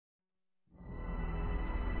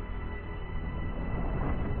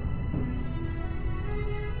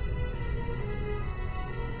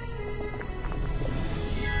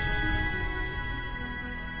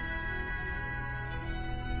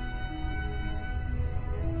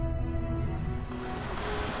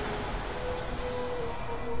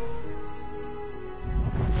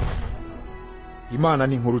Imana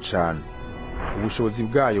ni nkuru cyane, ubushobozi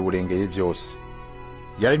bwayo burengeye byose.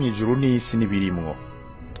 Yaremye ijuru n'isi n'ibirimwo.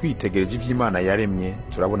 Twitegereje ivy'Imana yaremye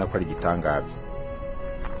turabona ko ari igitangaza.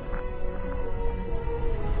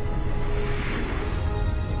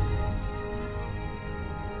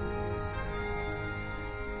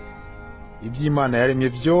 Ivy'Imana yaremye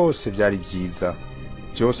byose byari byiza,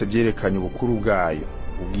 byose byerekanye ubukuru bwayo,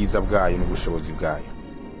 ubwiza bwayo n'ubushobozi bwayo.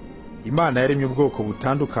 Imana yaremye ubwoko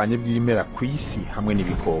butandukanye bw'ibimera ku isi hamwe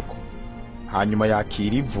n'ibikoko. Hanyuma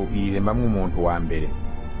yakira ivu iriremamwo umuntu wa mbere,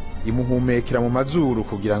 imuhumekera mu mazuru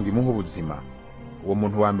kugira ngo imuhe ubuzima. Uwo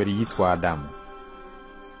muntu wa mbere yitwa Adamu.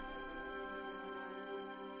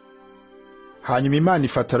 Hanyuma Imana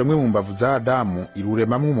ifata rumwe mu mbavu za Adamu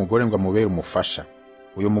iruremamwo umugore ngo amubere umufasha.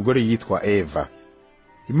 Uyo mugore yitwa Eva.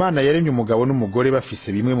 Imana yaremye umugabo n'umugore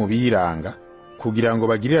bafise bimwe mu biyiranga kugira ngo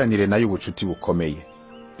bagiriranire nayo ubucuti bukomeye.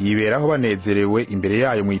 Yiberaho banezerewe imbere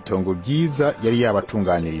yayo mu itongo ryiza yari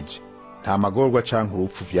yabatunganirije. Nta magorwa canke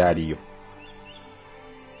urupfu vyariyo.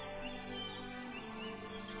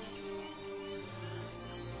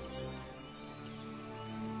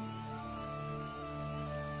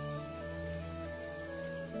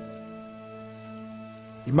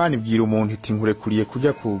 Imana ibwira umuntu iti nkurekuriye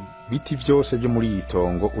kujya ku biti byose byo muri iyi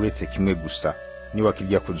tongo uretse kimwe gusa,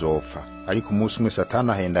 niwakirya kuzopfa. Ariko umunsi umwe Satani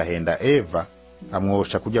ahendahenda Eva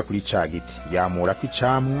amwosha kujya kuri ca giti, yamura ko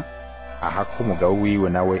icamwa ahako umugabo wiwe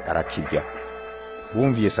nawe arakirya.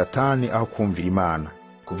 Bumviye Satani aho kumvira Imana.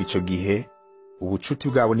 Kuva ico gihe ubucuti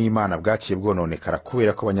bwabo n'Imana bwaciye bwononekara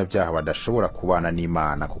kubera ko abanyabyaha badashobora kubana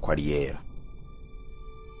n'Imana kuko ari yera.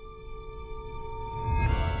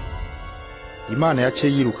 Imana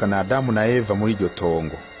yaciye yirukana Adamu na Eva muri iryo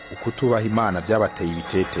tongo. Ukutubaha Imana byabateye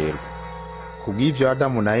ibiteterwa. Kubw'ivyo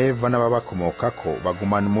Adamu na Eva n'ababakomokako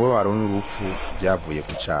bagumana umubabaro n'urupfu byavuye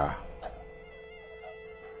ku caha.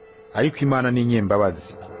 Ariko Imana ni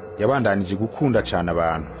nyembabazi, yabandanije gukunda cyane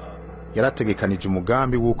abantu. Yarategekanije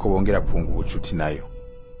umugambi w'uko bongera kunga ubucuti nayo.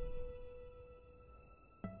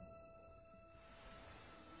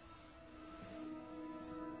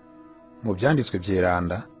 Mu byanditswe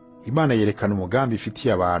byeranda, Imana yerekana umugambi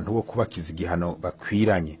ifitiye abantu wo kubakiza igihano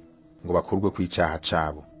bakwiranye ngo bakurwe kw'icaha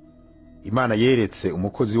cabo. Imana yeretse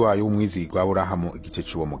umukozi wayo w'umwizigwa Aburahamu igice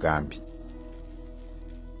cy'uwo mugambi.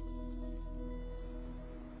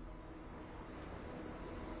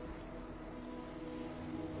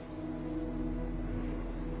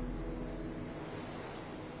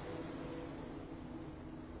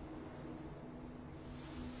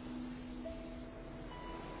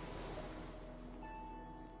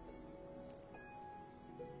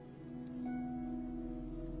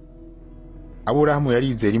 Aburahamu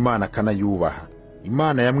yarizera Imana akanayubaha.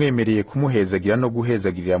 Imana yamwemereye kumuhezagira no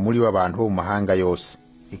guhezagirira muri w'abantu bo mu mahanga yose,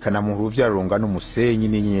 ikanamuha uruvyaro rungana n'umusenyi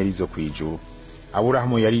n'inyenyeri zo kwijuru.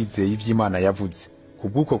 Aburahamu yarizeye ivy'Imana yavuze,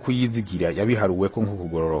 kubw'uko kuyizigira yabiharuweko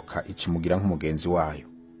nk'ukugororoka ikimugira nk'umugenzi wayo.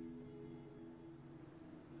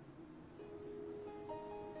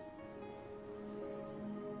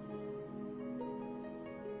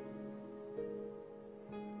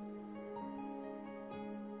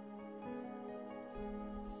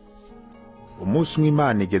 Umunsi umwe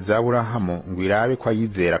Imana igeze Aburahamu ngo irabe ko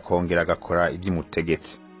ayizera kongera agakora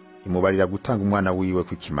iby'imutegetse, imubarira gutanga umwana wiwe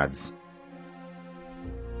kw'ikimazi.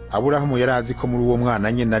 Aburahamu yarazi ko muri uwo mwana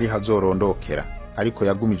nyene ari hazorondokera, ariko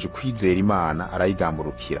yagumije ukwizera Imana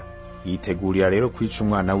arayigamburukira. Yitegurira rero kwica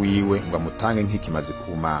umwana wiwe ngo amutange nk'ikimazi ku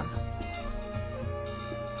Mana.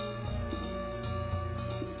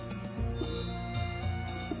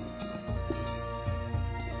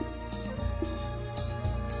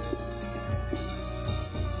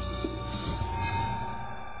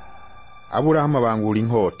 Aburahamu abangura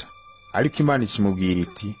inkota, ariko Imana ikimubwira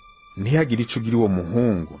iti ntihagire ico ugira uwo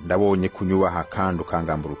muhungu, ndabonye kunyubaha kandi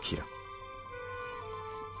ukangamburukira.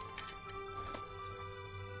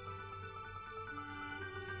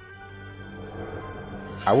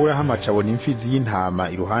 Aburahamu acabona imfizi y'intama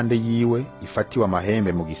iruhande yiwe ifatiwe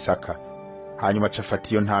amahembe mu gisaka. Hanyuma acafata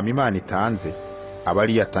iyo ntama Imana itanze aba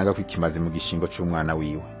ari yatanga kw'ikimazi mu gishingo c'umwana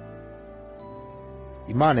wiwe.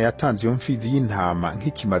 Imana yatanze iyo mfizi y'intama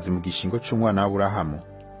nk'ikimazi mu gishingo c'umwana w'Aburahamu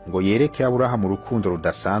ngo yereke Aburahamu urukundo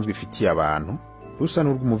rudasanzwe ifitiye abantu, rusa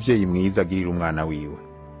n'urw'umuvyeyi mwiza agirira umwana wiwe.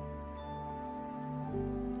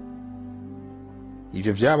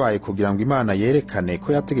 Ivyo vyabaye kugira ngo Imana yerekane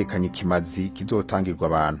ko yategekanye ikimazi kizotangirwa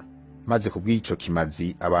abantu, maze kubw'ico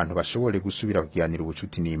kimazi abantu bashobore gusubira kugiranira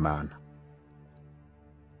ubucuti n'Imana.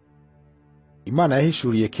 Imana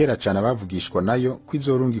yahishuriye kera cyane abavugishwa nayo ko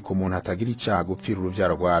izorungika umuntu atagira icaha gupfira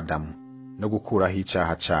uruvyaro rwa Adamu no gukuraho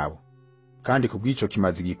icaha cabo. kandi kubw'ico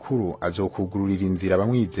kimazi gikuru azokugururira inzira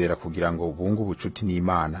bamwizera kugira ngo bunge ubucuti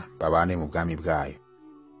n'Imana babane mu bwami bwayo.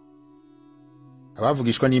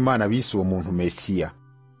 Abavugishwa n'Imana bise uwo muntu Mesiya,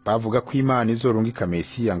 bavuga ko Imana izorungika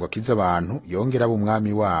Mesiya ngo akize abantu yongera abo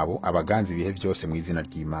umwami wabo abaganza ibihe byose mu izina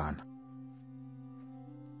ry'Imana.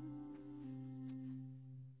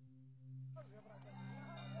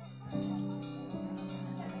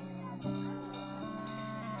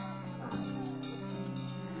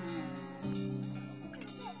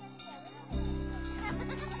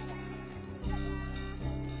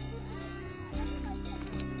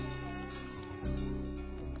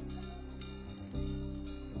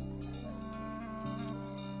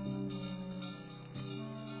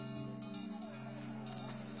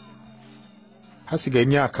 Hasigaye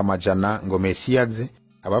imyaka amajana ngo Mesiya aze,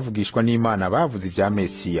 abavugishwa n'Imana bavuze ibya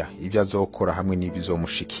Mesiya, ibyo azokora hamwe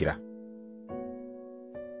n'ibizomushikira.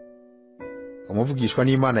 Umuvugishwa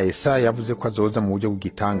n'Imana Yesaya yavuze ko azoza mu buryo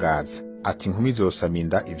bw'igitangaza, ati inkumi izosama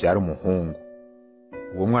inda ibyara umuhungu.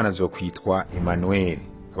 Uwo mwana azokwitwa Emmanuel.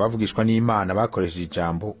 Abavugishwa n'Imana bakoresheje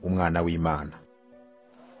ijambo umwana w'Imana.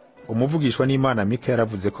 Umuvugishwa n'Imana Mika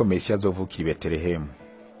yaravuze ko Mesiya azovuka i Betelehemu.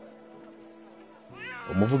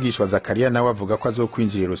 Umuvugishwa Zakariya nawe avuga ko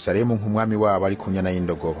azokwinjira Yerusalemu nk'umwami wabo ari kunyana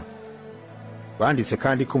y'indogoba. Banditse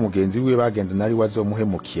kandi ko umugenzi wiwe bagenda nari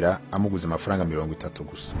wazomuhemukira amuguze amafaranga 30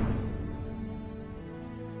 gusa.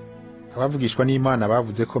 Abavugishwa n'Imana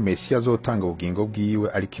bavuze ko Mesiya azotanga ubugingo bwiwe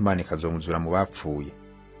ariko Imana ikazomuzura mu bapfuye.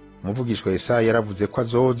 Umuvugishwa Yesaya yaravuze ko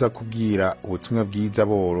azoza kubwira ubutumwa bwiza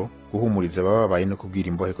boro, guhumuriza abababaye no kubwira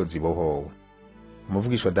imbohe ko zibohowe.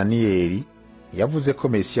 Umuvugishwa Daniyeli yavuze ko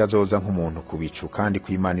Mesiya azoza nk'umuntu ku bicu kandi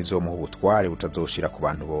ko Imana izomuha ubutware butazoshira ku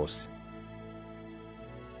bantu bose.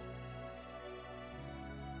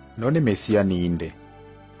 None Mesiya ninde?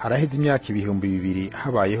 Haraheze imyaka 2000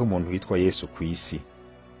 habayeho umuntu witwa Yesu ku isi.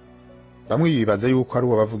 Bamwe bibaza yuko ari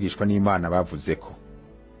abavugishwa n'Imana bavuze ko.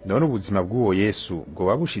 None ubuzima bw'uwo Yesu ngo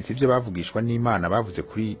babushitse ibyo bavugishwa n'Imana bavuze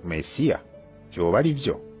kuri Mesiya, byo bari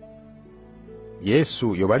byo.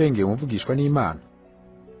 Yesu yobarengeye umuvugishwa n'Imana.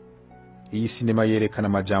 Iyi sinema yerekana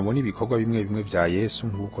amajambo n'ibikorwa bimwe bimwe bya Yesu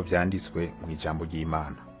nk'uko byanditswe mu ijambo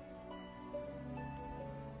ry'Imana.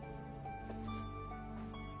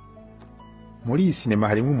 Muri iyi sinema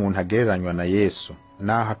harimo umuntu agereranywa na Yesu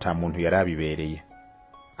naho ata muntu yarabibereye.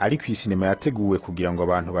 Ariko iyi sinema yateguwe kugira ngo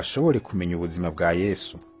abantu bashobore kumenya ubuzima bwa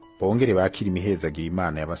Yesu, bongere bakira imihezagira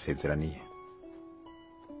Imana yabasezeraniye.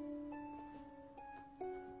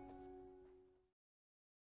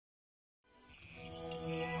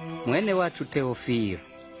 Mwene wacu Teofilo,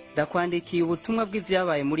 ndakwandikiye ubutumwa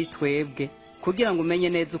bw'ivyabaye muri twebwe kugira ngo umenye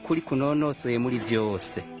neza ukuri kunonosoye muri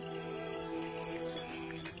byose.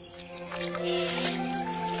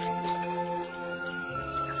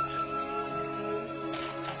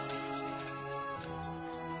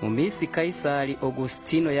 Mu minsi Kaisari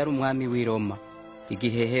Augustino yari umwami w'i Roma,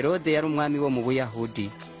 igihe Herode yari umwami wo mu Buyahudi,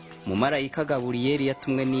 umumarayika Gaburiyeli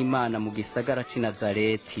yatumwe n'Imana mu gisagara c'i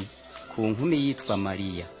Nazareti ku nkumi yitwa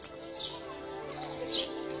Mariya.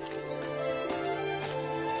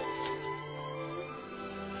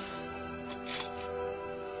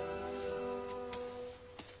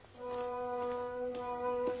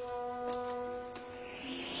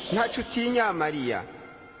 Ntacu utinya Mariya,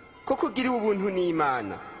 ko kugira ubuntu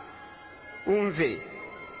n'Imana. Umve,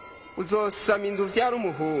 uzosama inda uvyara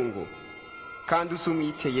umuhungu, kandi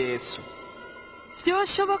uzumwite Yesu.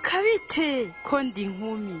 Vyoshoboka bite ko ndi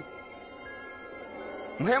inkumi?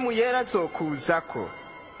 Mpwemu yera azokuzako,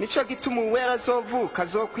 nico gituma uwera azovuka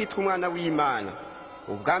azokwitwa umwana w'Imana.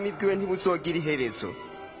 Ubwami bwiwe ntibuzogira iherezo.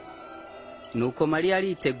 Nuko Mariya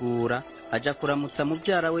aritegura aja kuramutsa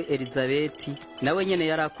muvyara we Elizabeti, nawe nyene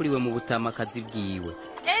yarakuriwe mu butamakazi bwiwe.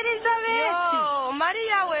 Elizabeti! Yo,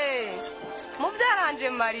 Mariya we! Muvyaranje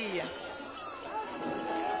Mariya.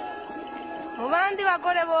 Mu bandi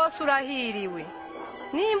bagore bose urahiriwe.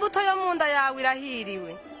 N'imbuto yo mu nda yawe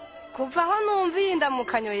irahiriwe. Kuva aho numviye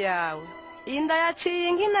indamukanyo yawe, inda yaciye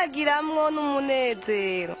inkinagiramwo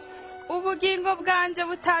n'umunezero. Ubugingo bwanje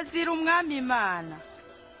butazira umwami Imana.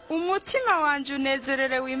 Umutima wanje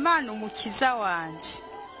unezererewe Imana umukiza wanje.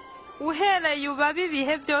 Uhereye ubabi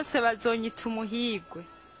ibihe byose bazonyita umuhigwe.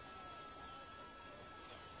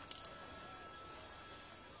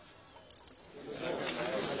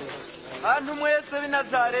 Bantu mwese b'i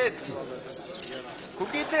Nazareti,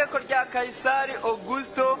 kubw'itegeko rya Kaisari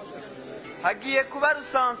Augusto hagiye kuba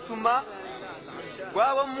rusansuma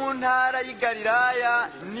rw'abo mu ntara y'i Galilaya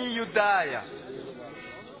n'i Yudaya.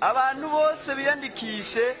 Abantu bose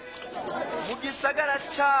biyandikishe mu gisagara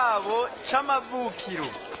cabo c'amavukiro.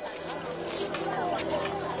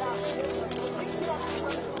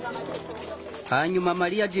 hanyuma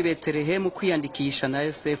Mariya aje i Betelehemu kwiyandikisha na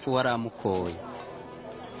Yosefu waramukoye.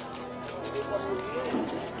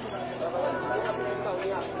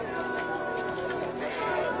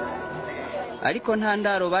 Ariko nta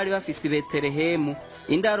ndaro bari bafise i Betelehemu,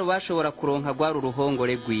 indaro bashobora kuronka rwari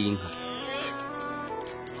uruhongore rw'inka.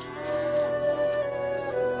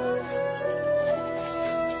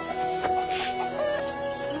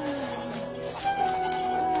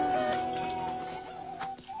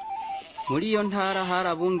 Muri iyo ntara hari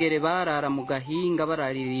abungere barara mu gahinga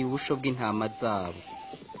baraririye ubusho bw'intama zabo.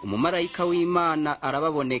 Umumarayika w'Imana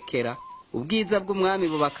arababonekera, ubwiza bw'umwami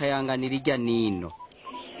bubakayanganira irya nino.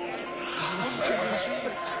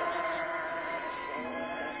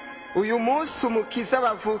 Uyu munsi umukiza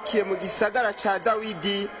bavukiye mu gisagara ca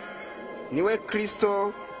Dawidi, niwe KRISTO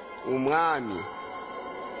umwami.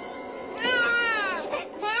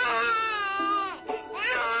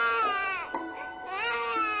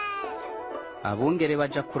 Abungere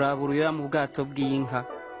baja kuraba uruyoya mu bwato bw'inka,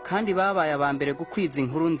 kandi babaye aba mbere gukwiza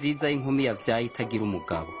inkuru nziza y'inkumi yavyaye itagira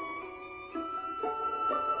umugabo.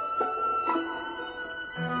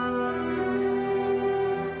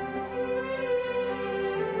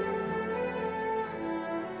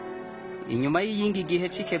 Inyuma y'iyingi gihe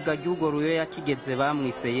cikebwa ry'urwo ruyoya kigeze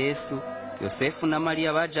bamwise Yesu, Yosefu na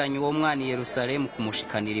Mariya bajanye uwo mwana i Yerusalemu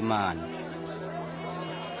kumushikanira Imana.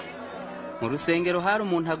 Mu rusengero hari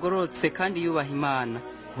umuntu agororotse kandi yubaha Imana,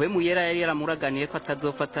 Mpwemu Yera yari yaramuraganiye ko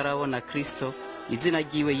atazopfa atarabona KRISTO, izina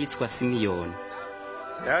ryiwe yitwa Simiyoni.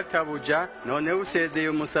 Databuja, none usezeye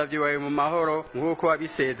umusavyi wawe mu mahoro nk'uko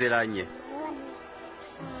wabisezeranye.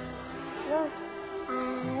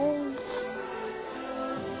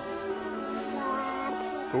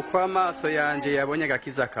 Kuko amaso yanje yabonye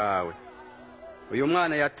agakiza kawe. Uyu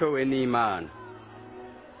mwana yatowe n'Imana.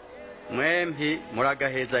 Mwempi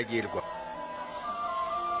muragahezagirwa.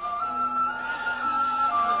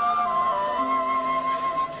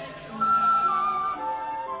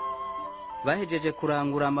 Bahejeje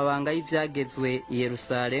kurangura amabanga y'ivyagezwe i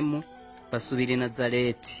Yerusalemu, basubira i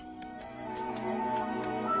Nazareti.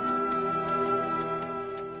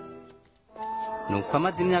 Nuko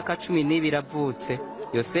amaze imyaka 12 avutse,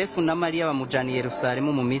 Yosefu na Mariya bamujana i Yerusalemu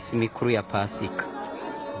mu minsi mikuru ya Pasika.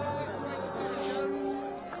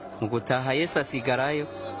 Mu gutaha Yesu asigarayo,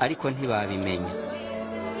 ariko ntibabimenya.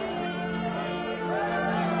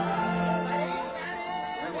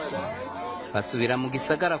 Basubira mu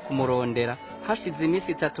gisagara kumurondera, hashize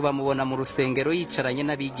iminsi 3 bamubona mu rusengero yicaranye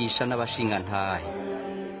n'abigisha n'abashingantahe.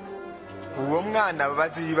 Uwo mwana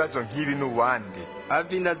babaza ibibazo nk'ibi n'uwande.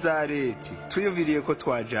 Ava i Nazareti, tuyumviriye ko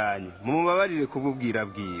twajanye, mumubabarire kububwira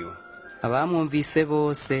bwiwe. Abamwumvise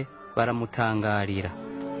bose baramutangarira.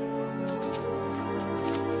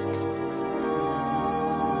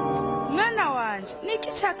 Mwana wanje,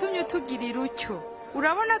 niki cyatumye tugirira utyo?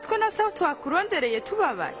 Urabona twe na saho twakurondereye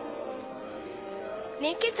tubabaye?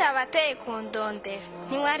 Niki cyabateye kundondera?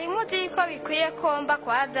 Ntiwari muzi ko bikwiye komba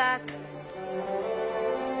kwa data?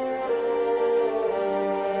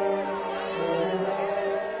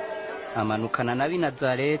 Amanukana na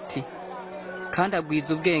Nazareti, kandi agwiza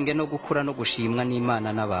ubwenge no gukura no gushimwa n'Imana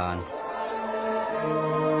n'abantu.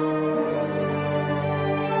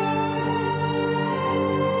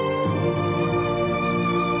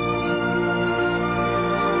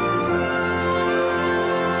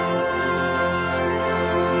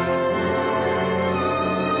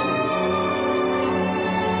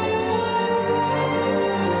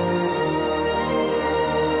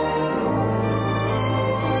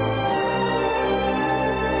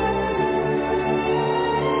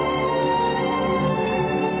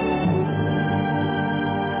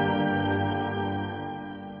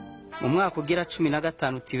 Umwaka ugira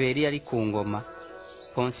 15 Tiberi yari ku ngoma,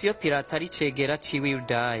 Ponsiyo Pilato ari cegera ciwe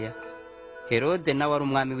Yudaya, Herode nawe ari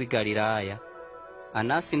umwami w'i Galilaya,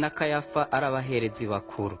 Anasi na Kayafa arabaherezi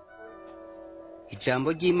bakuru.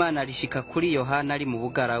 Ijambo ry'Imana rishika kuri Yohana ari mu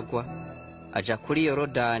bugaragwa, aja kuri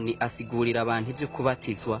Yorodani asigurira abantu ivyo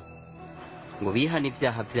kubatizwa, ngo bihane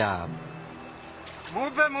ibyaha byabo.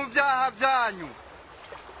 Muve mu byaha byanyu,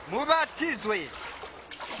 mubatizwe,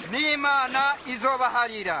 n'Imana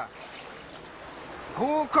izobaharira.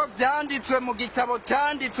 Kuko byanditswe mu gitabo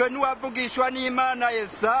cyanditswe n'uwavugishwa n'Imana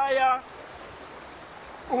Yesaya,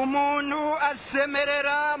 umuntu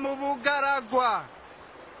asemerera mu bugaragwa,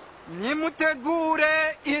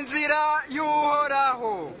 nimutegure inzira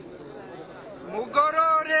y'Uhoraho,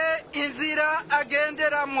 mugorore inzira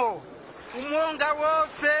agenderamwo, umwonga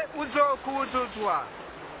wose uzokuzuzwa.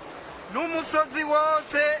 n'umusozi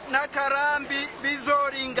wose n'akarambi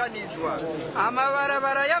bizoringanizwa,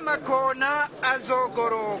 amabarabara y'amakona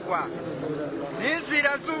azogororwa,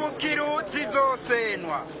 n'inzira z'ubukiru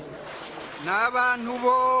zizosenwa, n'abantu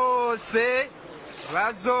bose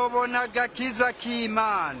bazobona agakiza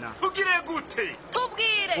k'Imana. Tugire gute?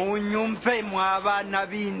 Tubwire. Munyumve mwabana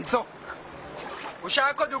b'inzoka.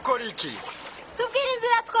 Ushaka ko dukora iki? Tubwire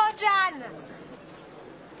inzira twojana.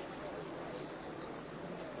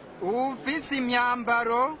 Ufise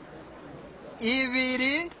imyambaro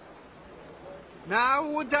ibiri nawe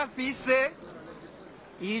udafise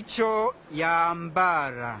ico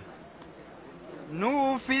yambara,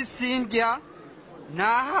 n'ufise indya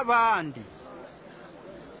naho abandi.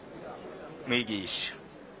 Mwigisha,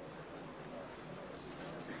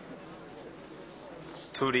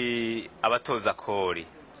 turi abatoza kori,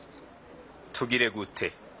 tugire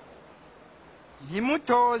gute?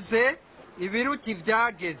 Ntimutoze ibiruti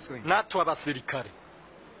byagezwe. Natwe abasirikare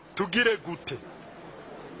tugire gute?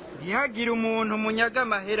 Ntihagire umuntu munyaga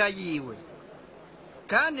amahera yiwe,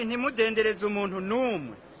 kandi ntimudendereze umuntu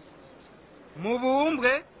n'umwe.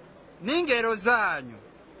 Mubumbwe n'ingero zanyu.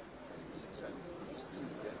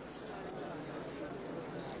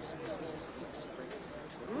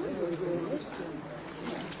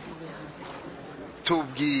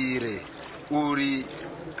 Tubwire, uri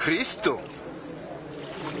Kristo?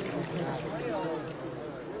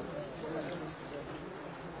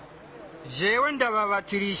 Jewe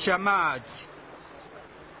ndababatirisha amazi,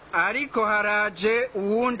 ariko haraje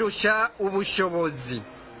uwundusha ubushobozi.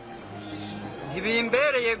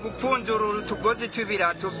 Ntibimbereye gupfundurura utugozi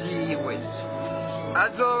tw'ibirato vyiwe.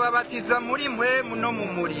 Azobabatiza muri mpwemu no mu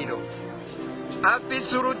muriro.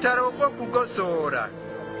 Afise urutaro rwo kugosora.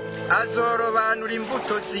 Azorobanura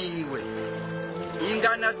imbuto ziwe,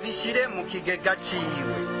 ingana zishire mu kigega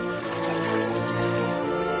ciwe.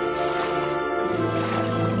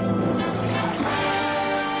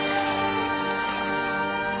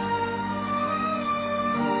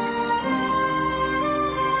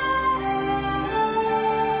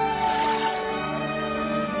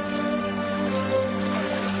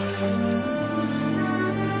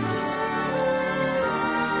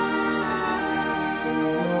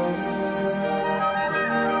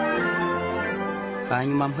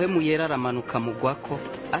 hanyuma mpwemu yera aramanuka mugwako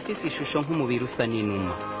afise ishusho nk'umubiri usa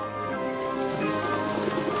n'inuma.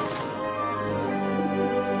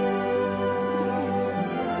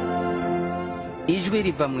 Ijwi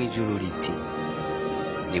riva mu ijuru riti,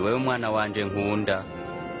 ni wewe mwana wanje nkunda,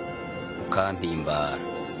 ukampimbara.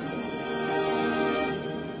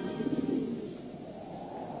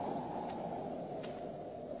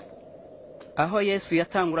 Aho Yesu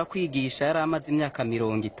yatangura kwigisha yari amaze imyaka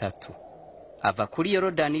 30. Ava kuri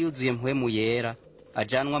Yorodani yuzuye mpwemu yera,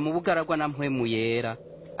 ajanwa mu bugaragwa na mpwemu yera,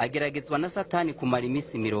 ageragezwa na Satani kumara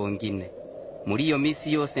imisi 40. Muri iyo misi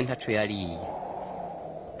yose ntaco yariye.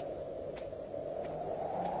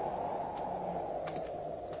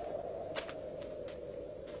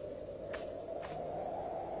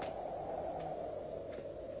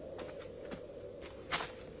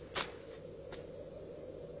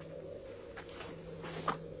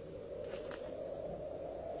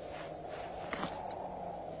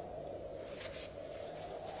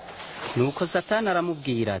 Nuko Satani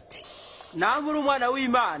aramubwira ati, nawe uri umwana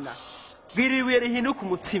w'Imana, bwira ibuye rihinduke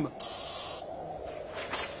umutsima.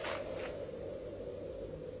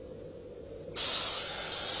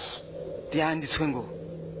 Byanditswe ngo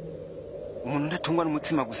umuntu ndatungwa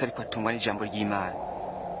n'umutsima gusa, ariko atungwa n'ijambo ry'Imana.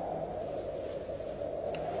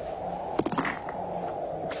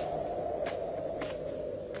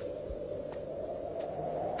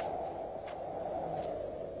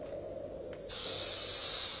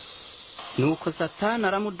 Nuko Satani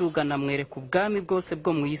aramudugana amwereka ubwami bwose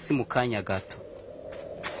bwo mu isi mu kanya gato.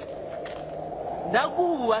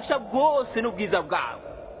 Ndaguha ububasha bwose n'ubwiza bwawe,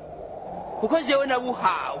 kuko jewe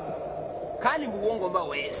nabuhawe, kandi mbuwo ngomba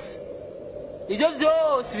wese. Ivyo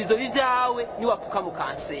vyose bizoba ivyawe niwapfuka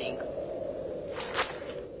mukansenga.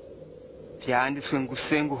 Byanditswe ngo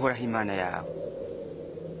usenge uhoraho Imana yawe,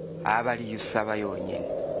 aba ariyo usaba yonyene.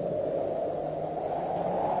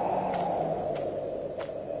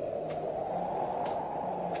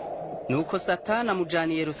 Nuko Satani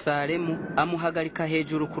amujana i Yerusalemu, amuhagarika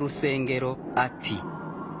hejuru ku rusengero ati,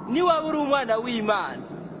 niwaba uri umwana w'Imana,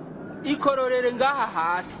 ikororere ngaha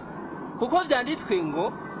hasi, kuko vyanditswe ngo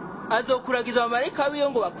azokuragiza abamarayika biwe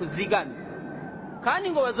ngo bakuzigame, kandi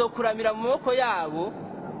ngo bazokuramira mu maboko yabo,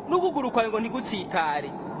 n'ukuguru kwawe ngo ntigutsitare.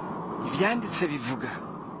 Ivyanditse bivuga,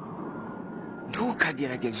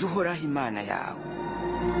 ntukagerageze uhoraho Imana yawe.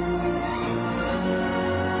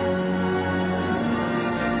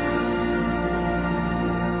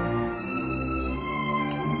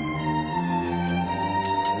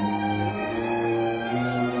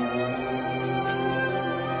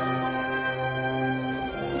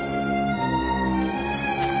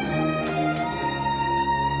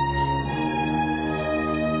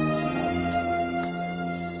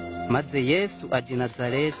 maze Yesu aja i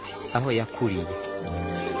Nazareti aho yakuriye.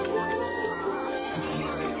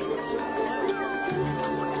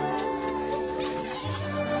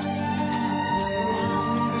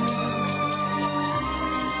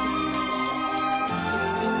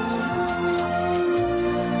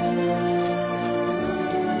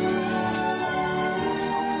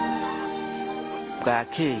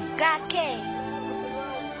 bwakeye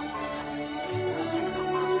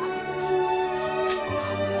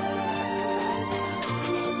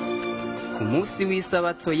Ku munsi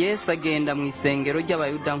w'isabato Yesu agenda mu isengero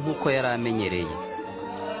ry'Abayuda nk'uko yari amenyereye.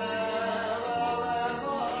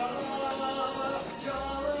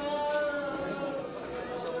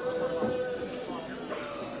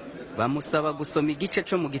 Bamusaba gusoma igice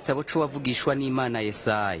cyo mu gitabo c'uwavugishwa n'Imana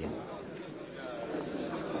Yesaya.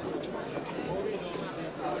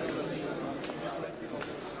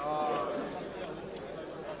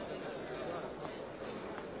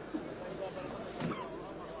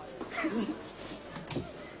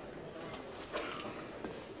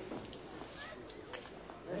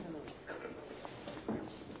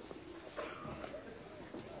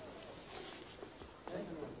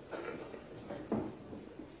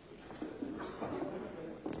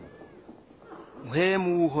 muhemu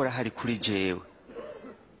w'uhora hari kuri jewe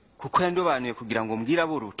kuko yandobanuye kugira ngo mbwire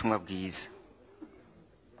abo ubutumwa bwiza.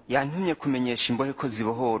 Yantumye kumenyesha imbohe ko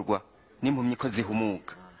zibohorwa n'impumyi ko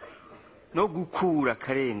zihumuka no gukura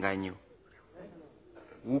akarenganyo,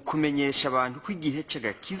 ukumenyesha abantu ko igihe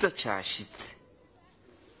cy'agakiza cyashitse.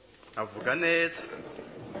 Avuga neza.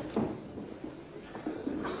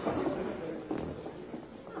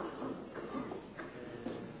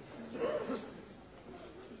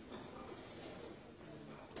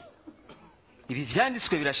 Ibi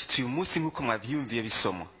vyanditswe birashitse uyu munsi nk'uko mwavyumviye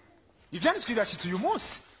bisomwa. Ivyanditswe birashitse uyu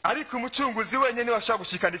munsi, ariko umucunguzi wenyene washaka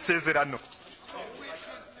gushikana isezerano.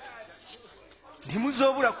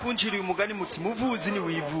 Ntimuzobura kunjira uyu mugani muti muvuzi ni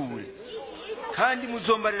wivure, kandi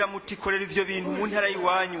muzombarira muti korera ivyo bintu mu ntara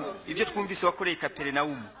y'iwanyu ivyo twumvise wakoreye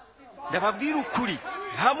Kaperinaumu. Ndababwira ukuri,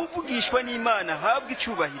 nta muvugishwa n'Imana habwa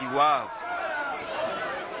icubahiro iwabo.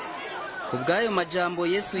 Ku bw'ayo majambo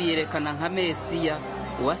Yesu yerekana nka Mesiya,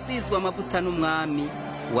 uwasizwe amavuta n'umwami,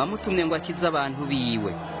 uwamutumye ngo akize abantu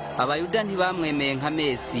biwe. Abayuda ntibamwemeye nka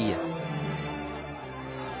Mesiya,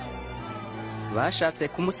 bashatse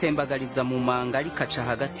kumutembagariza mu manga ariko aca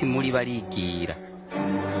hagati muri barigira.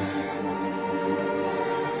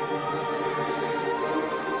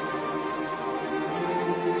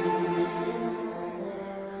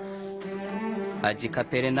 Aja i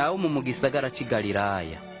Kaperinaumu mu gisagara c'i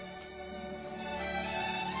Galilaya.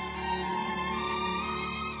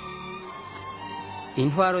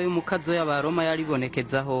 Intwaro y'umukazo y'Abaroma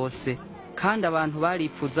yaribonekeza hose, kandi abantu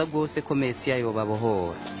baripfuza rwose ko Mesiya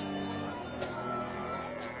yobabohora.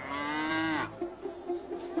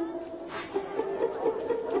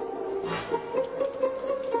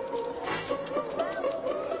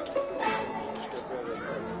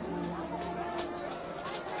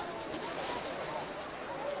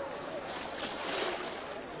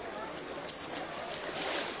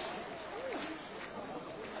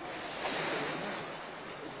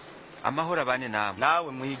 Amahoro abane namwe. Nawe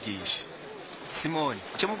mwigisha. Simoni,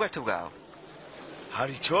 cyo mu bwato bwawe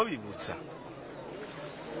hari icyo bibutsa.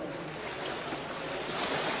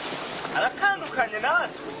 Aratandukanye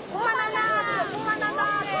natwe. Kumana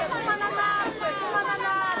natwe.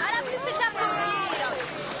 Arafite icyo atubwira.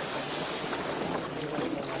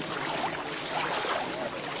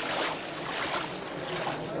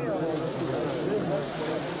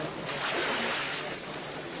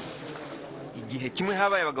 Igihe kimwe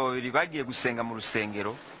habaye abagabo babiri bagiye gusenga mu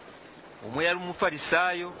rusengero. Umwe yari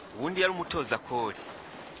umufarisayo, uwundi yari umutoza kori.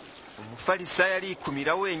 Umufarisayo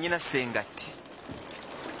arikumira wenyine asenga ati: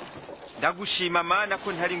 ndagushima Mana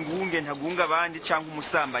ko ntari ngunge ntagunga abandi cyangwa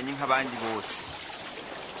umusambanyi nk'abandi bose.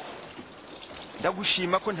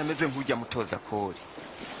 Ndagushima ko ntameze nk'ujya mutoza kori.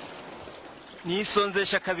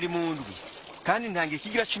 Nisonzesha kabiri mu ndwi, kandi ntange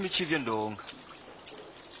ikigira 10 c'ivyo ndonga.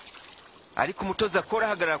 Ariko umutoza kora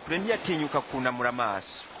ahagarara kure ntiyatinyuka kunamura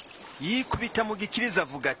amaso. Yikubita mu gikiriza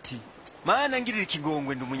avuga ati: Mana ngirira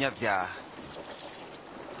ikigongwe ndi umunyabyaha.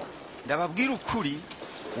 Ndababwira ukuri,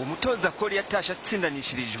 uwo mutoza kora yatasha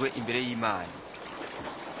atsindanishirijwe imbere y'Imana.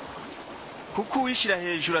 Kuko uwishira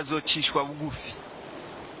hejuru azocishwa bugufi,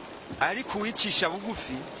 ariko uwicisha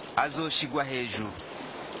bugufi azoshigwa hejuru.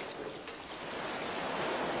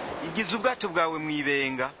 Igize ubwato bwawe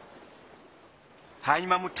mwibenga,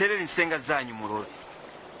 hanyuma muterere insenga zanyu murore.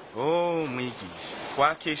 Oh mwigisha,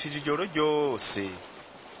 twakeshije ijoro ryose,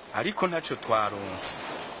 ariko ntaco twaronse.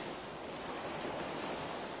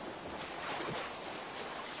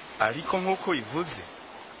 ariko nk'uko bivuze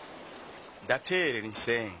ndaterera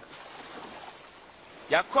insenga.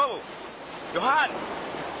 Yakobo, Yohana,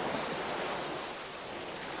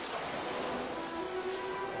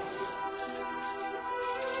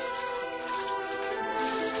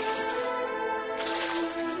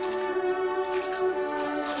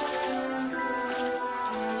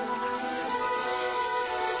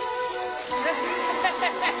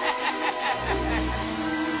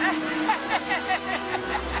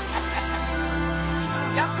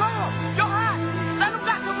 Yakobo, Yohana, zana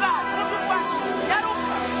ubwato bwawe mudufashe,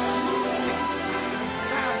 nyaruka.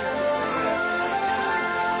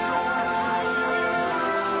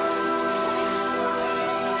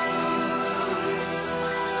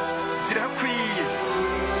 zirakwiye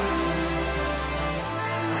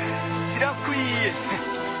zirakwiye.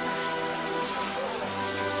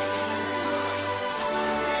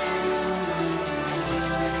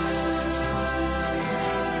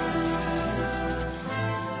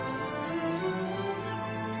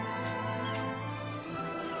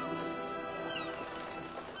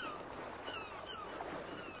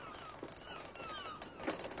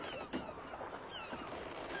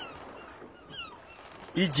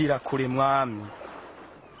 igira kure mwami,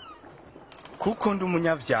 kuko ndi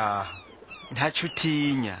umunyavyaha. Ntaco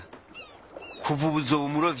utinya, kuva ubu uzoba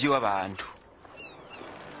umurovyi w'abantu.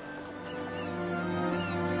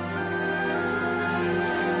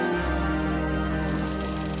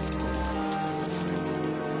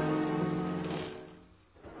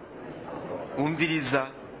 Umviriza,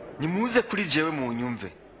 nimuze kuri jewe mu nyumve,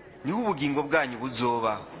 niho ubugingo bwanyu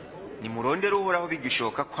buzobaho. Nimurondere uhoraho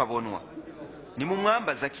bigishoboka ko abonwa.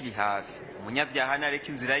 Nimumwambaza akiri hafi. Umunyavyaha nareka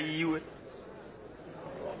inzira yiwe,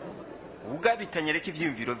 ugabitanya areka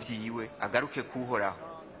ivyiyumviro vyiwe, agaruke kuhoraho.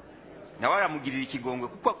 Nawe aramugirira ikigongwe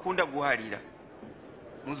kuko akunda guharira.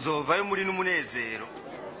 Muzovayo muri n'umunezero,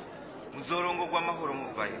 muzorongorwa amahoro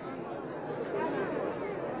muvayo.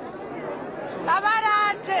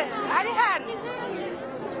 Abaraje ari hano.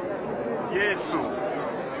 Yesu,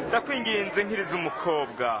 ndakwinginze nkiriza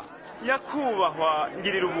umukobwa. Nyakubahwa,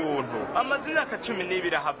 ngirira ubuntu. Amazina ka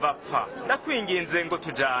 12 ahava apfa. Ndakwinginze ngo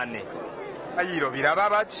tujane. Ayiro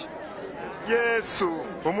birababaje. Yesu,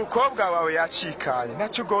 umukobwa wawe yacikanye,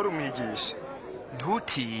 ntaco ugora umwigisha.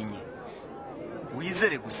 Ntutinye,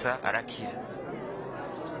 wizere gusa arakira.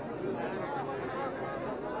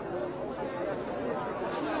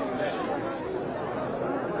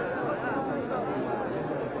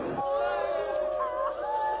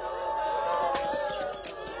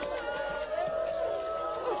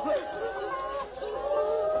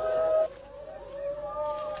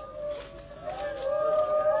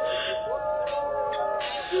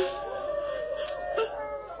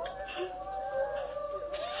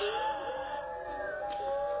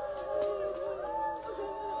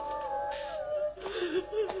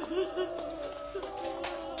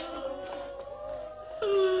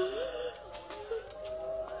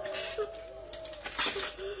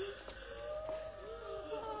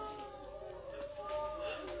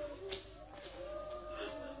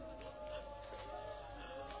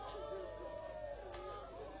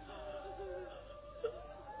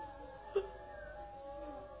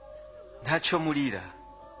 Ntaco murira,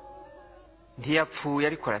 ntiyapfuye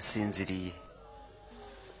ariko arasinziriye.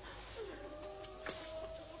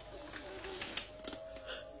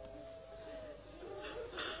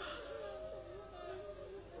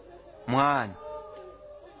 Mwana,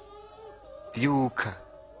 byuka.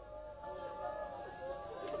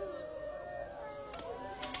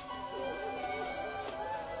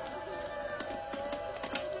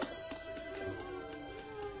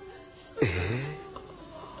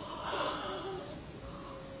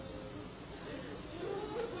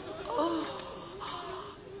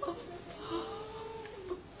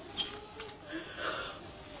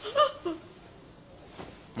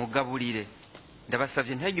 Mugaburire,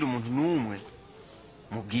 ndabasavye ntihagire umuntu n'umwe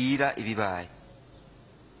mubwira ibibaye.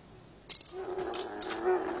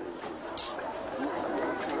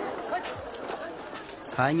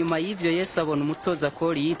 Hanyuma y'ivyo Yesu abona umutoza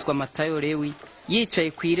kori yitwa Matayo Lewi yicaye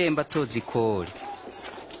kw'irembo atoza ikori.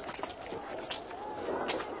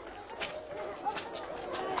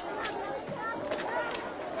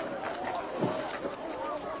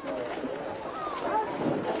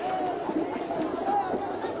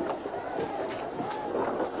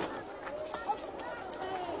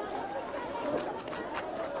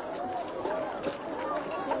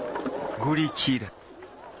 Nkurikira.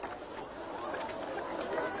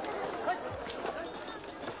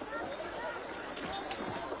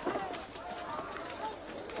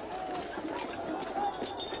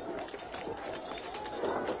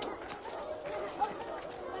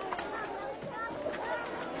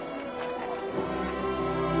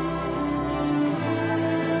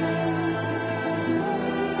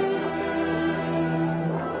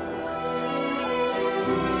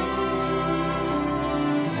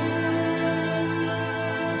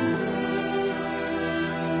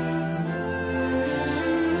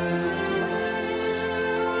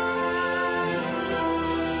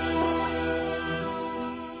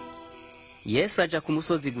 Yesu aja ku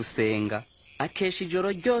musozi gusenga, akesha ijoro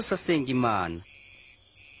ryose asenga Imana.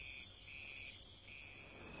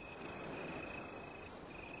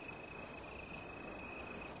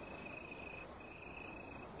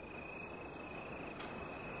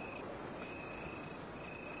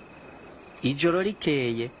 Ijoro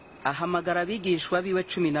rikeye ahamagara abigishwa biwe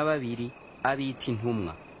 12 abita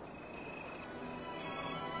intumwa.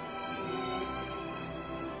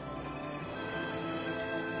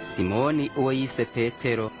 Simoni uwo yise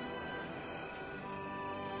Petero,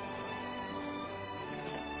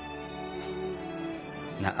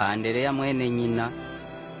 na Andereya mwene nyina,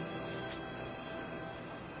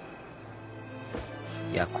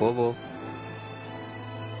 Yakobo,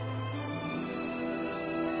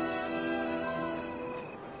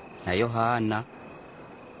 na Yohana,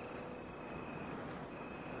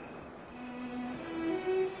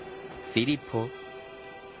 Filipo,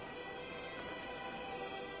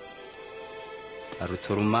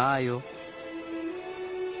 Barutolomayo,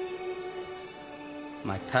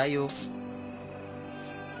 Matayo,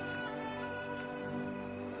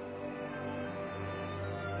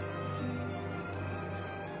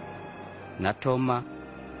 na Toma,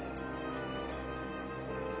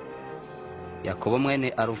 Yakobo mwene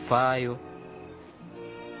Arufayo,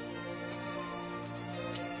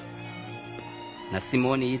 na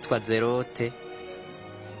Simoni yitwa Zerote,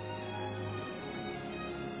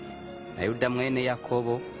 na Yuda mwene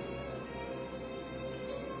Yakobo,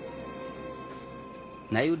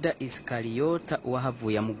 na Yuda Iskariyota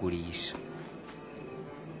uwahavuye amugurisha.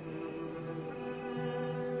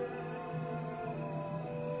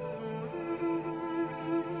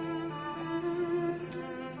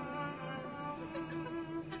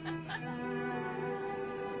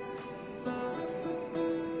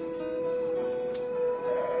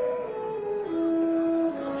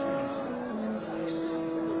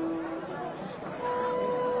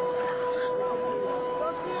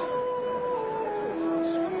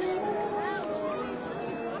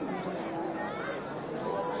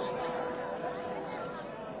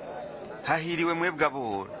 Hahiriwe mwebwe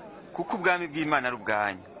aboro, kuko ubwami bw'Imana ari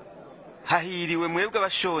ubwanyu. Hahiriwe mwebwe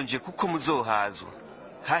abashonje, kuko muzohazwa.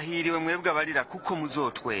 Hahiriwe mwebwe abarira, kuko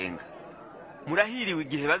muzotwenga. Murahiriwe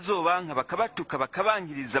igihe bazobanka, bakabatuka,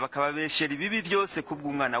 bakabankiriza, bakababeshera ibibi byose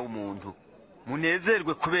kubw'Umwana w'umuntu.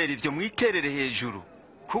 Munezerwe kubera ivyo, mwiterere hejuru,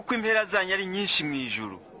 kuko impera zanyu ari nyinshi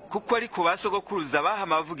mw'ijuru, kuko ariko basogokuruza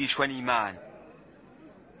bahama bavugishwa n'Imana.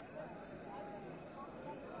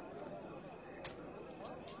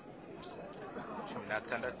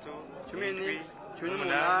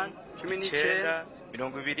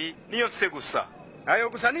 Niyo mfise gusa. Ayo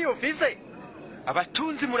gusa niyo mfise.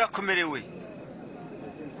 Abatunzi murakomerewe,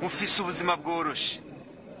 mufise ubuzima bworoshe.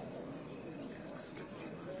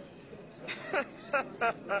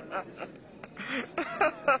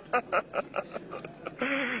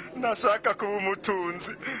 Nashaka kuba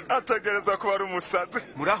umutunzi, ategerezwa kuba ari umusazi.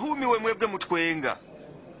 Murahumiwe mwebwe mutwenga,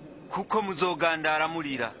 kuko muzogandara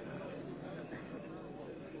murira.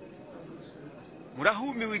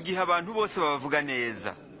 Murahumiwe igihe abantu bose babavuga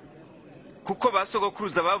neza, kuko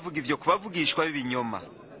basogokuruza bavuga ivyo kubavugishwa b'ibinyoma.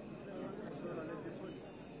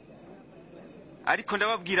 Ariko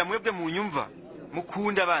ndababwira mwebwe munyumva,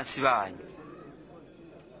 mukunda abansi banyu,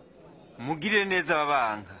 mugirire neza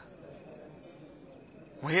ababanka,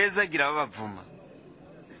 muhezagira ababavuma,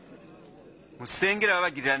 musengera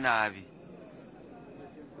ababagirira nabi.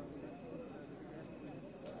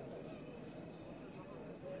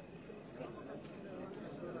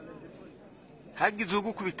 Hagize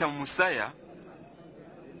ugukubita mu musaya,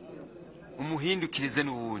 umuhindukirize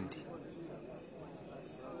n'uwundi.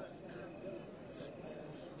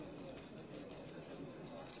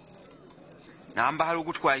 Namba hari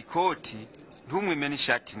ugutwaye ikoti, ntumwime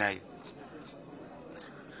n'ishati nayo.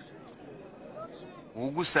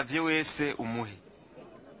 Ugusavye wese umuhe.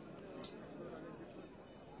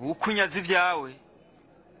 Ukunyaza ivyawe,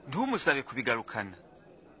 ntumusabe kubigarukana.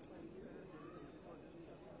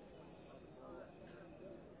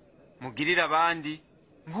 Mugirira abandi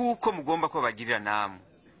nk'uko mugomba ko bagirira namwe.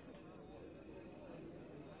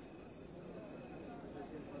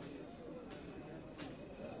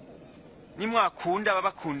 Nimwakunda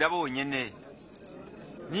ababakunda bonyene,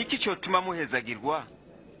 niki cyotuma muhezagirwa?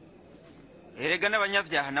 Erega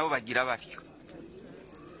n'abanyavyaha nabo bagira batyo.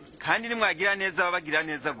 Kandi nimwagira neza ababagira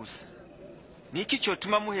neza gusa, niki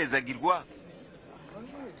cyotuma muhezagirwa?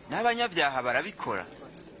 N'abanyavyaha barabikora.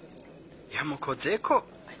 Yamukozeko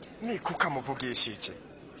ni kuka muvugishije.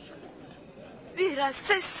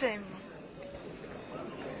 Biraseseme.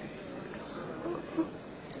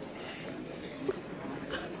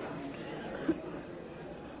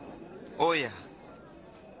 Oya,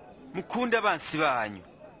 mukunde abansi banyu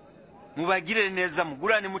mubagirire neza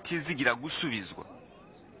mugurane mutizigira gusubizwa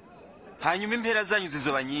hanyuma impera zanyu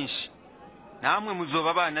zizoba nyinshi namwe muzoba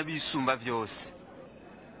abana bisumba byose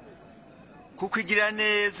kuko igira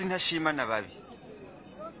neza intashima nababi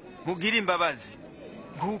mugira imbabazi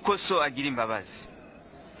nk'uko so agira imbabazi.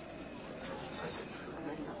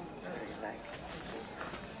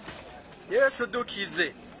 Yesu dukize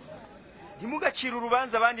ntimugacire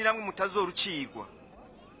urubanza abandi namwe mutazorucirwa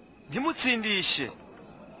ntimutsindishe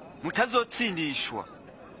mutazotsindishwa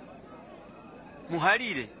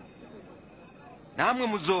muharire namwe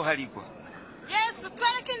muzoharirwa. Yesu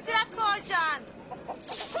twereke inzira twojana.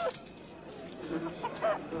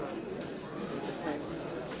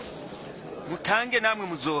 mutange namwe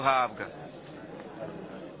muzohabwa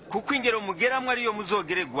kuko ingero mugeramwo ariyo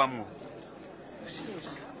muzogeregwamwo.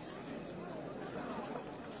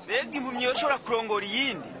 Mbega impumyi yoshobora kurongora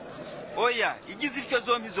iyindi? Oya, igize ityo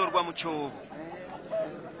zompi zorwa mu cobo.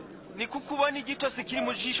 Ni kuko ubona igitose kiri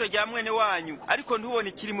mu jisho rya mwene wanyu ariko ntubone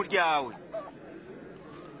ikiri mu ryawe.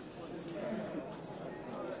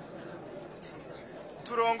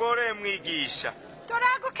 turongore mwigisha.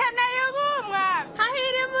 Turagukeneye ubumwa.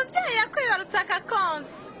 Hahiri umuvyeyi yakwibarutse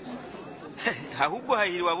akakonsi. Ahubwo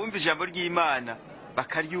hahiri wabumva ijambo ry'Imana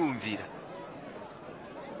bakaryumvira.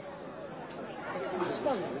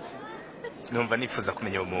 Numva nifuza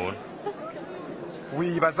kumenya umuntu.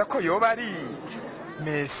 Wibaza ko yoba ari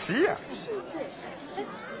Mesiya?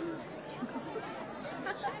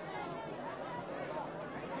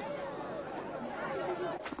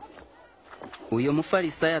 Uyo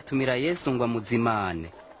mufarisayo atumira Yesu ngo amuzimane.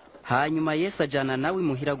 Hanyuma Yesu ajana nawe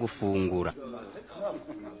imuhira gufungura.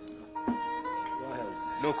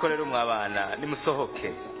 Nuko rero mwabana nimusohoke.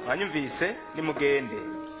 Mwanyumvise nimugende.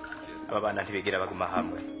 Aba bana ntibigira baguma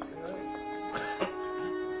hamwe.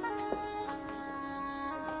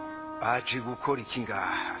 Aje gukora iki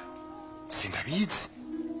ngaha? Sindabizi.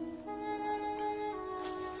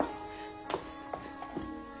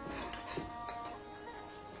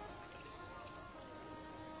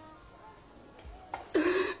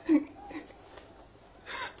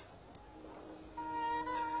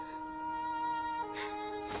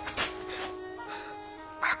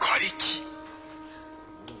 Akora iki?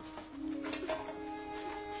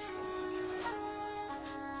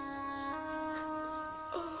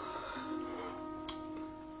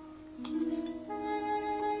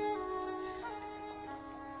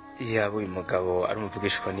 Yaba uyu mugabo ari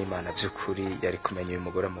umuvugishwa n'Imana by'ukuri yari kumenya uyu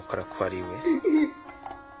mugore amukora ko ari we.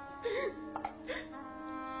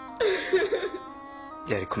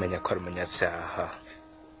 Yari kumenya ko ari umunyabyaha.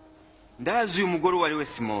 Ndazi uyu mugore wari we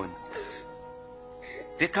Simoni.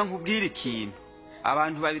 Reka nkubwire ikintu.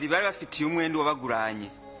 Abantu babiri bari bafitiye umwenda wabaguranye.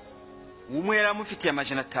 Umwe yaramufitiye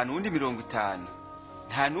 500 undi 50.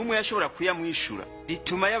 Nta numwe yashobora kuyamwishura.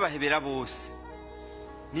 Bituma yabahebera bose.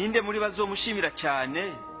 Ninde muri bazomushimira cyane?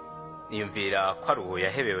 Niyumvira ko ari uwo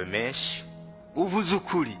yahebewe menshi. Uvuze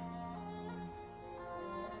ukuri.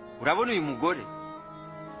 Urabona uyu mugore?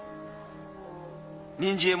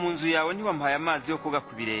 Ninjiye mu nzu yawe ntiwampaye amazi yo koga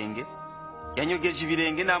ku birenge. Yanyogeje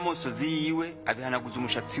ibirenge n'amosozi yiwe abihanaguza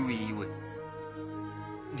umushatsi wiwe.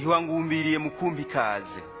 Ntiwangumbiriye mu kumbi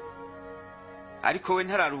kaze. Ariko we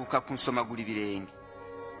ntararuhuka kunsomagura ibirenge.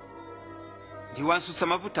 Ntiwansutse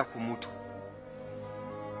amavuta ku mutwe.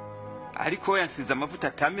 Ariko we yansize amavuta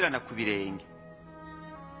atamirana ku birenge.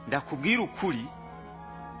 Ndakubwira ukuri.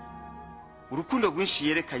 Urukundo rwinshi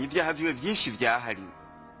yerekanye ibyaha byiwe byinshi byahariwe.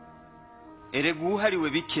 Erega uhariwe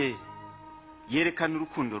bike yerekana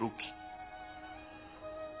urukundo ruke.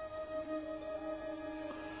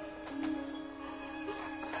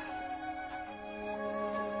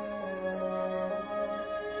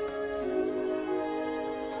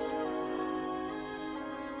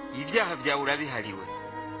 Ibyaha byawe urabihariwe.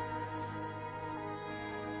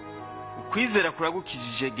 Ukwizera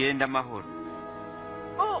kuragukijije, genda amahoro.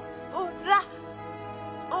 Ura.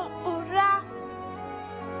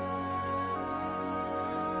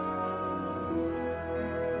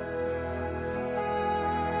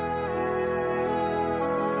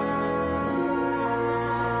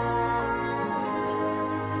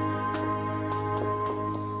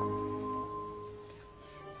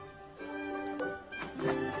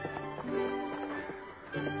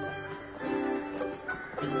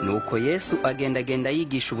 Nuko Yesu agenda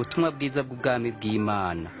yigisha ubutumwa bwiza bw'ubwami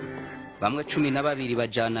bw'Imana. Bamwe 12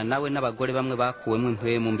 bajana nawe n'abagore bamwe bakuwemo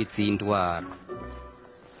impwemu mbi z'indwara.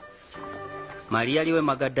 Mariya ariwe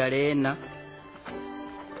Magadalena,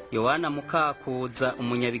 Yohana mukakuza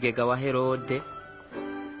umunyabigega wa Herode,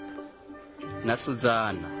 na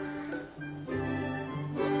Suzana.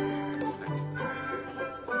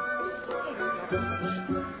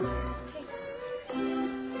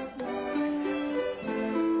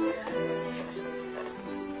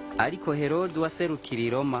 ariko herode waserukira i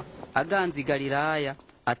roma aganza i galilaya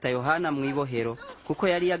ata yohana mw'ibohero kuko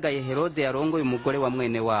yari yagaye herode yarongoye umugore wa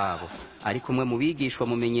mwene wabo. ariko umwe mu bigishwa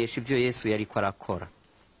mumenyesha ivyo yesu yariko arakora.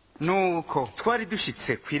 nuko twari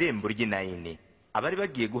dushitse kw'irembo ry'inayini, abari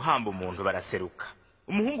bagiye guhamba umuntu baraseruka.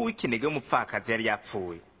 umuhungu w'ikinege w'umupfakazi yari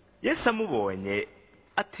yapfuye. yesu amubonye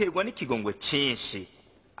aterwa n'ikigongwe cinshi,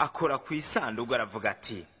 akora ku isanduku aravuga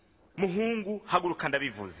ati, muhungu haguruka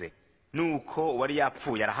ndabivuze. nuko wari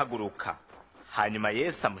yapfuye arahaguruka. hanyuma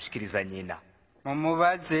yesu amushikiriza nyina.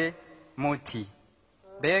 mumubaze muti,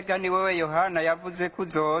 mbega ni wewe yohana yavuze ko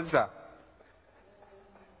uzoza,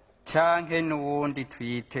 canke n'uwundi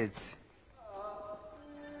twiteze?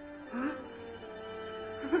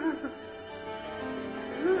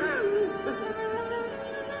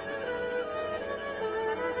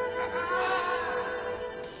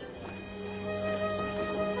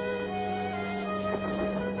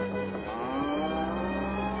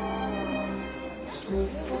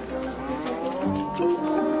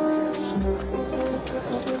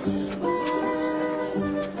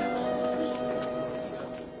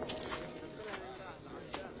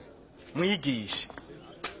 mwigisha,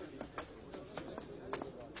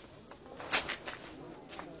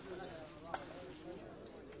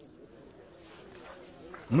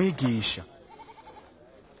 mwigisha,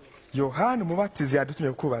 yohana umubatizi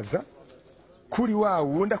yadutumye kubaza kuri wa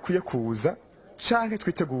wundi akwiye kuza canke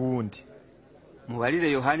twitega uwundi? mubarire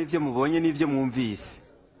yohana ivyo mubonye n'ivyo mwumvise.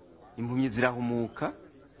 impumyi zirahumuka,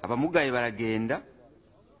 abamugaye baragenda,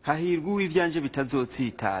 hahirwa uw'ivyanje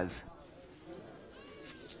bitazotsitaza.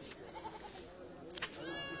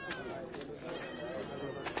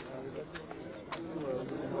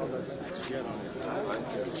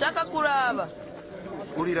 shaka kuraba.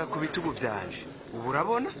 urira ku bitugu vyanje, ubu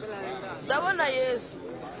urabona? ndabona yesu.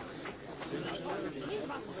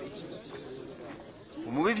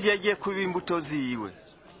 umubivyi yagiye kubiba imbuto ziwe,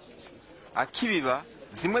 akibiba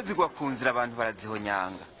zimwe zigwa ku nzira, abantu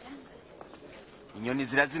barazihonyanga, inyoni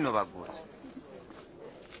zirazinobagura.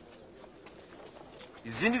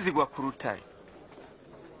 izindi zigwa ku rutare,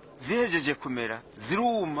 zihejeje kumera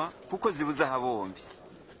ziruma kuko zibuze ahabomvye.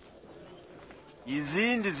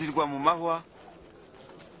 izindi zirwa mu mahwa,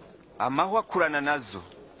 amahwa akurana nazo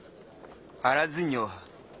arazinyoha.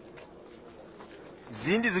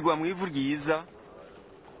 izindi zigwa mu ivu ryiza,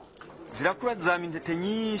 zirakura zama intete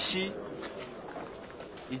nyinshi,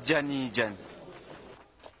 ijana.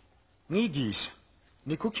 mwigisha,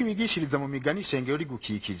 ni kuki wigishiriza mu migani ishengero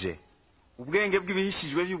rigukikije? ubwenge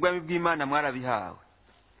bw'ibihishijwe by'ubwami bw'Imana mwarabihawe,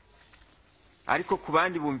 ariko ku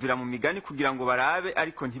bandi bumvira mu migani kugira ngo barabe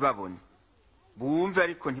ariko ntibabone, bumve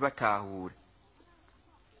ariko ntibatahure.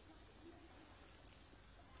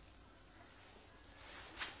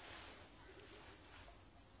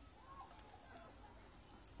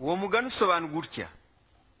 uwo mugani usobanura gutya: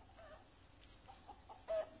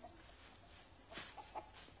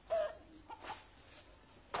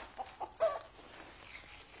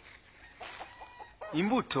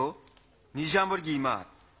 imbuto ni ijambo ry'Imana.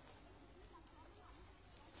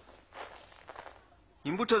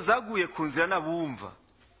 imbuto zaguye ku nzira n'abumva,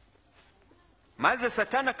 maze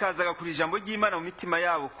satani akaza agakura ijambo ry'Imana mu mitima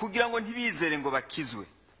yabo kugira ngo ntibizere ngo bakizwe.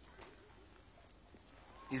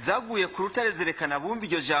 izaguye ku rutare zerekana abumva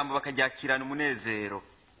iryo jambo bakaryakirana umunezero,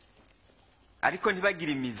 ariko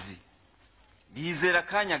ntibagire imizi, bizera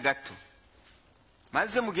akanya gato,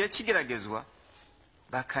 maze mu gihe cy'igeragezwa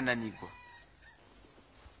bakananirwa.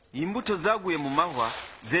 imbuto zaguye mu mahwa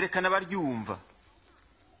zerekana abaryumva,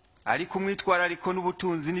 ariko umwitwarariko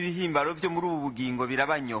n'ubutunzi n'ibihimbaro byo muri ubu bugingo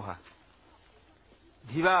birabanyoha,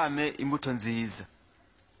 ntibame imbuto nziza.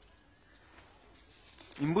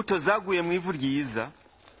 imbuto zaguye mu ivu ryiza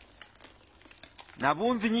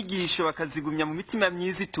nabumva inyigisho bakazigumya mu mitima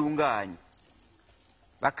myiza itunganye,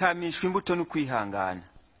 bakamishwa imbuto no kwihangana.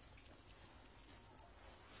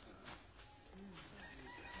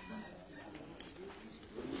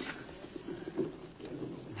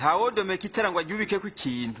 ntawodomeka itara ngo aryubikeko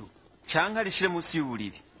ikintu canke arishire munsi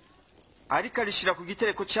y'uburiri, ariko arishira ku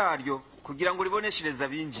gitereko caryo kugira ngo riboneshereze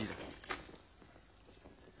abinjira,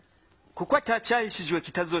 kuko atacyahishijwe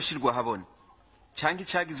kitazoshirwa habona, canke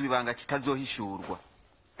icagizwe ibanga kitazohishurwa.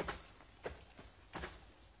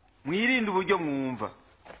 mwirinde uburyo mwumva,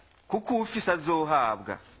 kuko uwufise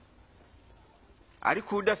azohabwa, ariko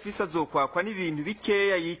uwudafise azokwakwa n'ibintu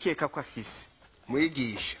bikeya yikeka ko afise.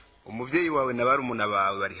 mwigisha, umuvyeyi wawe na barumuna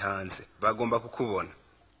bawe bari hanze, bagomba kukubona.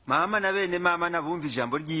 mama na bene mama nabumva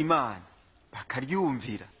ijambo ry'Imana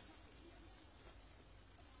bakaryumvira.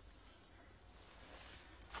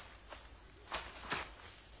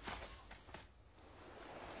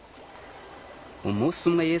 umunsi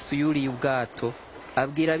umwe Yesu yuriye ubwato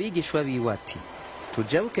abwira abigishwa biwe ati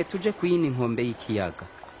tujabuke tuje ku yindi nkombe y'ikiyaga.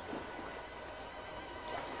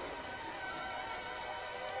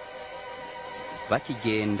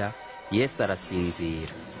 Bakigenda Yesu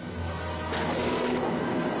arasinzira.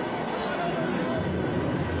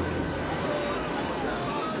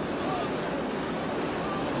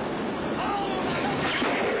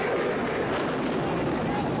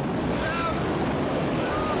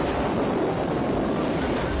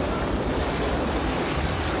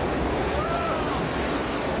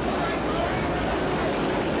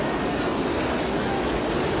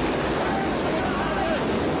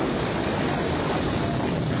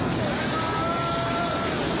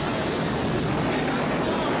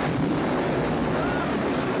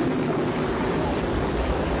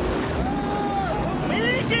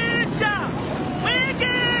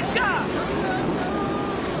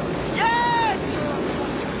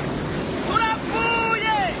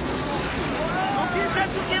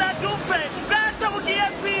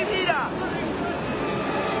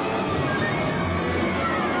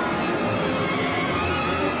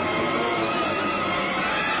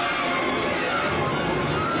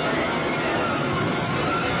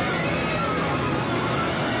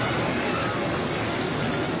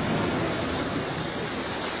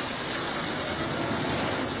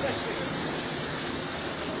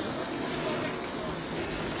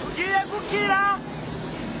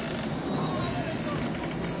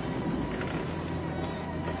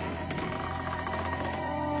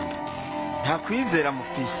 nta kwizera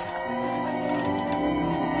mufise.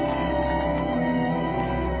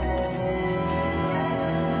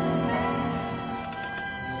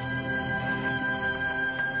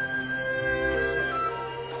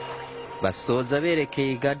 Basoza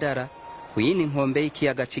berekeye i Gadara ku yindi nkombe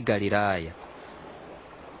y'ikiyaga c'i Galilaya.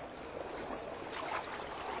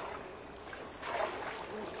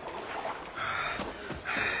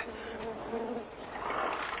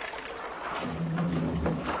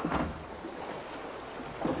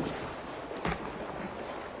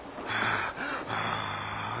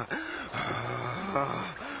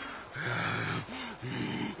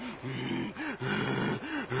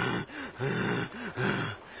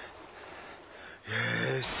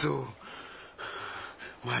 Yesu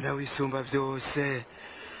mwana w'isumba byose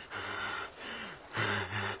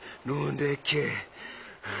nundeke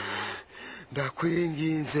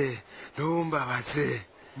ndakwinginze ntumbabaze.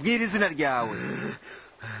 Bwira izina ryawe.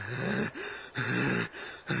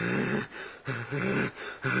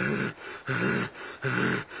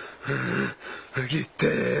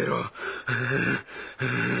 Gitero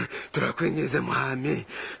turakwinginze mwami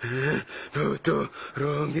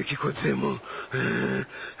ntuturonke ikikuzimu,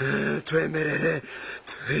 twemerere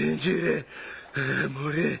twinjire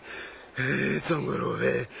muri izo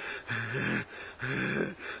ngurube.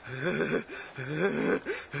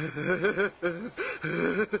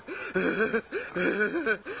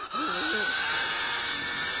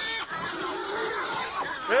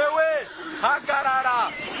 Ewe hagarara,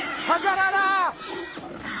 hagarara,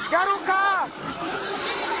 garuka.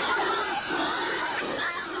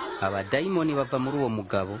 Abadayimoni bava muri uwo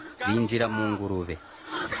mugabo binjira mu ngurube.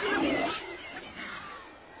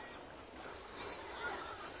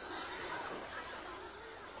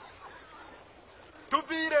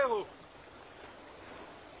 tuvireho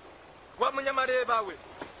wa munyamareba we,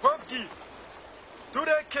 hogi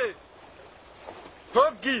tureke,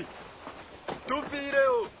 hogi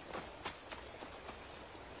tuvireho.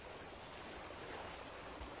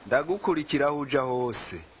 Ndagukurikira aho uja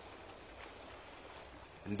hose,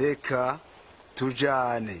 ndeka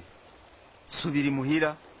tujane. Subira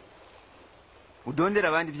imuhira udondera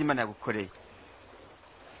abandi vy'Imana yagukoreye.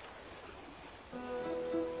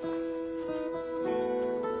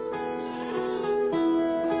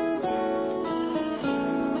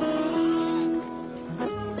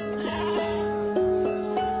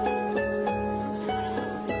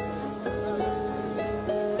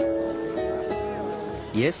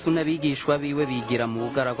 Yesu n'abigishwa biwe bigira mu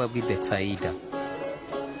bugaragwa bw'i Betsaida.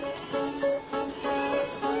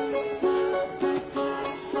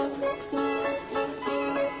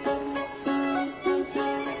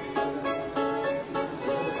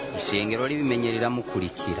 Ishengero ribimenye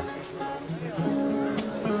riramukurikira.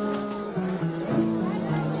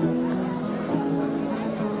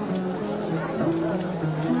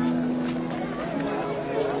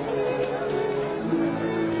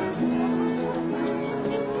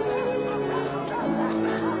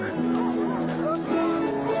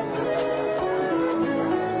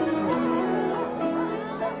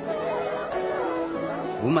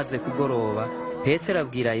 Bumaze kugoroba, Petero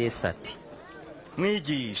abwira Yesu ati,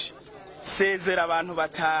 Mwigisha, sezera abantu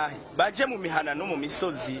batahe baje mu mihana no mu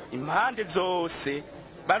misozi impande zose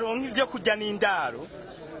baronka ivyo kurya n'indaro.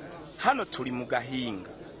 Hano turi mu gahinga.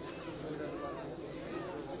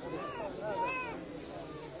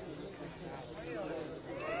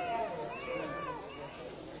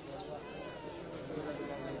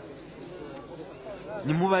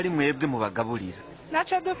 nimuba ari mwebwe mubagaburira.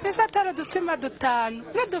 naco dufise atari udutsima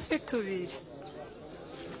 5 n'udufi 2.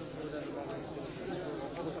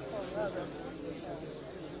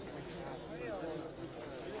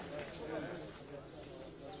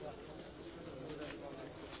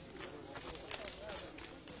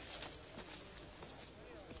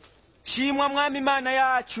 Shimwa mwami Imana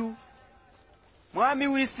yacu, mwami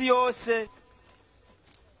w'isi yose,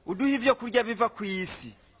 uduha ivyo kurya biva ku isi.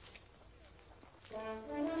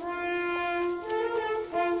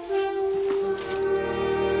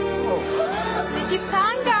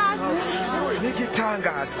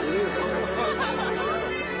 Nigitangaza.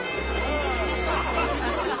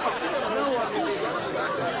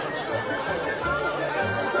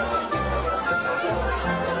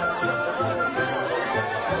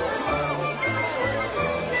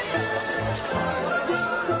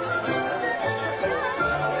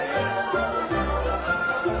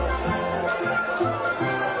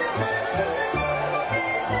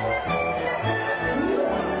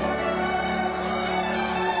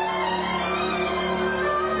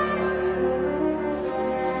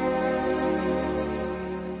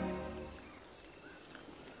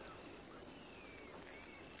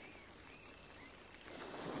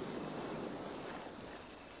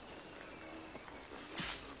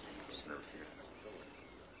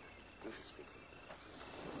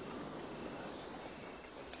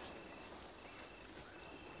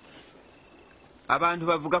 Abantu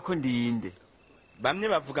bavuga ko ndinde. Bamwe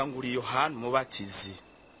bavuga ngo uri Yohana Umubatizi,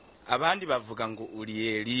 abandi bavuga ngo uri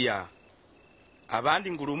Eliya, abandi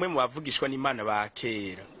ngo uri umwe mu bavugishwa n'Imana ba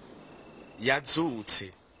kera yazutse.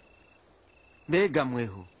 Mbega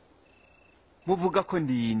mweho muvuga ko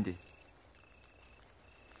ndinde?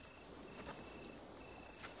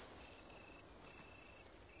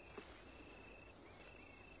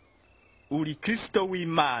 Uri Kristo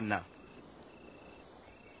w'Imana.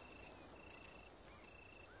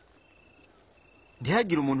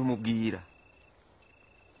 Ntihagire umuntu mubwira.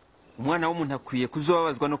 Umwana w'umuntu akwiye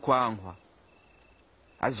kuzobabazwa no kwankwa,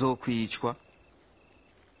 azokwicwa,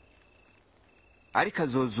 ariko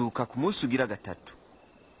azozuka ku munsi ugira 3.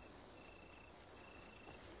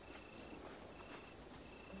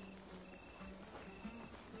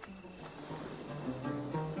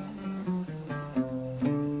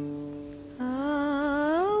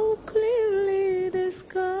 How clearly the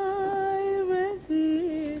sky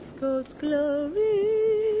reveals God's glory.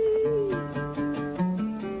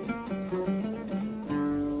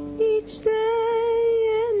 Each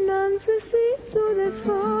day announces it to the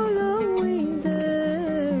following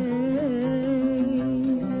day.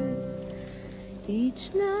 Each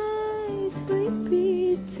night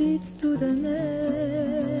repeats it to the next.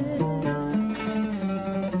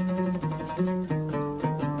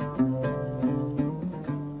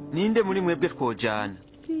 Ninde muri mwebwe twojana?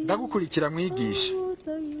 Ndagukurikira mwigisha.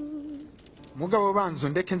 Mugabo banzo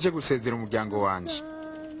ndeke nje gusezera umuryango wanje.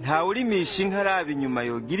 Nta urimisha inkaraba inyuma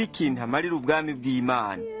yogira ikintu amarira ubwami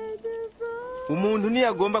bw'Imana. Umuntu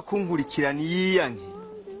niyagomba kunkurikirana yiyanke,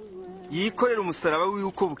 yikorera umusaraba wiwe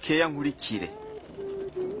uko bukeya nkurikire.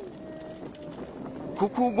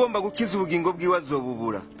 Kuko ugomba gukiza ubugingo bwiwe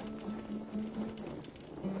azobubura,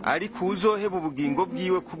 ariko uzoheba ubugingo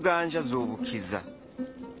bwiwe ku bwanje azobukiza.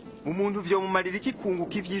 Umuntu vyo mumarira iki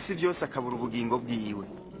kunguka ivy'isi vyose akabura ubugingo bwiwe?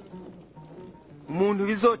 Umuntu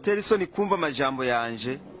bizotera isoni kumva amajambo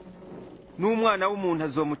yanje, n'umwana w'umuntu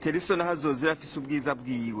azomutera isoni ahazozira afise ubwiza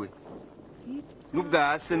bwiwe,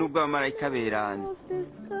 n'ubwase n'ubw'abamarayika berana.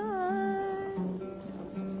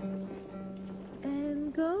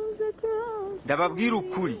 Ndababwira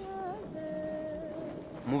ukuri,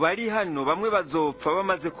 mu bari hano bamwe bazopfa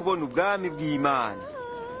bamaze kubona ubwami bw'Imana.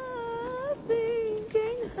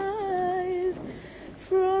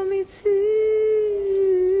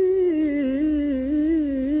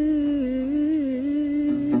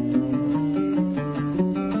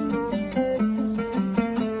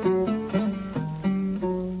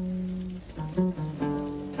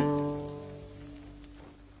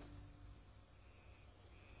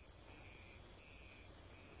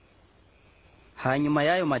 Hanyuma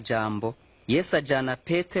y'ayo majambo, Yesu ajana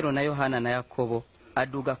Petero na Yohana na Yakobo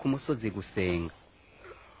aduga ku musozi gusenga.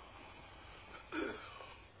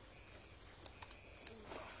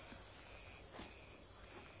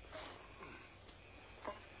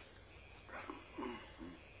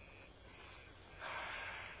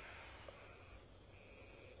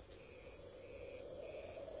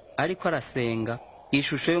 ariko arasenga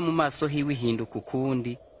ishusho yo mu maso hiwe ihinduka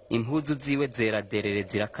ukundi, impuzu ziwe zera derere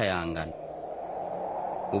zirakayangana.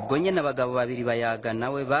 Ubwo nyene abagabo babiri bayaga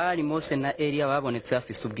nawe bari Mose na Eliya babonetse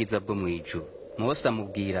bafise ubwiza bwo mwijuru. Mose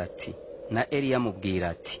amubwira ati, na Eliya amubwira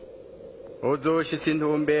ati, uzoshitsa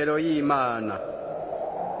intumbero y'Imana,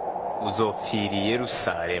 uzopfira i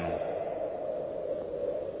Yerusalemu.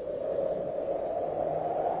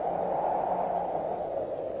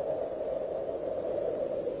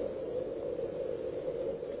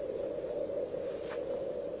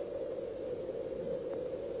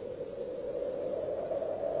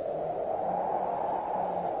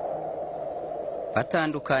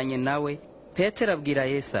 Batandukanye nawe, Petero abwira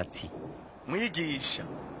Yesu ati, Mwigisha,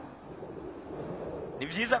 ni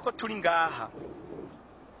vyiza ko turi ngaha,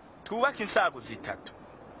 twubake insago zitatu,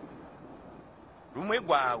 rumwe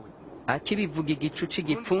rwawe. Akibivuga igicu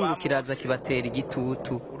c'igipfungu kiraza kibatera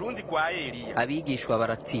igitutu, urundi rwa Eliya. Abigishwa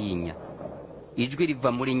baratinya. Ijwi riva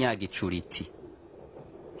muri nyagicu riti,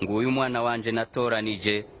 nguyu umwana wanje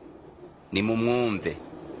natoranije, nimumwumve.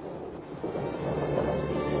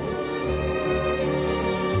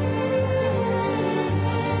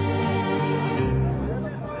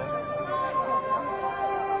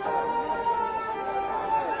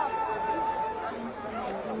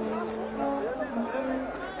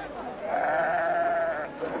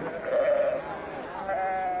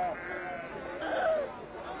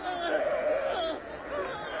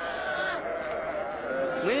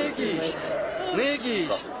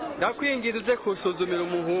 Mwigisha, ndakwinginze uze kusuzumira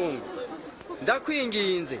umuhungu.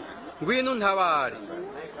 Ndakwinginze, ngwino untabare.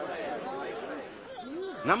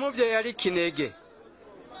 Namuvyeyi ari kinege.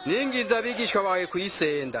 Ninginze abigishwa bawe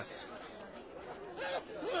kuyisenda.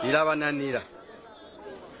 Irabananira.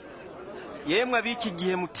 Yemwe abiki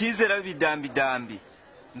gihe mutizera bidambidambi.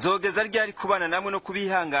 Nzogeza ryari kubana namwe no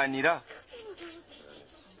kubihanganira.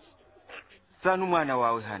 Zana umwana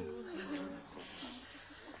wawe hano.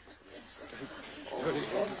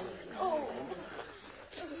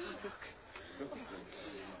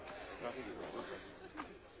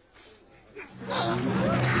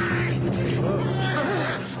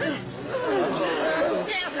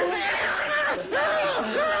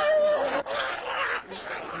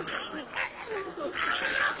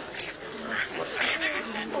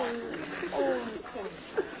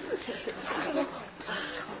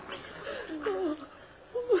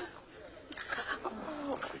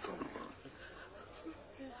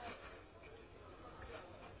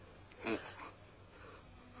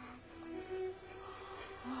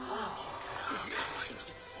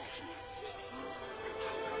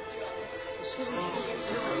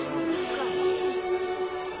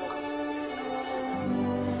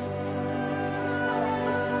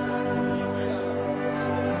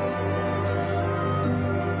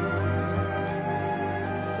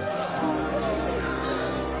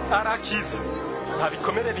 Arakiza, nta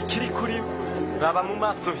bikomere bikiri kuri we, raba mu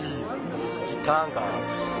maso hiwe,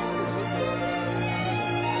 igitangaza.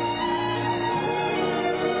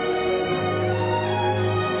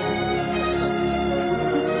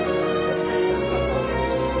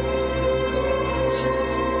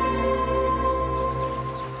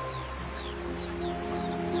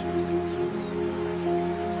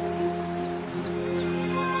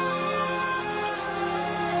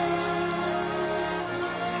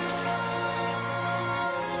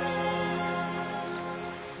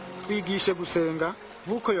 Twigishe gusenga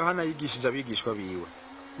nk'uko Yohana yigishije abigishwa biwe.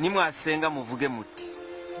 Nimwasenga muvuge muti,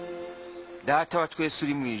 Data wa twese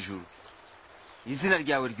uri mu ijuru, izina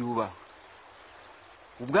ryawe ryubahwe,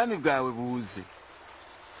 ubwami bwawe buze,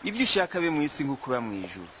 ibyo ushaka be mu isi nk'uko biba mu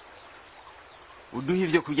ijuru. Uduhe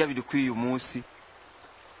ibyo kurya bidukwiye uyu munsi,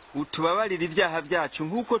 utubabarire ibyaha byacu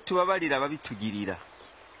nk'uko tubabarira ababitugirira,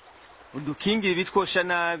 udukingire ibitwosha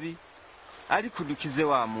nabi, ariko udukize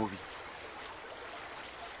wa mubi.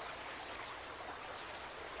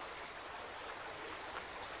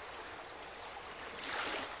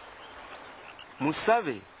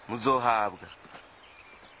 Musabe muzohabwa,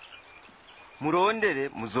 murondere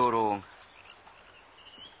muzoronka,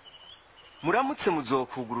 muramutse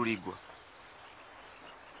muzokugururirwa,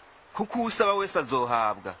 kuko usaba wese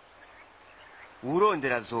azohabwa,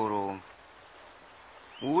 urondera azoronka,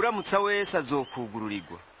 uramutsa wese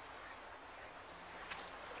azokugururirwa.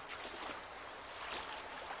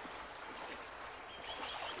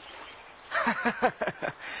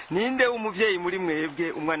 Ninde umuvyeyi muri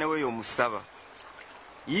mwebwe umwana we yomusaba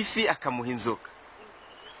ifi akamuha inzoka,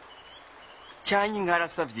 cyanye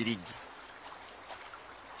nkarasavye irigi?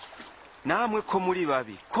 Namwe ko muri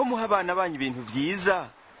babi, ko muha abana banyu ibintu vyiza?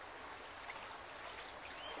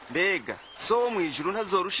 mbega so wo mwijuru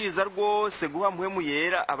ntazorushiza rwose guha mpwemu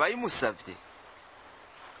yera abayimusavye?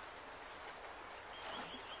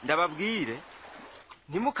 Ndababwire,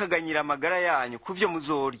 ntimukaganyira amagara yanyu kuvyo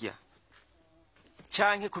muzorya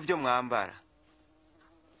canke kuvyo mwambara,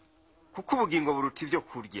 kuko ubugingo buruta ivyo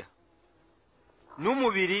kurya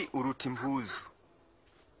n'umubiri uruta impuzu.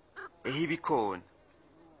 Ehe ibikona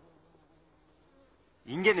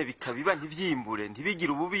ingene bitabiba ntivyimbure,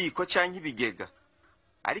 ntibigire ububiko canke ibigega,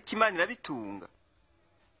 ariko Imana irabitunga.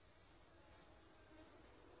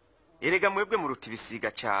 Erega mwebwe muruta ibisiga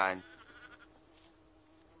cane.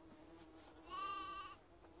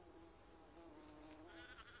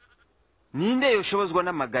 Ninde yoshobozwa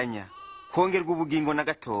n'amaganya kongerwa ubugingo na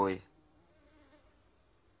gatoya?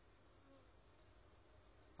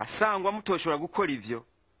 Asangwa mutoshobora gukora ivyo,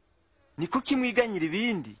 ni kuki mwiganyira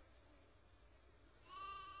ibindi?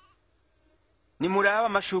 Nimuraba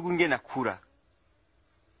amashurwe ingene akura,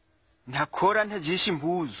 ntakora ntajisha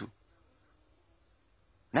impuzu.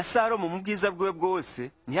 Na Salomo mu bwiza bwiwe bwose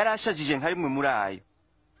ntiyarashajije nka rimwe muri ayo.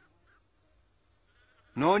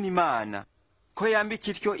 None Imana ko yambika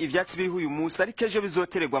ityo ivyatsi biriho uyu munsi ariko ejo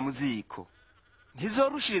bizotererwa mu ziko,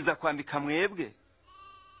 ntizorushiriza kwambika mwebwe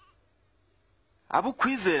abo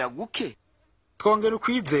ukwizera guke? Twongera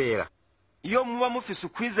ukwizera. Iyo muba mufise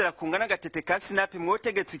ukwizera kungana agatete ka sinapi,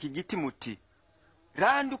 mwotegetse iki giti muti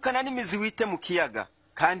randukana n'imizi wite mu kiyaga,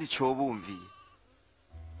 kandi cobumviye.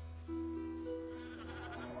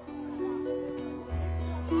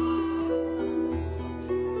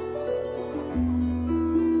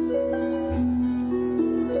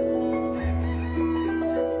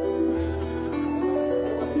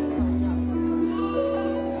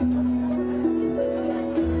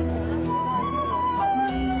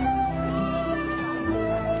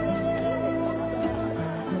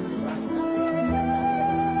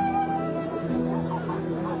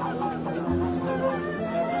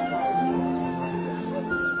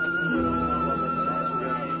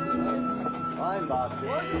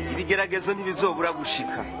 Ibigeragezo ntibizobura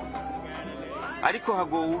gushika, ariko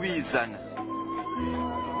hagowe ubizana.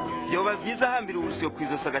 Vyoba vyiza hambira urusyo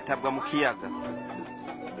kwizosa agatabwa mu kiyaga,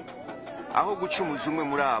 aho gucumuza umwe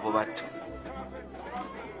muri abo bato.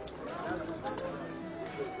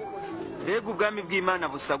 Mbega ubwami bw'Imana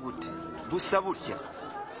busa gute? Busa burya.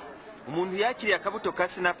 Umuntu yakiriye akabuto ka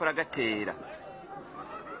sinapi aragatera,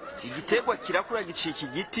 igiterwa kirakura gicika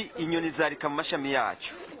igiti, inyoni zarika mu mashami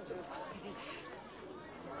yacu.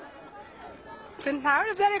 Sintawe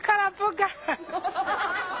ivyo ariko aravuga.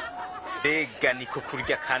 Mbega niko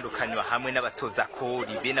kurya kandi ukanywa hamwe n'abatoza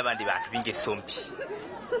kori be n'abandi bantu b'ingeso mbi.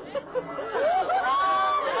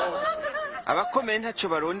 Abakomeye ntaco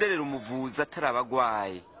baronderera umuvuzi atari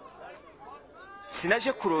abagwaye.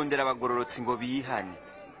 Sinaje kurondera abagororotsi ngo bihane,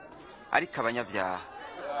 ariko abanyavyaha.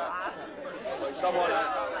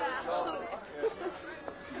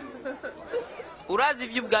 Urazi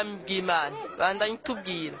ivy'ubwami bw'Imana, bandanye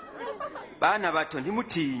tubwira. Bana bato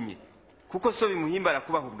ntimutinye, kuko so bimuhimbara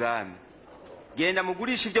kubaha ubwami. Genda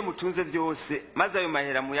mugurisha ivyo mutunze vyose, maze ayo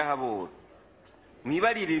mahera muyahabora.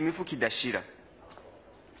 Mwibaririre imifuko idashira,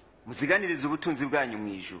 muziganirize ubutunzi bwanyu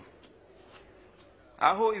mwijuru,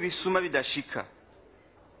 aho ibisuma bidashika,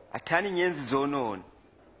 atani inyenzi zonona.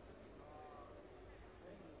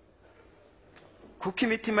 Kuko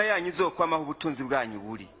imitima yanyu izokwamaho ubutunzi bwanyu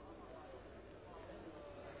buri.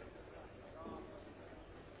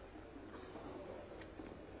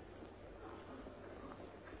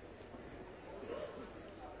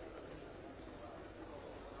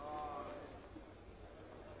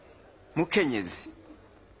 Mukenyezi,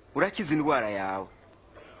 urakiza indwara yawe.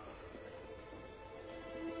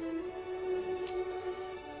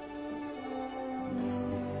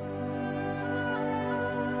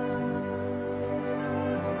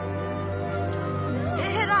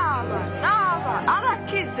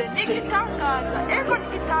 Arakize, nigitangaza, ego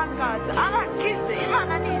nigitangaza, arakize.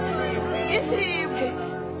 Imana nishimwe, ishimwe.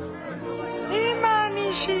 Imana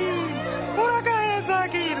ishimwe,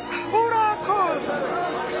 uragahezagirwa, urakoze.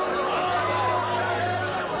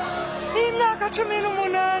 Imyaka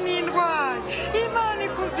 18 indwaye, Imana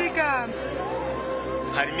ikuzigama.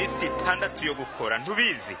 Hari iminsi 6 yo gukora,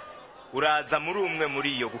 ntubizi? Uraza muri umwe muri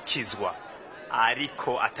iyo gukizwa,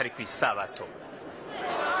 ariko atari ku isabato.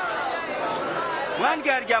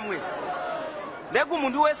 Mwandyarya mbega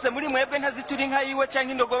umuntu wese muri mwebwe ntazitura inka yiwe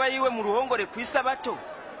canke indogoba yiwe mu ruhongore ku isabato?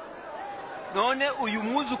 None uyu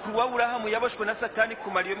mwuzukuru wa Aburahamu yaboshwe na Satani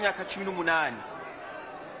kumara iyo myaka 18,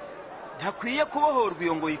 ntakwiye kubohorwa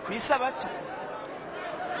iyo ngoyi ku isabato?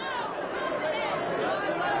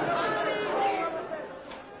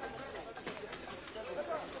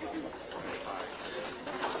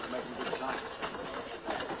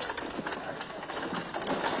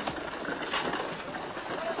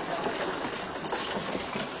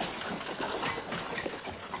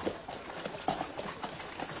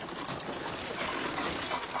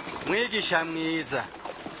 mwigisha mwiza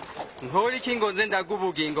nkora iki ngo nze ndaga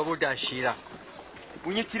ubugingo budashira?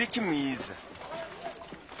 unyitira iki mwiza?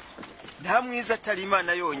 nta mwiza atari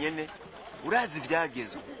imana yonyene. urazi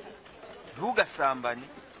ivyagezwe: ntugasambane,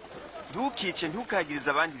 ntukice, ntukagirize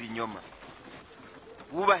abandi ibinyoma,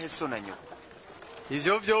 wubahe so na nyoko.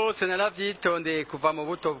 ivyo vyose naravyitondeye kuva mu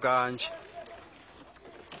buto bwanje.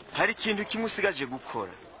 hari ikintu kimwe usigaje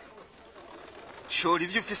gukora. shora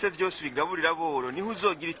ivyo ufise vyose ubigaburira boro, niho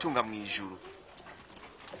uzogira itunga mu ijuru,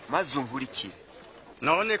 maze unkurikire.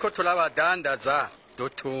 none ko turabadandaza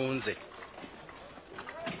dutunze.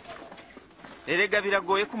 erega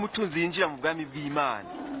biragoye ko umutunzi yinjira mu bwami bw'Imana.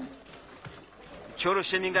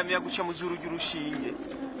 icoroshe n'ingamiya guca mu zuru ry'urushinge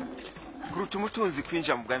kuruta umutunzi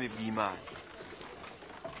kwinjira mu bwami bw'Imana.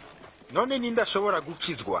 none ninde ashobora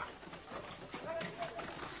gukizwa?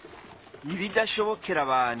 ibidashobokera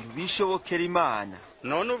abantu bishobokera Imana.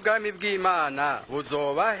 none ubwami bw'Imana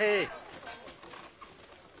buzoba he?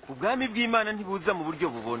 ubwami bw'Imana ntibuza mu buryo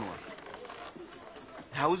bubonwa.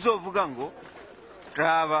 ntawe uzovuga ngo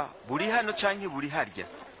raba buri hano canke buri harya,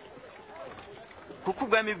 kuko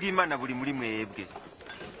ubwami bw'Imana buri muri mwebwe.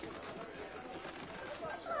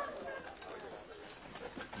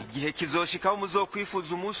 igihe kizoshikaho muzokwifuza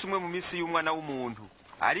umunsi umwe mu minsi y'umwana w'umuntu,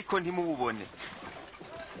 ariko ntimububone.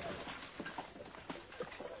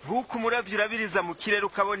 nk'uko umuravyi urabiriza mu kirere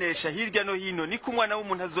ukabonesha hirya no hino, niko umwana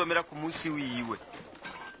w'umuntu azomera ku munsi wiwe.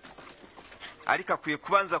 ariko akwiye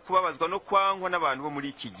kubanza kubabazwa no kwankwa n'abantu bo muri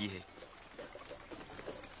iki gihe.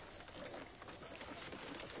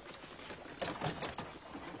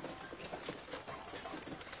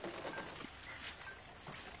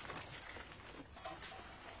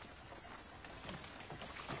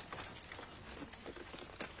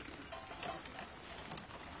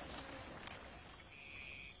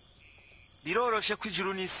 biroroshe ko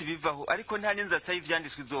ijuru n'isi bivaho, ariko nta n'inzatsi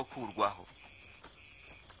y'ivyanditswe izokurwaho.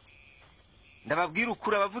 ndababwira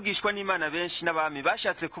ukuri, abavugishwa n'Imana benshi n'abami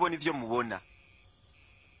bashatse kubona ivyo mubona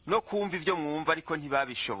no kumva ivyo mwumva, ariko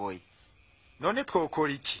ntibabishoboye. none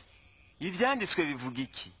twokora iki? ivyanditswe bivuga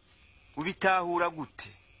iki? ubitahura gute?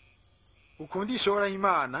 ukundisha uhoraho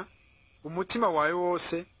Imana umutima wawe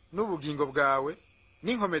wose n'ubugingo bwawe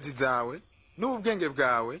n'inkomezi zawe n'ubwenge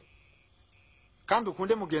bwawe, kandi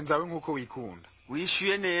ukunde mugenzi wawe nk'uko wikunda.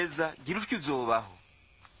 wishyuye neza, gira utyo uzobaho.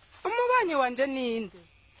 umubanyi wanje ninde?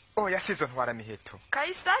 yasizo ntwara miheto.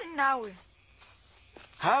 Kayisari nawe.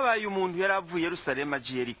 habaye umuntu yaravuye Yerusalemu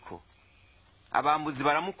aje Yeriko. abambuzi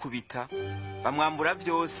baramukubita, bamwambura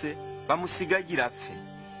byose, bamusigagira apfe.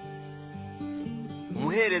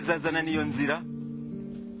 umuhereza azana niyo nzira,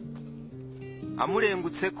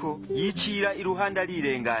 amurengutse ko yicira iruhande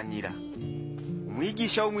arirenganira.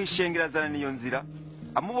 umwigisha wo mwishengera azana niyo nzira,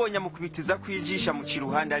 amubonye amukubitiza kwijisha mu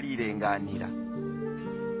kiruhande arirenganira.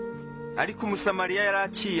 ariko umusamariya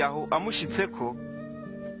yaraciye aho, amushitseko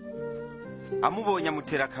amubonye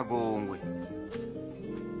amutera akagongwe,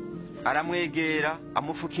 aramwegera,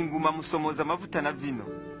 amufuka inguma, amusomoza amavuta na vino,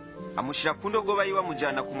 amushira ku ndogoba yiwe,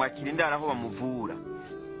 amujana kumwakira indaro aho bamuvura.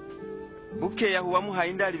 bukeye aho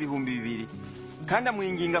uwamuhaye indaro 2,000, kandi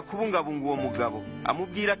amwinginga kubungabunga uwo mugabo,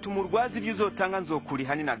 amubwira ati umurwazi ibyo uzotanga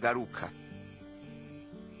nzokuriha ninagaruka.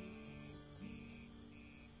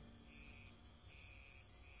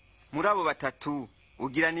 muri abo batatu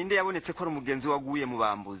ugira ninde yabonetse ko ari umugenzi waguye mu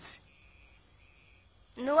bambuzi?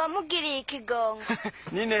 nuwamugiriye ikigongo.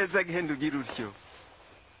 ni neza genda ugira utyo.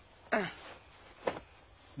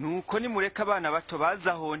 nuko nimureka abana bato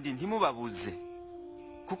baza ahondi ntimubabuze,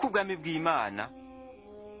 kuko ubwami bw'Imana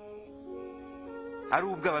ari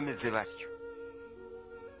ubw'abameze batyo.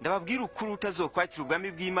 ndababwira ukuri, utazokwakira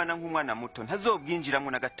ubwami bw'Imana nk'umwana muto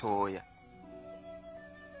ntazobwinjiramo na gatoya.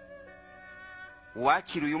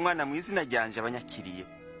 uwakira uyu mwana mu izina ryanje abanyakiriye,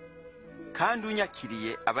 kandi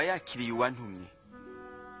unyakiriye aba yakiriye uwantumye.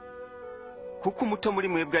 kuko umuto muri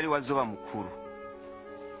mwebwe ari wazoba mukuru.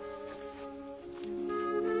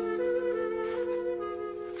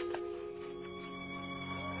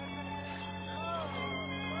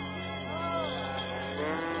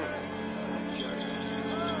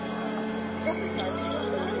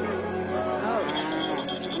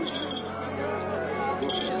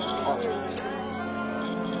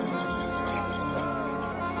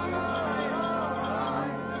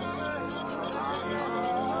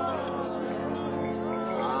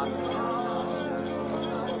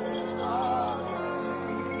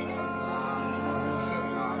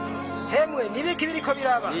 hemwe nibiki biriko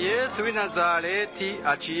biraba? ni Yesu w'i Nazareti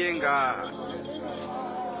aciye ngaha.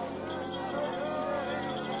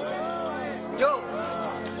 yo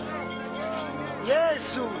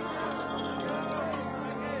Yesu,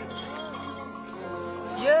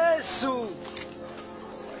 Yesu. yesu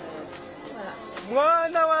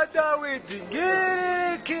mwana wa dawidi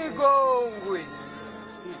ngirira ikigongwe.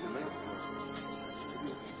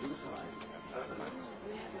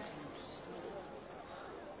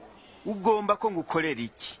 ugomba ko ngukorera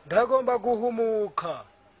iki? ndagomba guhumuka.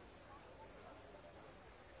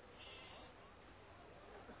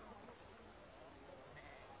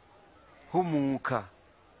 humuka,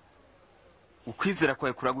 ukwizera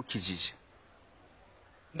kwawe kuragukijije.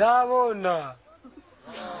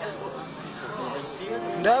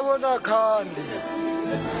 ndabona kandi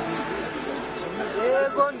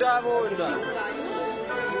yego ndabona.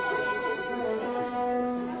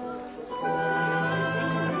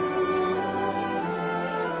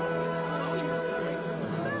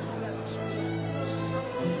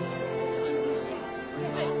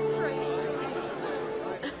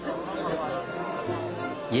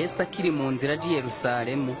 Yesu akiri mu nzira agiye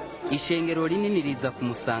Yerusalemu, ishengero rinini riza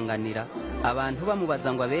kumusanganira, abantu bamubaza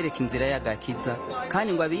ngo abereke inzira y'agakiza kandi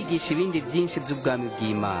ngo abigishe ibindi byinshi by'ubwami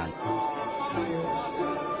bw'Imana.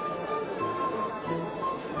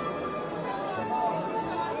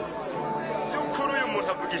 by'ukuri uyu muntu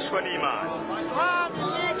avugishwa n'Imana.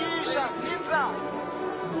 mwigisha nkiza.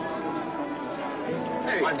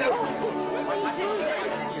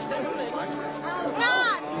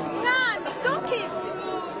 Mwami dukize,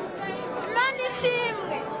 Imana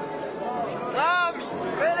ishimwe. mwami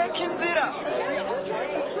twereke inzira.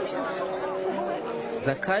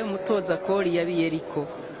 Zakayo umutoza kori yab'i Yeriko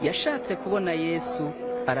yashatse kubona Yesu,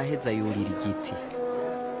 araheza yurira igiti.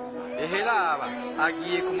 eheraba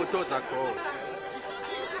agiye kumutoza kori.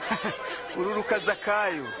 ururuka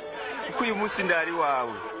Zakayo, kuko uyu munsi ndari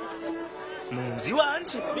wawe. munzi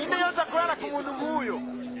wanje ninde yose akorana ku muntu nk'uyo?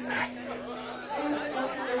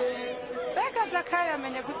 Mbega Zakayo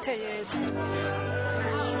yamenye gute Yesu?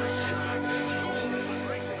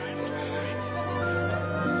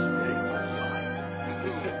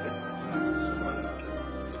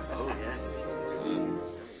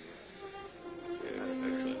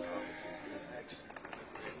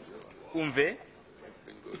 umve,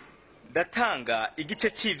 ndatanga igice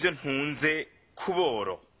cy'ibyo ntunze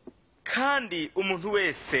kuboro, kandi umuntu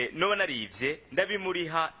wese noba narivye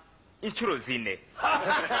ndabimuriha inshuro 4.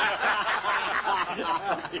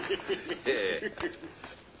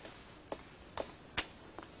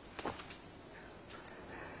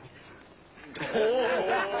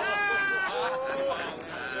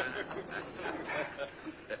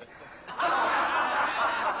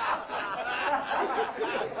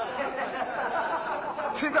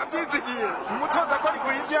 sindabyizigiye umutoza ko ari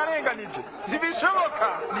kuri ibyo yarenganije. ntibishoboka,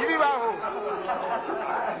 ntibibaho.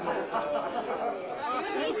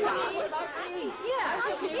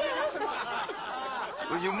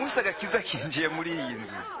 uyu munsi agakiza kinjiye muri iyi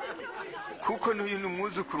nzu, kuko n'uyu ni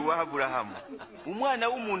umwuzukuru wa Aburahamu. umwana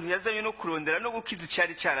w'umuntu yazanywe no kurondera no gukiza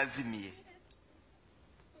icyari cyarazimiye.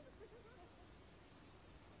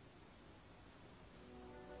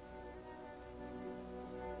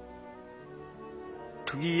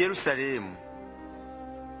 tugiye i Yerusalemu,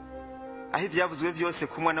 aho ibyavuzwe byose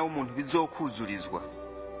ku mwana w'umuntu bizokuzurizwa.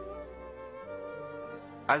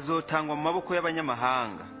 azotangwa mu maboko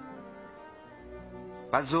y'abanyamahanga,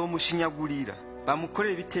 bazomushinyagurira,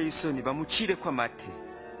 bamukorere ibiteye isoni, bamucire ko amate.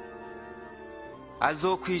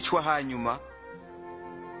 azokwicwa, hanyuma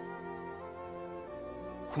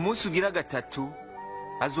ku munsi ugira 3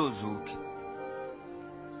 azozuke.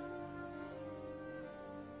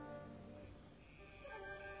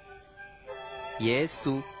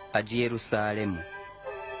 Yesu aje i Yerusalemu.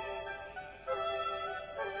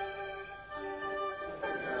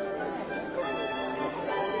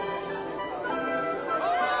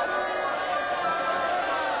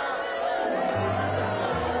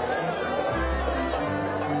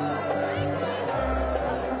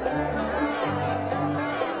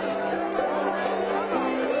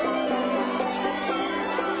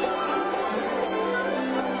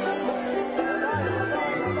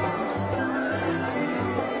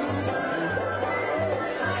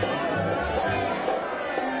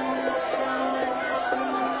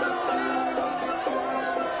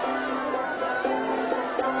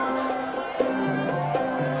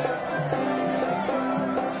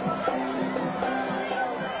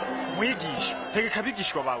 mwigisha tegeka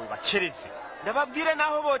abigishwa bawe bakereze. ndababwire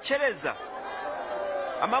naho bocereza,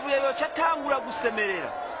 amabuye yoca atangura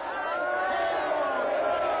gusemerera.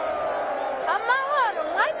 Amahoro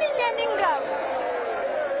mwamenye n'ingabo.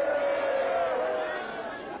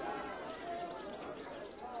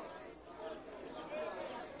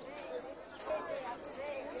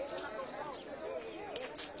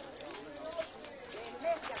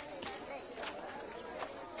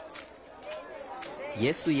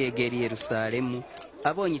 yesu yegera i yerusalemu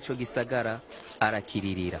abonye ico gisagara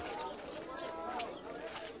arakiririra.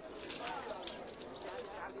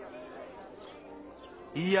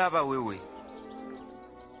 iyaba wewe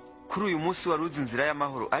kuri uyu munsi wari uzi inzira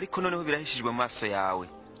y'amahoro, ariko noneho birahishijwe mu maso yawe.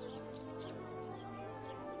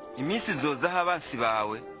 iminsi izozaho abansi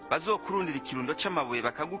bawe bazokurundira ikirundo c'amabuye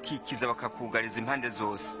bakagukikiza bakakugariza impande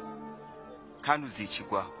zose, kandi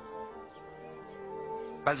uzicigwaho.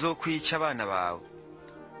 bazokwica abana bawe,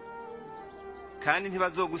 kandi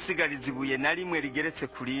ntibazogusigariza ibuye na rimwe rigeretse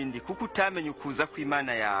ku rindi, kuko utamenye ukuza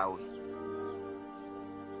kw'Imana yawe.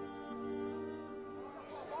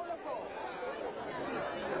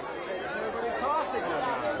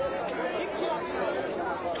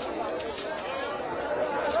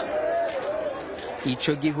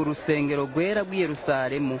 Ico gihe urusengero rwera rw'i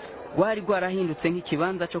Yerusalemu rwari rwarahindutse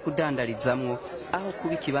nk'ikibanza co kudandarizamwo aho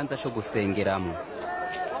kuba ikibanza co gusengeramwo.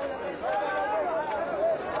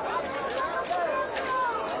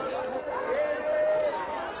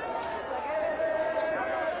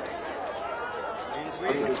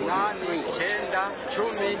 Umunani, icenda,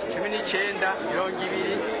 cumi, cumi n'icenda,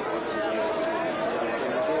 20.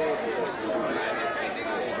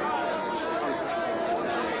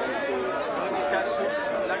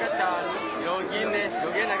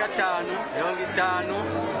 Gatanu,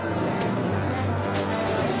 50.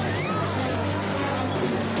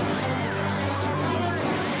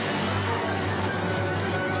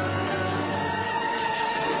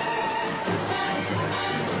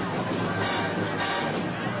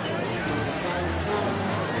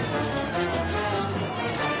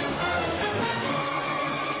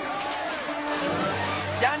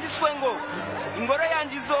 Yanditswe ngo ingoro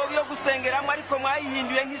yanje izoba yo gusengeramwo, ariko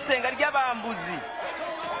mwayihinduye nk'isenga ry'abambuzi.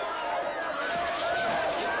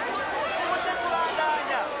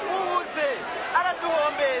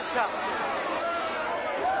 araduhombesha.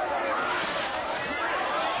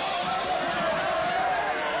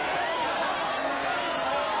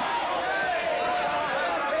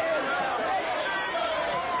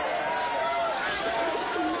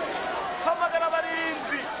 Hamagara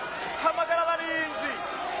abarinzi, hamagara abarinzi.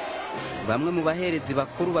 Bamwe mu baherezi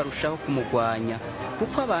bakuru barushaho kumugwanya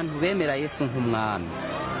kuko abantu bemera Yesu nk'umwami.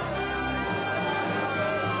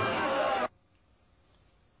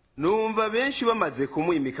 Numva benshi bamaze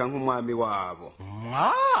kumwimika nk'umwami wabo.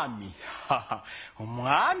 Umwami?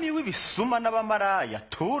 Umwami w'ibisuma n'abamaraya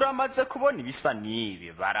turamaze kubona ibisa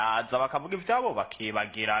n'ibi, baraza bakavuga ivyabo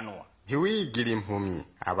bakibagiranwa. Ntiwigira impumyi,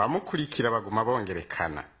 abamukurikira baguma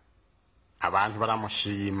bongerekana. Abantu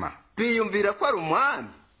baramushima. Biyumvira ko ari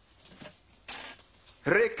umwami.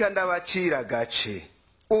 Reka ndabacira gace.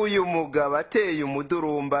 Uyu mugabo ateye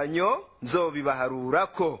umudurumbanyo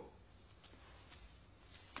nzobibaharurako.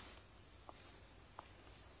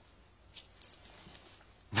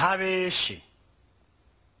 Ntabeshe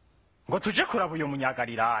ngo tuje kuraba uyu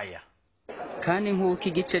munyagalilaya. Kandi nk'uko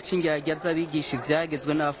igice c'indyarya z'abigisha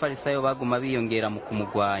ivyagezwe n'abafarisayo baguma biyongera mu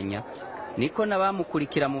kumugwanya, niko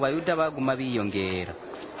n'abamukurikira mu bayuda baguma biyongera,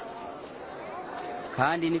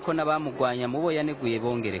 kandi niko n'abamugwanya mu bo yaneguye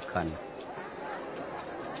bongerekana.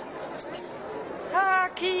 Nta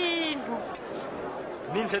kintu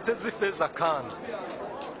n'intete z'ifeza kandi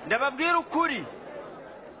ndababwira ukuri,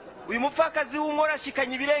 uyu mupfakazi w'umwora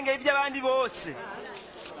ashikanye ibirengeye by'abandi bose,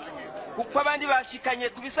 kuko abandi bashikanye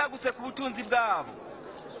kubisagutse ku butunzi bwabo,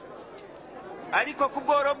 ariko ku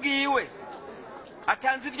bworo bwiwe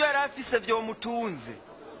atanze ibyo yari afise vyomutunze.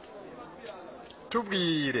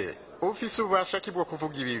 Tubwire, ufise ububasha ki bwo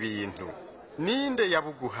kuvuga ibi bintu? Ninde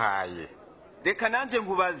yabuguhaye? Reka nanje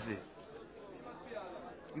nkubaze,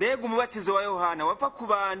 mbega umubatizo wa Yohana wapfa ku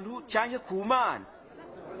bantu canke ku Mana?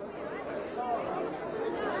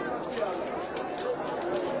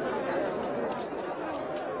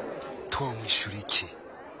 Twomwishura iki?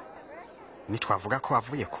 Nitwavuga ko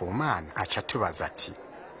wavuye ku Mana aca tubaza ati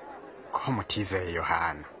ko mutizeye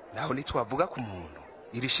Yohana. Naho nitwavuga ku muntu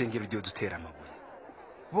iri shengero ryo dutera amabuye.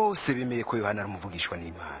 Bose bemeye ko Yohana ari umuvugishwa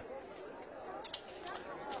n'Imana.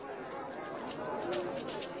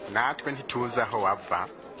 Natwe ntituzi aho wava.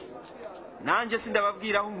 Nanje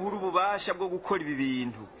sindababwira aho nkuru ububasha bwo gukora ibi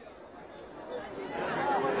bintu.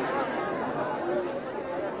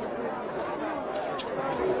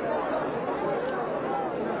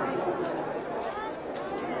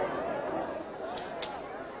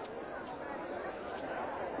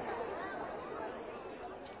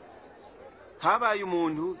 Habaye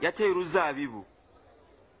umuntu yateye uruzabibu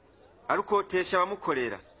arukotesha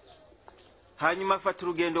abamukorera, hanyuma afata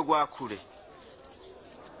urugendo rwa kure.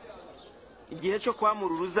 Igihe cyo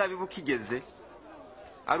kwamura uruzabibu kigeze,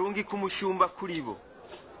 arungika umushumba kuri bo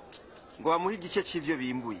ngo bamuhe igice cy'ibyo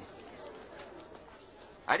bimbuye.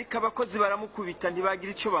 Ariko abakozi baramukubita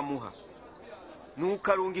ntibagira icyo bamuha,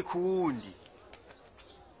 nuko arungika uwundi.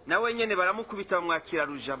 Nawe nyene baramukubita bamwakira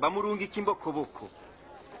ruja, bamurungika imbokoboko.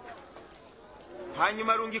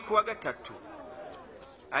 Hanyuma arungika uwa gatatu,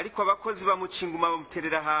 ariko abakozi bamuca inguma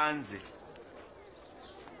bamuterera hanze.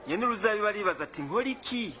 Nyene uruzabibu aribaza ati nkora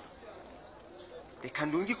iki? Reka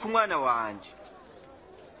ndungike umwana wanje,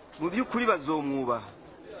 mu by'ukuri bazomwubaha.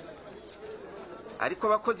 Ariko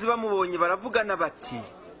abakozi bamubonye baravugana bati,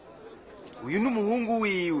 uyu ni umuhungu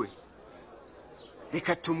wiwe,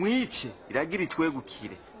 reka tumwice iragira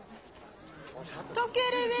itwegukire.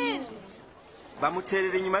 Tubwire ibindi.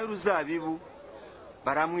 Bamuterera inyuma y'uruzabibu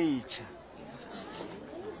baramwica.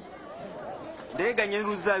 Mbega nyene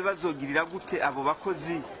uruzabibu azogirira gute abo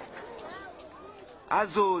bakozi?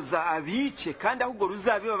 Azoza abice kandi ahubwo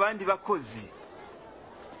ruzabibu abandi bakozi.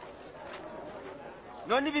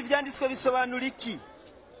 None ibi vyanditswe bisobanura iki?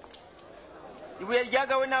 Ibuye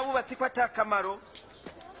ryagawe n'abubatsi ko atakamaro,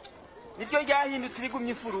 niryo ryahindutse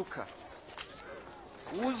rigumye ifuruka.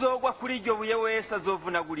 Uzogwa kuri iryo buye wese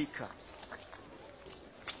azovunagurika.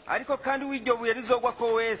 Ariko kandi w'iryo buye rizogwa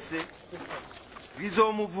ko wese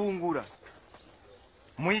rizomuvungura.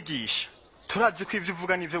 Mwigisha, turazi ko ivyo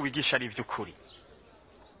uvuga n'ivyo wigisha ari ivy'ukuri.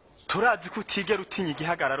 Turazi ko utigera utinya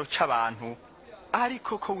igihagararo c'abantu,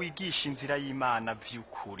 ariko ko wigisha inzira y'Imana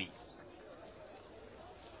vy'ukuri.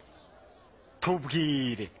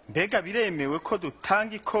 Tubwire, mbega biremewe ko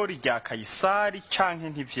dutanga ikori rya Kayisari canke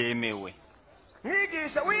ntivyemewe?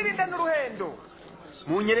 Mwigisha, wirinda n'uruhendo.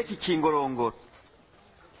 Munyereke ikingorongoro.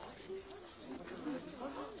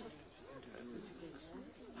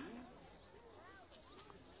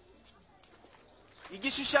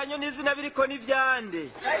 Igishushanyo n'izina biriko n'ivyande.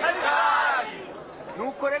 Kayisari!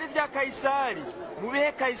 Nuko rero ivya Kayisari mubihe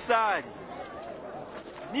Kayisari,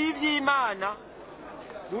 n'ivy'Imana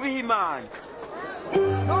mubihe Imana.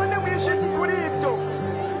 None mwishe iki kuri ivyo?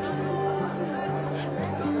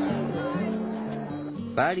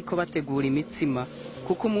 Bariko bategura imitsima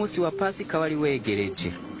kuko umunsi wa Pasika wari wegereje.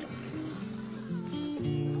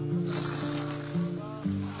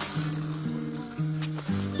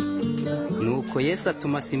 Nuko Yesu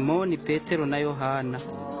atuma Simoni, Petero na Yohana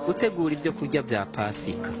gutegura ibyo kurya bya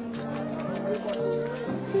Pasika.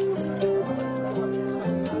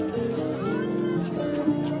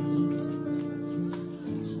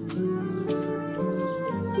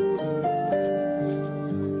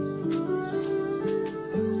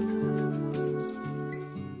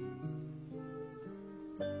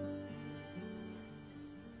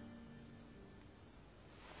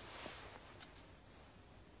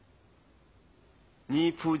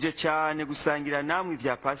 Nipfuje cyane gusangira namwe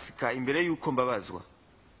ibya Pasika imbere yuko mbabazwa.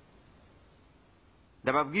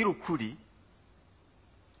 Ndababwira ukuri,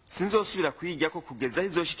 sinzosubira kuyijya ko kugeza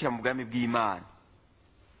izoshikira mu bwami bw'Imana.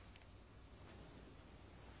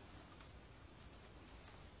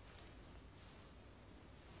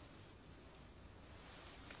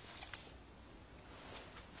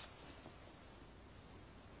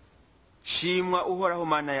 Shimwa uhoraho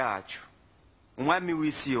Mana yacu, umwami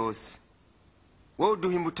w'isi yose, wowe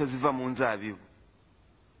uduha imbuto ziva mu nzabibu.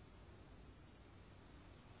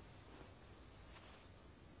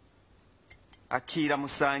 Akira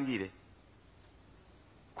musangire,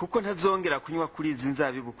 kuko ntazongera kunywa kuri izi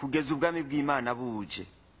nzabibu kugeza ubwami bw'Imana buje.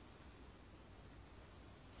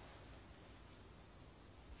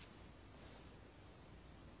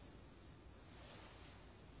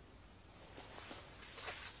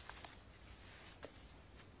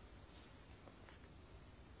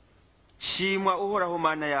 Shimwa uhoraho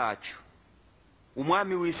Mana yacu,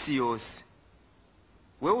 umwami w'isi yose,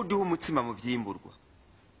 wewe uduha umutsima mu vyimburwa.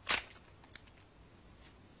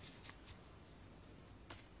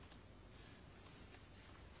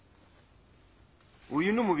 Uyu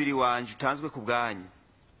ni umubiri wanje utanzwe ku bwanyu,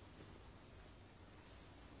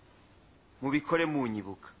 mubikore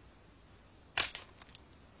munyibuka.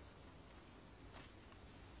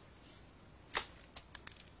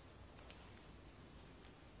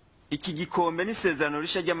 Iki gikombe n'isezerano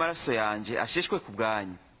risha ry'amaraso yanje asheshwe ku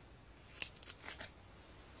bwanyu.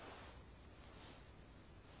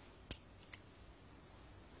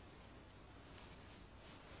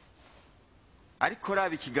 Ariko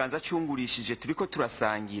raba ikiganza cyungurishije turiko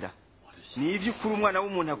turasangira. Ni ivy'ukuri umwana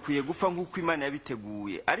w'umuntu akwiye gupfa nk'uko Imana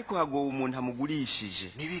yabiteguye, ariko hagowe umuntu amugurishije.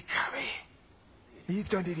 Nibikabe.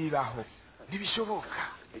 Ivyo ndiribaho. Nibishoboka.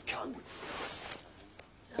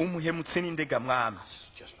 Umuhemutse n'indega mwami.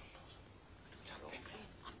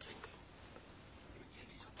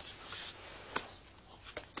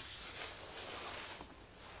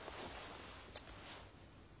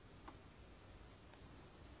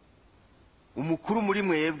 umukuru muri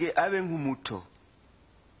mwebwe abe nk'umuto,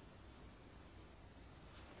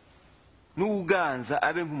 n'uwuganza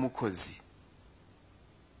abe nk'umukozi.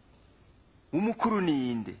 Umukuru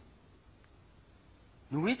ninde?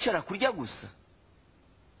 Nuwicara kurya gusa,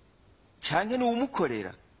 canke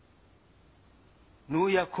nuwumukorera?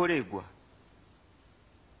 Nuyakoregwa.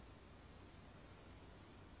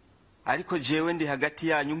 Ariko jewe ndi hagati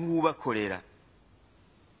yanyu nk'ubakorera.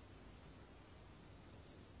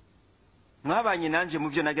 Mwabanye nanje mu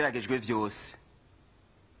byo nageragejwe byose.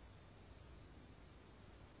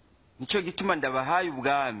 Nico gituma ndabahaye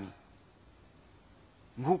ubwami,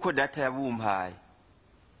 nk'uko data yabumpaye.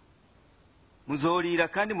 Muzorira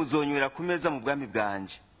kandi muzonywera ku meza mu bwami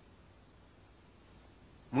bwanje.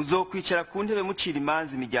 Muzokwicara ku ntebe mucira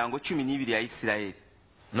imanza imiryango 12 ya Isirayeli.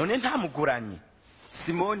 None nta muguranye.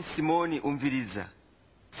 Simoni, Simoni, umviriza.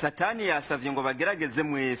 Satani yasavye ngo bagerageze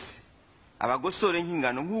mwese, abagosore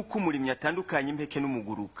nk'ingano nk'uko umurimyi atandukanye impeke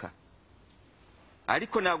n'umuguruka.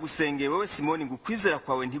 Ariko nagusengeye wewe Simoni, ngo kwizera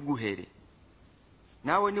kwawe ntiguhere.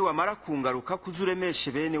 Nawe niwamara kungaruka kuzuremeshe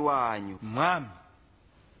bene wanyu. Mwami,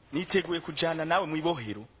 niteguye kujana nawe mu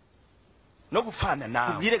ibohero no gupfana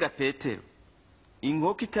nawe. Kubwire ga Petero,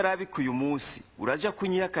 inkoko itarabika uyu munsi uraja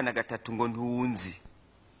kunyihakana gatatu ngo ntunzi.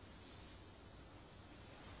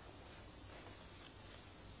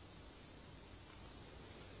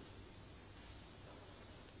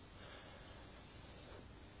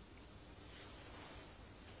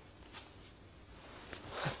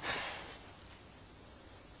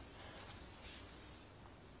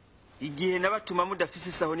 Igihe nabatuma mudafise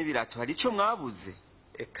isaho n'ibirato hari ico mwabuze?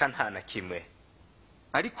 Eka nta na kimwe.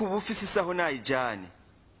 Ariko ubu ufise isaho nayijane,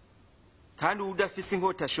 kandi udafise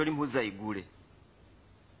inkota ashora impuzu ayigure.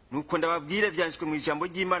 Nuko ndababwire vyanditswe mu ijambo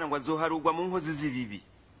ry'Imana ngo azoharugwa mu nkozi z'ibibi,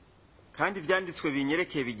 kandi vyanditswe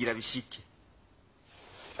binyerekeye bigira bishike.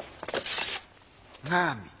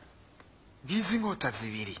 Mwami, ngizi inkota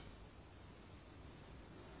zibiri.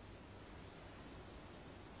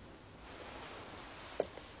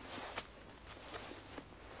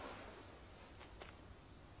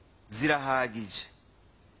 Zirahagije.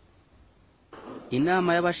 Inama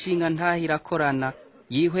y'abashinga ntahirakorana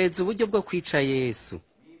yihweza uburyo bwo kwica Yesu.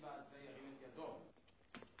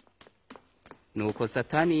 Nuko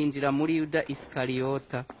Satani yinjira muri Yuda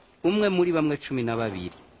Iskariyota, umwe muri bamwe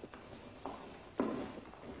 12.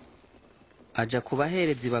 Aja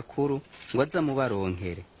kubaherezi bakuru ngo aza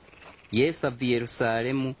mubaronkere. Yesu ava i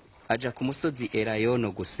Yerusalemu aja ku musozi Elayono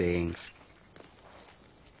gusenga.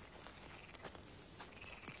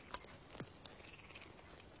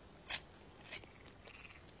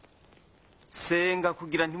 Senga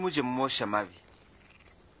kugira ntimuje mu mosha mabi.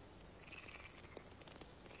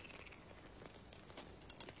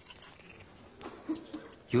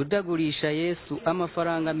 Yuda agurisha Yesu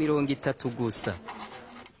amafaranga 30 gusa.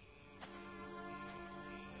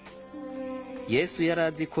 Yesu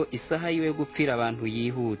yarazi ko isaha yiwe gupfira abantu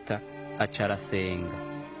yihuta, aca arasenga.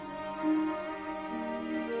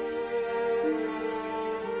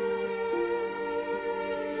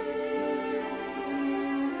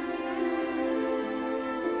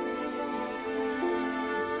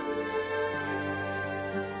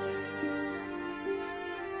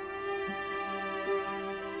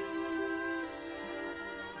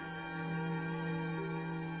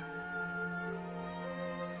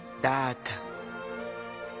 Data,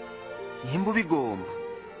 ihimbu bigomba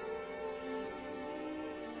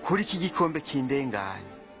kuri iki gikombe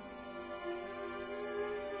kindenganya,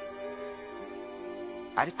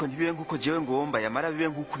 ariko ntibibe nk'uko jewe ngomba, yamara bibe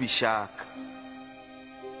nk'uko ubishaka.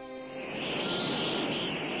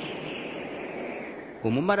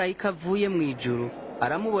 Umumarayika avuye mu ijuru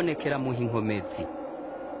aramubonekera muha inkomezi.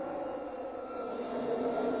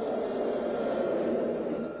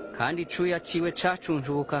 Kandi icuya ciwe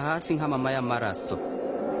cacunjubuka hasi nk'amama y'amaraso.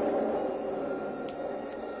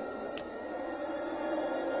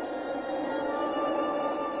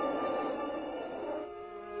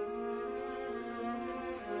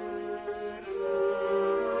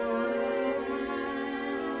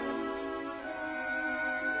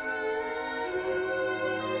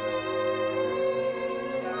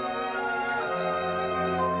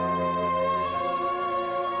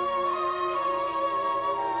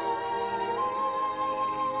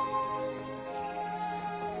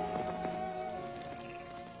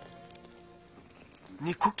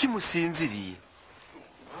 Ni kuki musinziriye?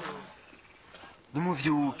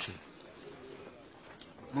 Nimuvyuke,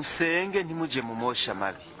 musenge ntimuje mu mosha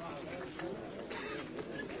mabi.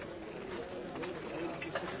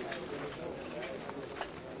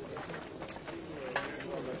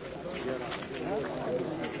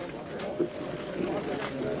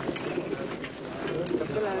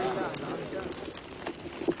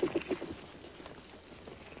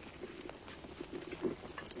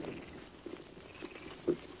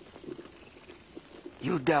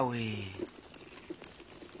 yuda we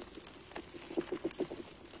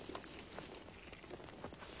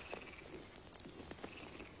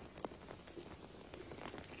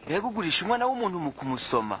mbega ugurisha umwana w'umuntu mu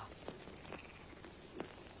kumusoma?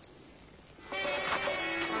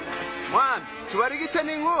 mwami tubarigite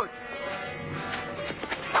n'inkota.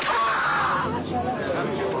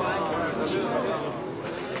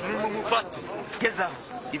 nimumufate. gezaho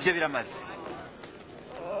ivyo biramaze.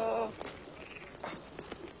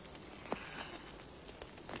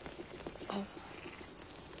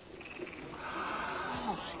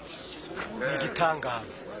 ni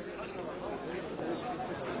igitangaza.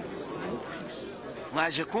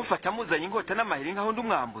 mwaje kumfata muzanye inkota n'amahiri nkaho ndi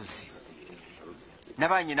umwambuzi.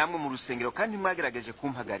 nabanye namwe mu rusengero kandi mwagerageje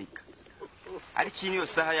kumpagarika, ariko iyi niyo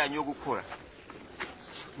saha yanyu yo gukora.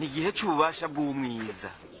 ni igihe cy'ububasha bw'umwiza.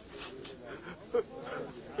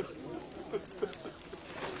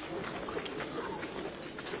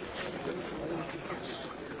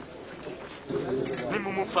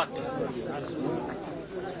 nimumufate.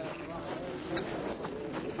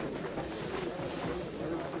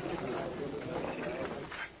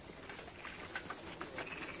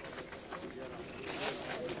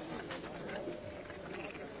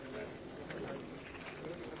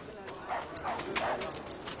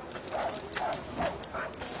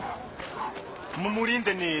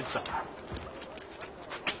 mumurinde neza.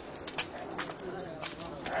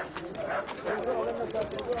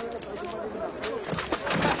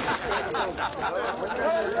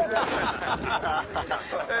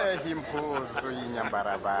 impuzu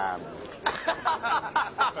y'inyambarabami.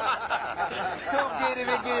 tubwire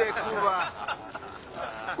ibigiye kuba.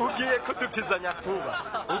 ugiye kudukiza nyakuba,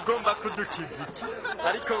 ugomba kudukiza iki?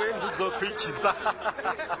 ariko we ntuzokwikiza.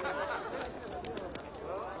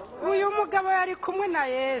 uyu mugabo yari kumwe na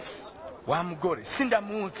Yesu. wa mugore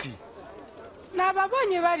sindamuzi.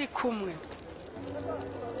 nababonye bari kumwe.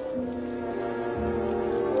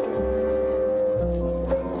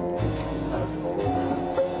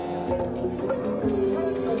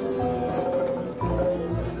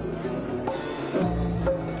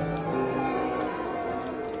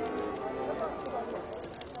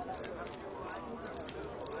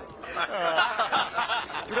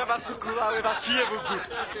 turabasuku bawe baciye bugufi.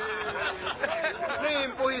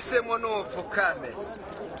 nimba uhisemo n'upfukame.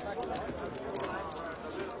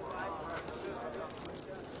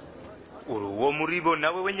 uri uwo muri bo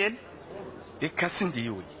nawe wenyene? eka si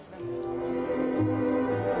ndiwe.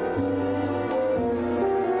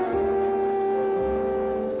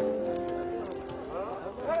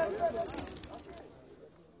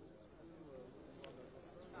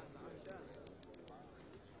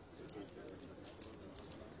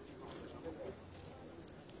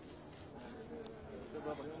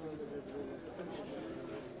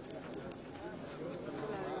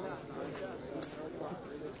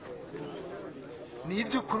 ni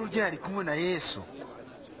iby'ukuri ryari kumwe na Yesu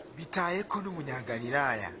bitaye ko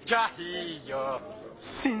n'umunyagalilaya. jahiyo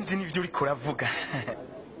sinzi n'ibyo uriko uravuga.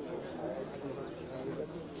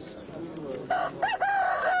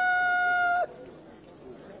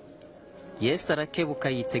 Yesu arakebuka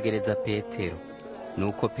yitegereza Petero.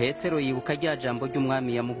 Nuko Petero yibuka rya jambo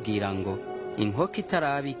ry'umwami yamubwira ngo inkoko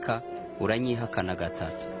itarabika uranyihakana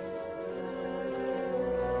gatatu.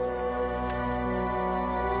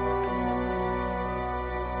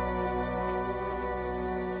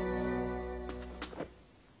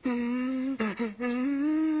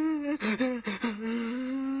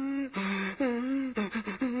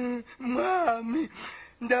 mwami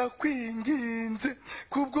ndakwinginze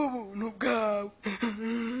kubwo buntu bwawe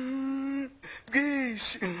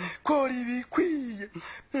bwinshi, kora ibikwiye.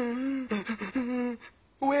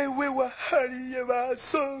 wewe wahariye ba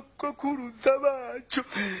sogokuruza bacu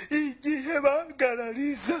igihe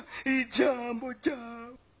bagarariza ijambo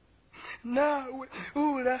ryawe, nawe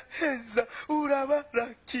uraheza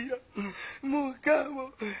urabarakira. mugabo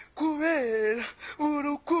kubera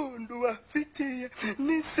urukundo bafitiye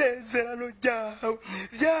n'isezerano ryawe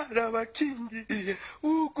ryarabakingiye,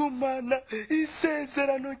 ugumana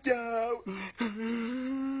isezerano ryawe.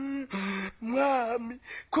 mwami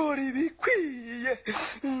kora ibikwiye.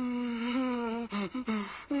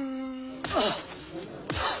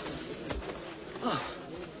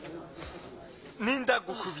 ninda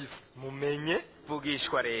gukubisa mumenye.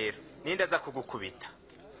 vugishwa rero, ninde aza kugukubita?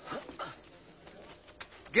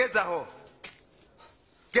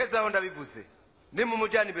 gezaho ndabivuze.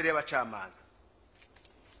 nimumujyana imbere y'abacamanza.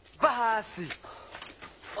 va hasi.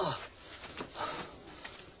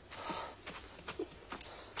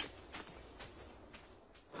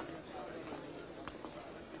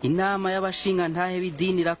 Inama y'abashinga ntahe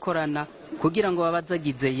b'idini irakorana kugira ngo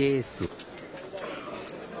babazagize Yesu.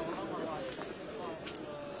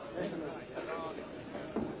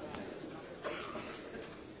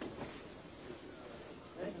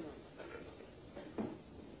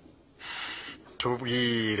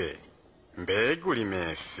 tubwire mbega uri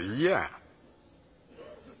mesiya?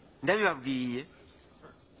 ndabibabwiye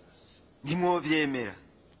ntimwovyemera,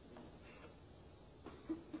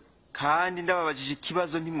 kandi ndababajije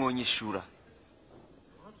ikibazo ntimwonyishura.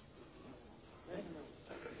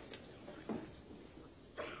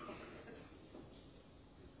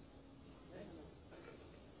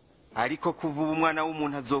 ariko kuva ubu umwana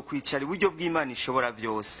w'umuntu azokwicara iburyo bw'Imana ishobora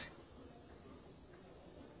byose.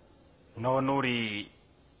 none uri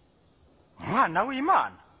umwana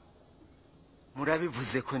w'Imana?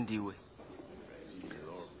 murabivuze ko ndiwe.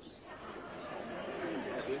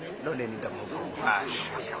 none ndamugufasha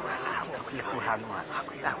akwiye kuhanwa,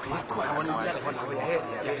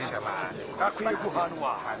 akwiye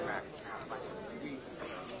guhanwa.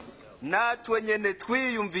 natwe nyene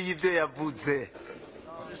twiyumviye ivyo yavuze.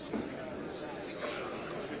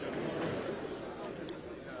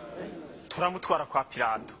 turamutwara kwa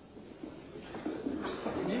Pilato.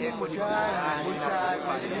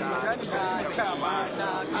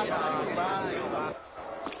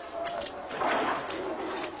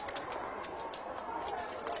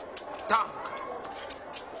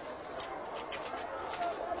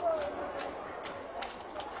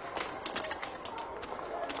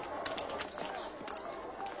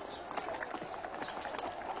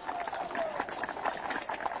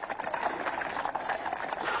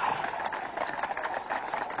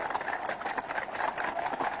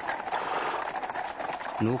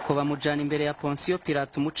 Nuko bamujana imbere ya Ponsiyo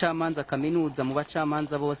Pilato, umucamanza kaminuza mu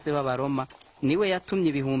bacamanza bose b'Abaroma. Niwe yatumye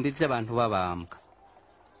ibihumbi by'abantu babambwa.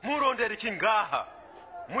 murondera iki ngaha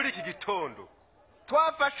muri iki gitondo?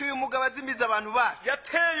 twafashe uyu mugabo azimiza abantu bacu.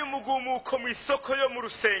 yateye umugumuko mu isoko yo mu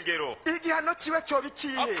rusengero. igihano kiwe cyo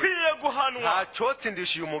bikiye, akwiye guhanwa.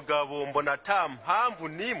 ntacotsindisha uyu mugabo, mbona ata mpamvu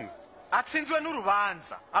nimwe. atsinzwe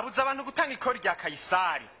n'urubanza, abuza abantu gutanga ikori rya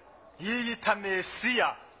Kayisari. yiyita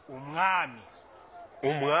Mesiya, umwami.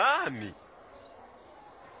 umwami?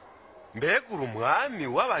 mbega uri umwami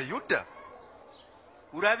w'Abayuda?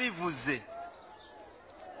 urabivuze.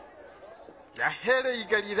 yahereye i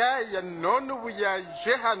Galilaya, none ubu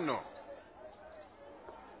yaje hano.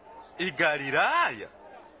 i Galilaya?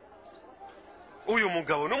 uyu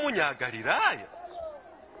mugabo n'umunyagalilaya?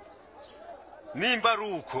 nimba ari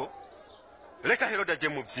uko, reka Herode aje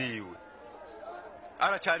mu vyiwe.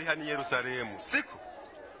 aracyari hano i Yerusalemu, siko?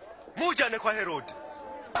 mujane kwa Herode.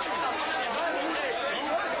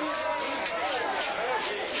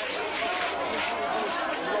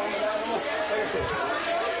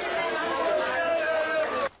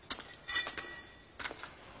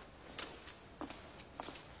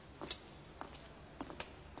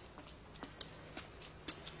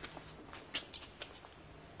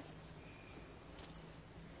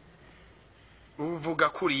 uvuga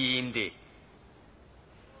kuri inde?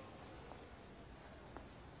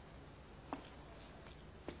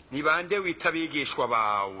 ni bande wita abigishwa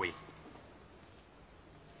bawe?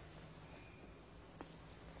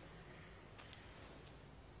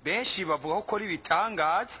 benshi bavuga ko ukora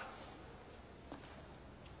ibitangaza.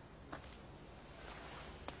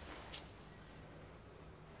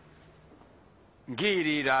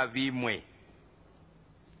 mbwirira bimwe.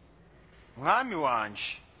 mwami wanje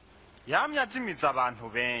yamye azimiza abantu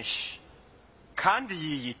benshi, kandi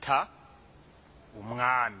yiyita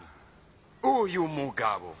umwami. uyu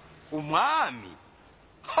mugabo umwami?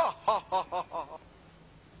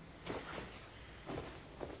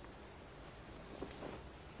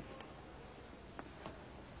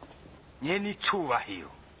 nyene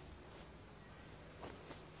icubahiro,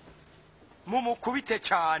 mumukubite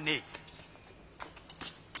cane.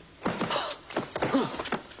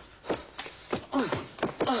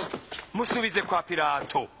 musubize kwa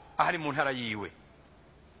Pilato ahari mu ntara yiwe.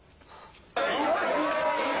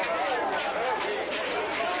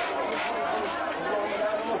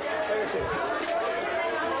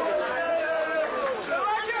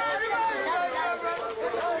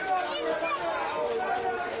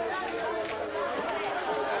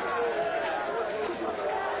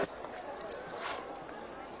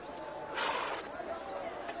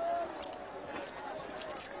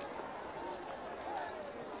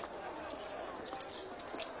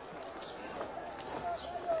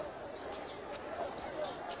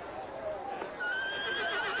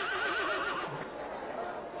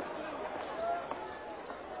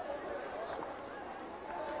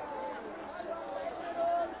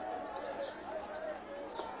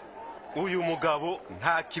 uyu mugabo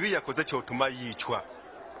nta kibi yakoze cyotuma yicwa.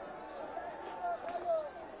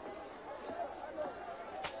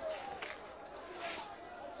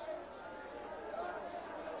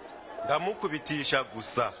 Ndamukubitisha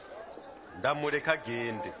gusa, ndamureka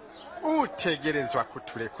agende. Utegerezwa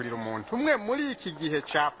kuturekurira umuntu umwe muri iki gihe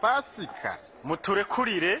ca Pasika.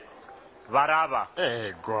 Muturekurire Baraba.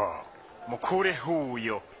 Ego. Mukure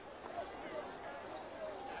huyo.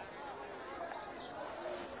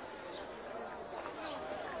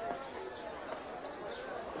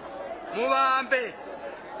 Mubambe.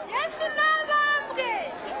 Yesu nabambwe.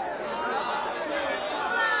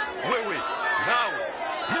 Wewe, nawe,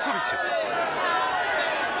 mukubite.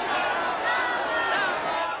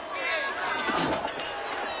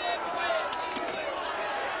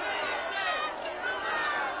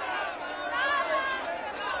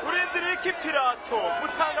 Urindire iki Pilato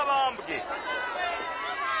mutanga bambwe?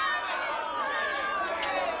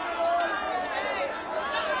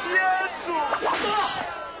 Yesu!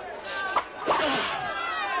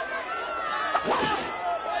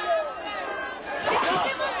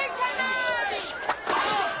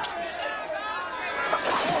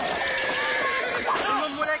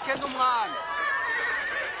 Mumureke n'umwana.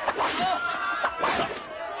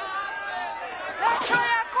 Ntacyo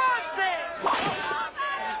yakoze.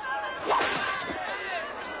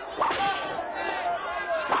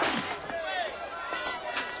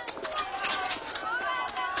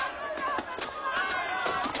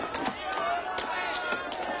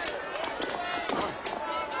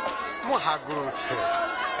 Muhagurutse.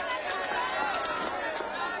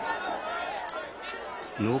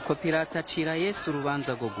 Nuko Pilato acira Yesu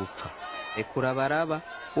urubanza rwo gupfa. Rekura Baraba,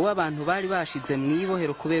 uwo abantu bari bashize mu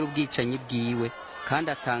ibohero kubera ubwicanyi bwiwe, kandi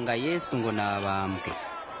atanga Yesu ngo nabambwe.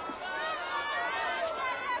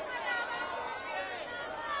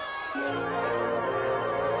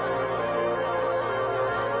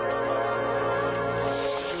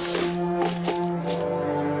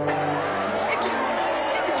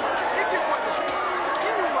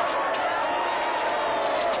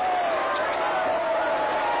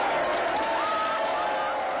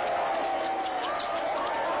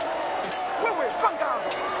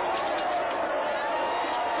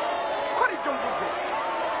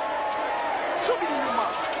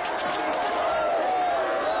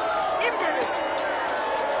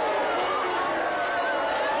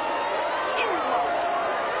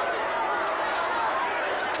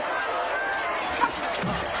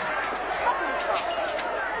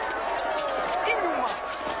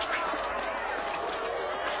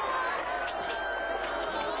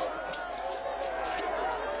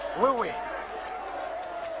 Wewe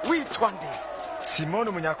witwa nde? Simoni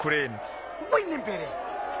Umunyakurene. Wini imbere.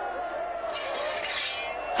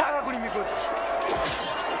 Tagagura imigozi.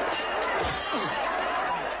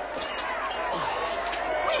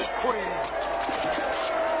 Wikorere.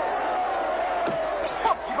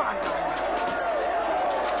 Wakibandanya.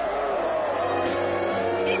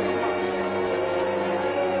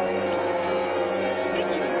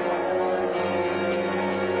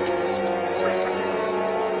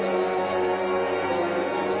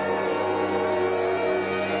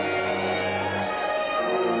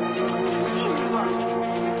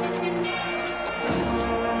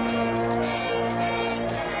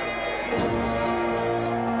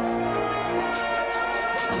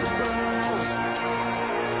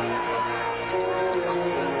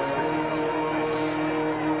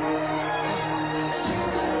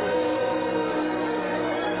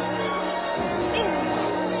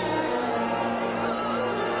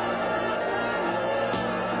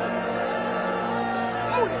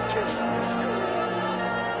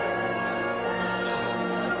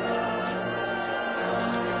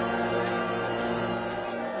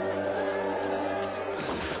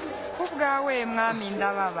 Kubwawe mwami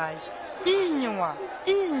ndababaye. Inywa,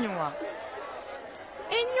 inywa.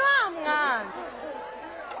 Inywa mwami.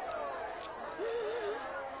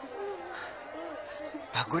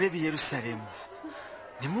 Bagore b'i Yerusalemu,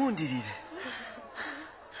 nimundirire,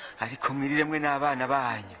 ariko mwiriremwe n'abana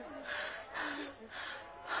banyu.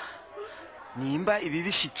 Nimba ibi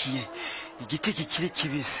bishikiye igiti kikiri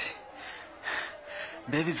kibisi,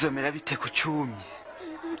 mbe bizomera bite ku cyumye?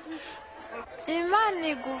 Imana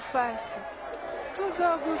igufashe.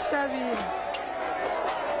 Tuzogusabira.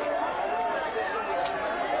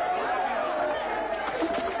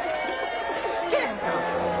 Genda.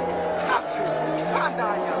 Hafi.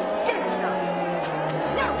 Bandanya. Genda.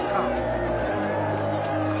 Nyaruka.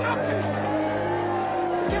 Hafi.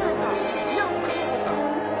 Genda. Nyaruka.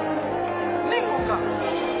 Ninguka.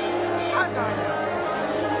 Bandanya.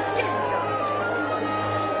 Genda.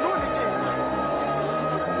 None genda.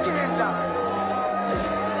 Genda.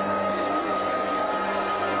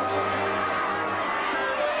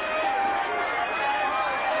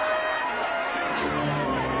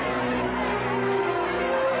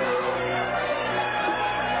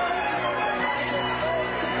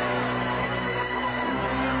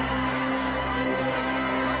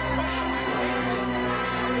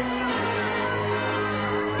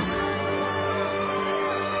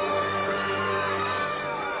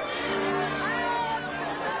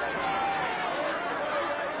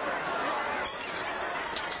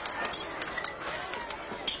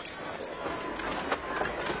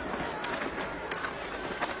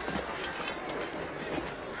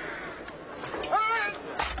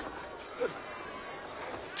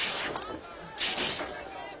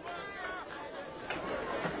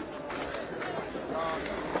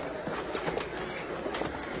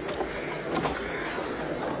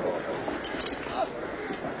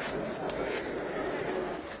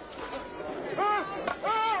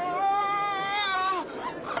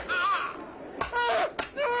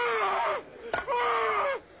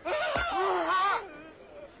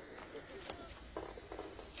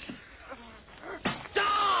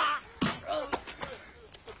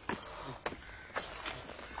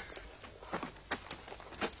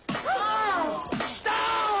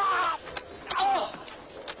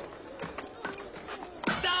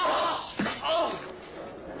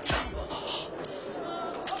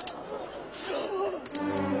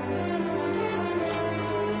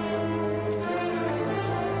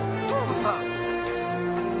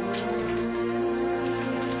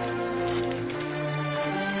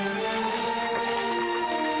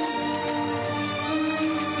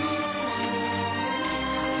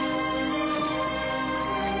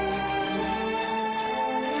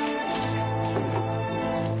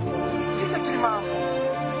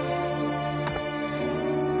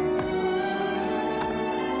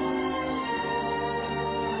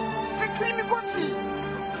 turi imigozi.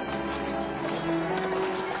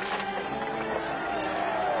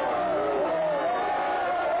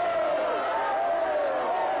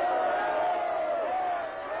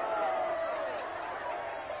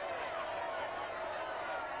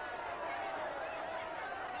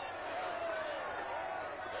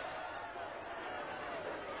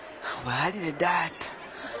 baharire data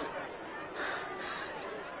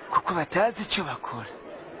kuko batazi icyo bakora.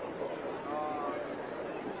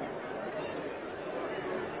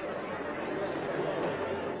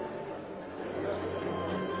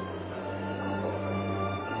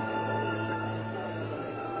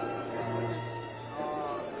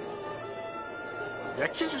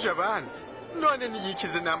 yakijije abandi none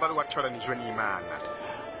niyikize nambara watoranijwe n'Imana.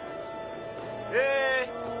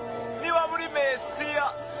 niba muri Mesiya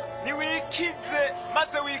niwikize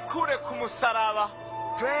maze wikure ku musaraba.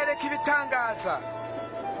 Twereke ibitangaza.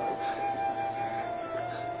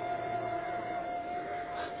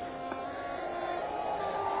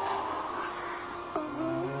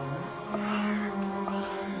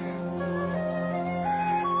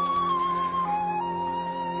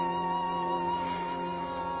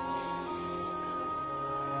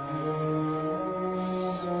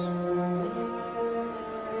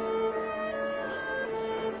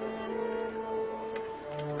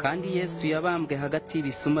 kandi Yesu yabambwe hagati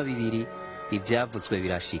y'ibisuma bibiri, ibyavuzwe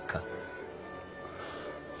birashika.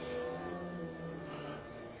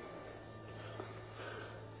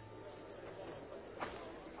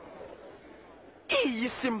 iyi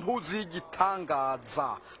si mpuzu y'igitangaza.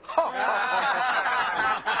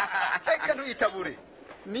 Eka ntuyitabure.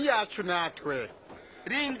 Ni yacu natwe.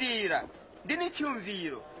 Rindira. Ndi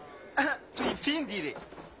n'icyumviro. Tuyipfindire.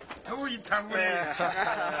 Uyitabure.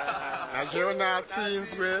 Najewe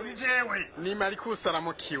natsinzwe. Nijewe. Ni Marikusi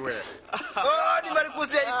aramukiwe. Ni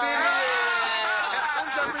Marikusi yayitsindiye.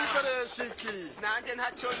 Uja kwikoresha iki? Nanjye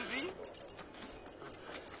ntacyo nzi.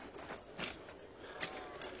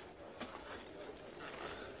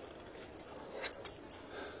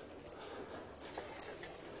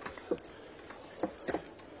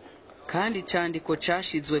 kandi icyandiko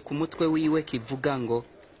cyashizwe ku mutwe wiwe kivuga ngo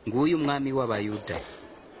nguyu umwami w'abayuda.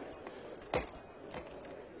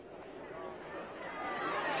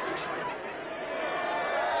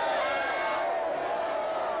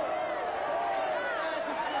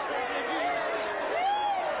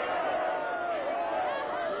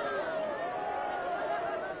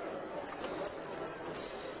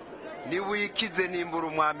 niwikize nimbura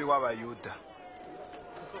umwami w'abayuda.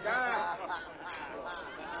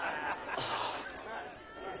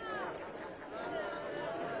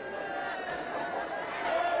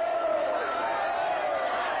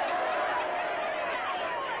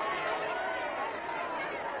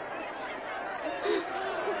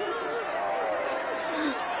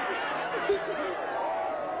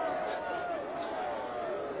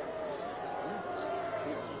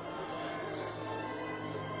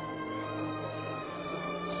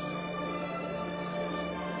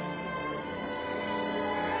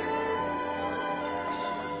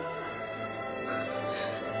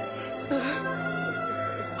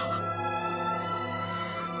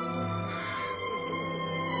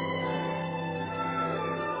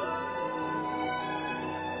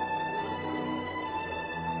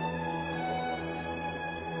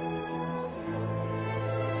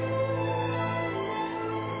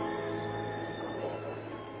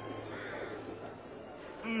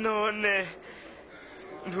 none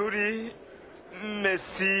nturi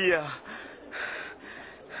Mesiya,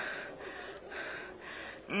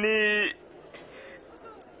 ni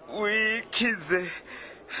wikize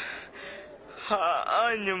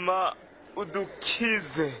hanyuma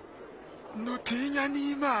udukize. Nutinya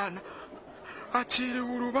n'Imana aciriwe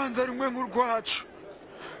urubanza rumwe mu rwacu,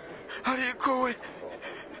 ariko we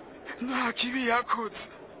nta kibi yakoze.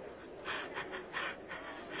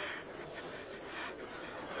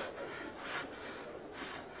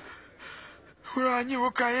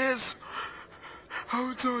 Uranyibuka Yesu, aho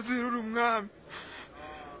uzozira uri umwami.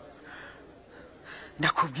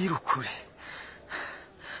 Ndakubwira ukuri,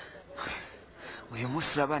 uyu munsi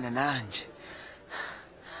urabana nanjye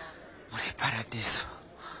muri paradiso.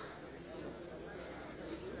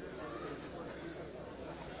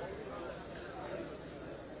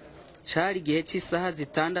 Cari igihe cy'isaha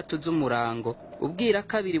 6 z'umurango, ubwira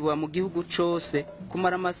kabiri buba mu gihugu cose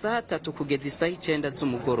kumara amasaha 3 kugeza isaha 9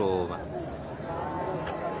 z'umugoroba.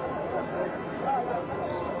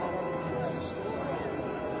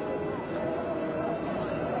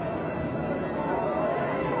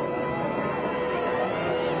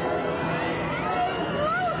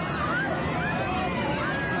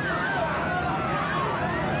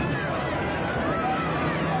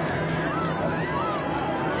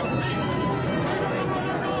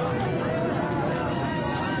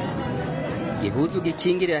 igihuzu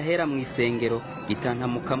gikingirira ahera mu isengero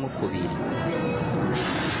gitantamukamo kubiri.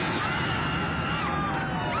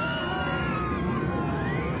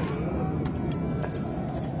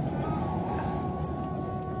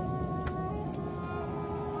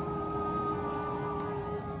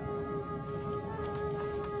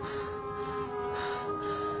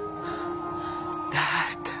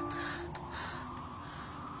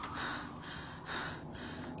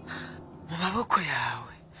 Maboko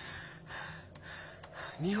yawe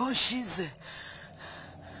niho nshize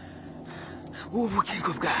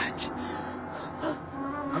ubugingo bwanjye.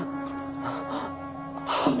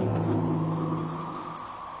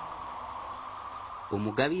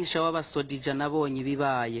 Umugabisha w'abasodija nabonye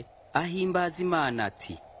ibibaye ahimbaza Imana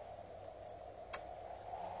ati,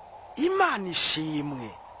 Imana ishimwe,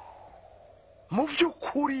 mu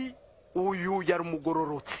by'ukuri uyu yari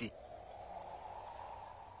umugororotsi.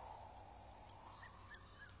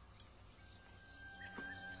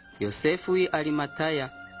 Yosefu w'i Arimataya,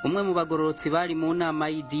 umwe mu bagororotsi bari mu nama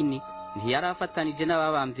y'idini, ntiyari afatanije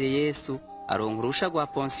n'ababambye Yesu, aronka urusha rwa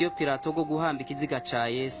Ponsiyo Pilato rwo guhamba ikiziga ca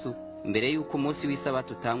Yesu mbere y'uko umunsi w'isabato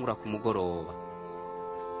utangura ku mugoroba.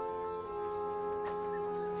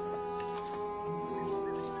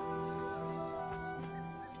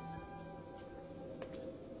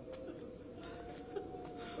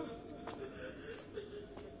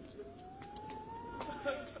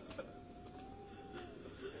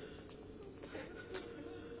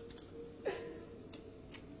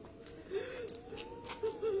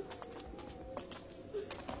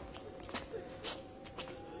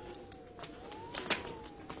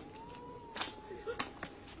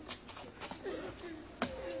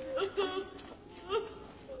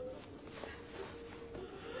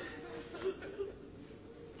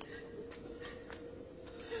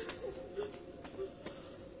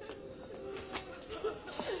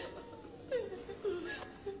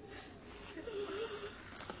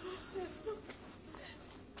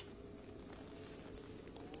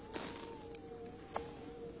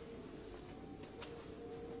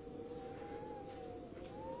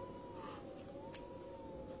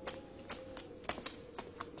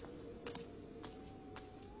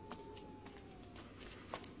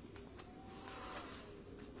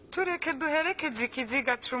 tureke duherekeze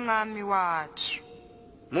ikiziga c'umwami wacu.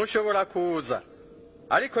 Mushobora kuza,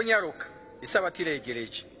 ariko nyaruka, isabato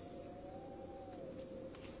iregereje.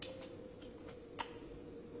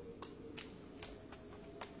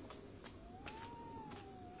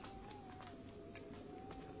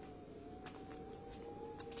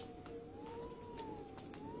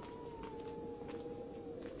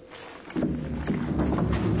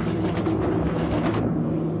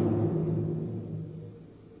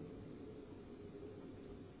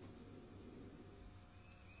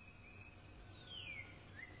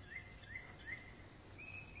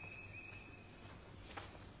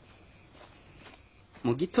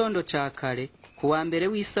 Mu gitondo ca kare ku wa mbere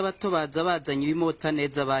w'isabato baza bazanye ibimota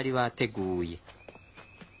neza bari bateguye.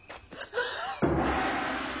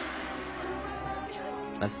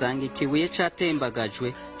 Basanga ikibuye catembagajwe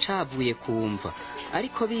cavuye kumva,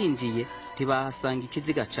 ariko binjiye ntibahasanga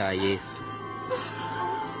ikiziga ca Yesu.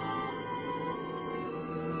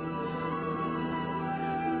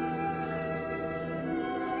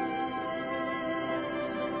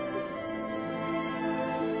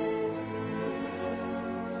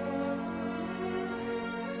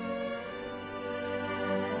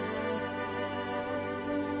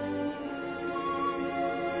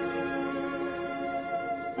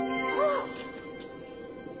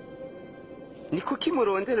 Ni kuki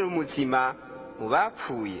muronderera umuzima mu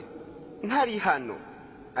bapfuye ntari hano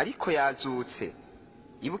ariko yazutse?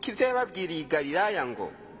 Ibuka ivyo yababwiriye i Galilaya ngo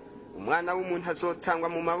umwana w'umuntu azotangwa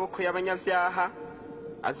mu maboko y'abanyavyaha,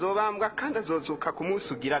 azobambwa kandi azozuka ku munsi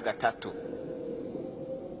ugira gatatu.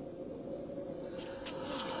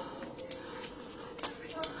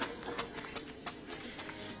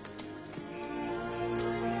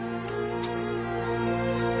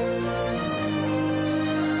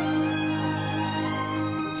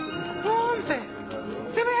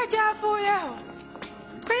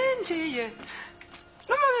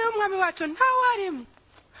 N'umubiri w'umwami wacu ntawe arimo.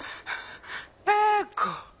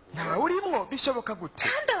 Ego ntawe urimo bishoboka gute?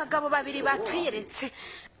 Kandi abagabo babiri batwiyeretse,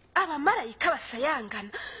 abamarayika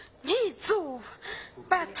basayangana nk'izuba,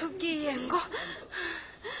 batubwiye ngo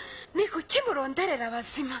ni kuki muronderera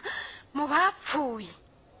abazima mu bapfuye?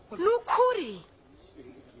 Nukuri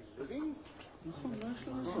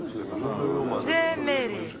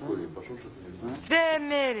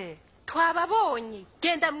vyemere twababonye,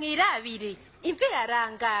 genda mwirabire, imvi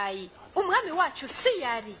yarangaye, umwami wacu si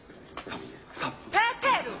yari.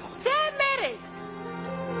 Petero, vyemere. tugire.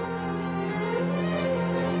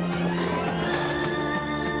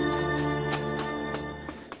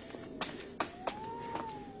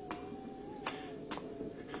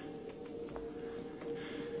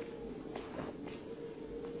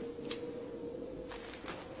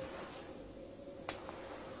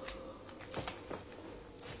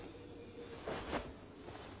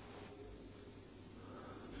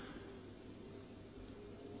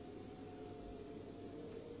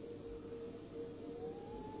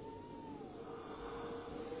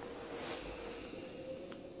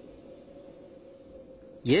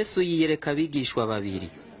 Yesu yiyereka abigishwa babiri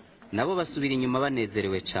nabo basubira inyuma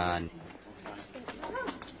banezerewe cyane.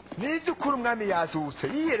 N'ivy'ukuri umwami yazutse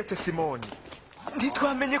yiyeretse Simoni.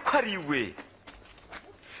 Ntitwamenye ko ari we.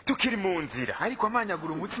 Tukiri mu nzira. Ariko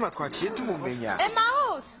amanyagura umutsima twaciye tumumenya.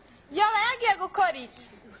 Emmaus, yaba yagiye gukora iki?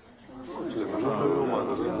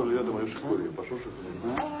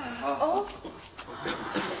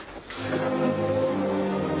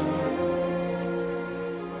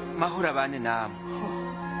 Mahoro abane namwe.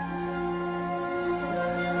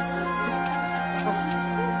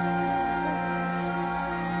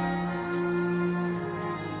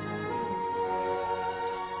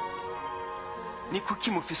 Ni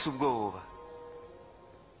kuki mufise ubwoba?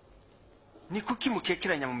 Ni kuki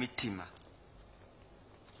mukekeranya mu mitima?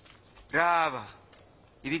 Raba,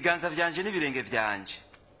 ibiganza vyanje n'ibirenge vyanje.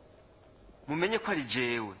 Mumenye ko ari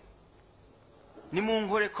jewe.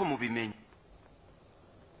 Nimunkore ko mubimenye.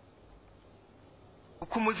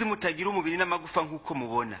 Uko umuzimu utagira umubiri n'amagufa nk'uko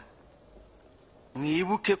mubona.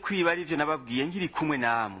 Mwibuke kwiba ari vyo nababwiye nkiri kumwe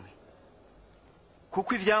namwe.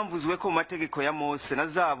 Kuko ivyamvuzwe ko mu mategeko ya Mose na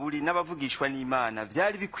Zaburi n'abavugishwa n'Imana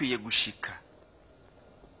vyari bikwiye gushika.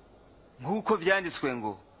 Nk'uko vyanditswe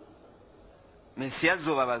ngo Mesiya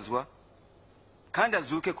azobabazwa kandi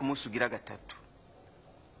azuke ku munsi ugira gatatu.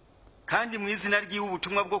 Kandi mu izina ry'iwe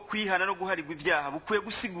ubutumwa bwo kwihana no guharirwa ivyaha bukwiye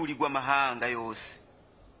gusigurirwa amahanga yose.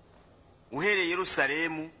 Uhereye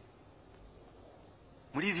Yerusalemu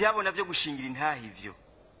muri vyabona vyo gushingira intahe ivyo.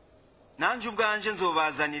 Nanje ubwanje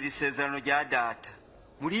nzobazanira isezerano rya data.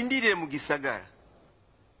 Murindirire mu gisagara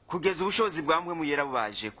kugeza ubushobozi bwamwe muyera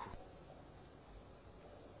bubajeko.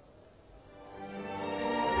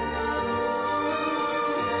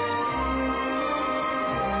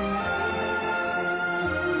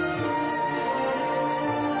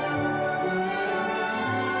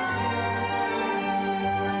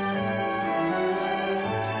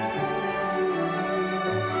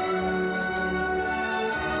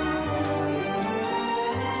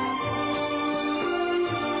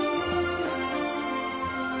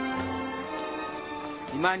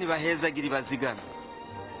 Imani bahezagira ibazigame.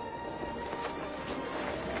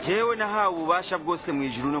 Jewe nahawe ububasha bwose mu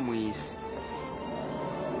ijuru no mu isi.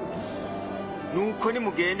 Nuko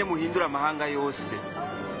nimugende muhindura amahanga yose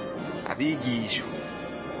abigishwa.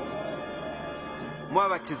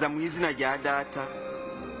 Mubabatiza mu izina rya Data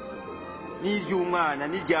n'iry'Umwana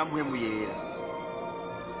n'irya Mpwemu Yera.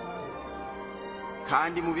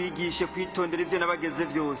 Kandi mubigishe kwitondera ivyo nabageze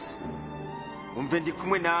byose. Umve ndi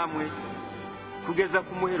kumwe namwe kugeza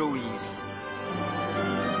ku muhero w'isi.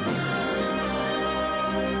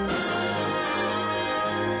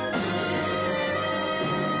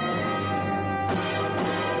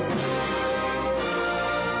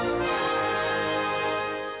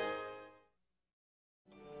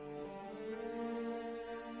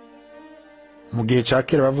 Mu gihe ca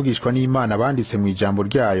kera bavugishwa n'Imana banditse mu ijambo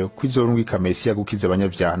ryayo kwizorungika Mesiya gukiza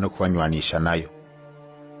abanyabyaha no kubanywanisha nayo.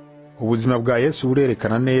 Ubuzima bwa Yesu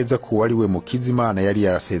burerekana neza ko ari we mukiza Imana yari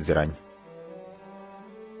yarasezeranye.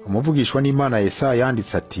 Umuvugishwa n'Imana Yesaya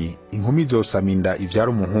yanditse ati, inkumi zosama inda ivyara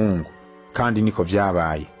umuhungu, kandi niko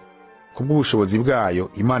vyabaye. Kubw'ubushobozi bwayo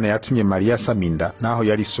Imana yatumye Mariya asama inda naho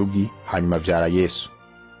yari sugi, hanyuma avyara Yesu.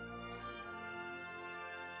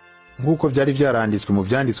 Nk'uko vyari vyaranditswe mu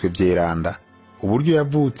vyanditswe vyeranda, uburyo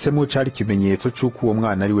yavutsemo cari ikimenyetso c'uko uwo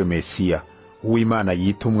mwana ari we Mesiya, uw'Imana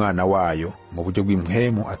yita umwana wayo mu buryo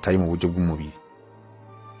bw'impwemu atari mu buryo bw'umubiri.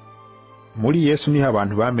 Muri Yesu niho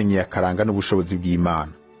abantu bamenye akaranga n'ubushobozi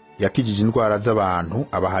bw'Imana. Yakijije indwara z'abantu,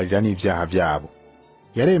 abaharira n'ivyaha vyabo.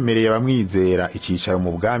 Yaremereye abamwizera icicaro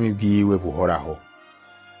mu bwami bwiwe buhoraho.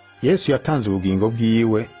 Yesu yatanze ubugingo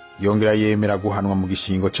bwiwe, yongera yemera guhanwa mu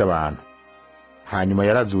gishingo c'abantu. Hanyuma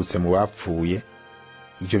yarazutse mu bapfuye.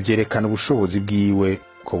 Ivyo vyerekana ubushobozi bwiwe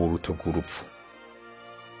ko buruta bw'urupfu.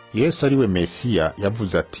 Yesu ari we Mesiya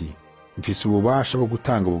yavuze ati, mfise ububasha bwo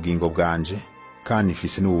gutanga ubugingo bwanje, kandi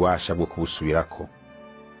mfise n'ububasha bwo kubusubirako.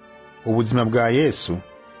 Ubuzima bwa Yesu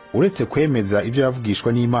uretse kwemeza ivyo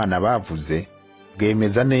yavugishwa n'Imana bavuze,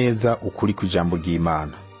 bwemeza neza ukuri kw'ijambo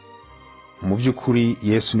ry'Imana. mu by'ukuri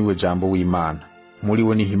Yesu niwe jambo w'Imana, muri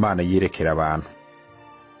we niho Imana yerekera abantu.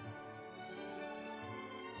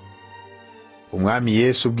 Umwami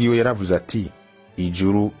Yesu ubwiwe yaravuze ati,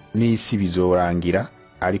 ijuru n'isi bizorangira,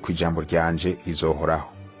 ariko ijambo ryanje rizohoraho.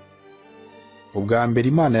 Ubwa mbere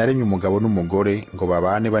Imana yaremye umugabo n'umugore ngo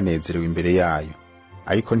babane banezerewe imbere yayo,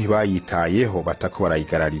 ariko ntibayitayeho batako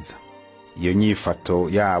barayigarariza. Iyo nyifato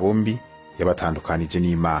yabo mbi yabatandukanije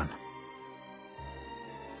n'Imana.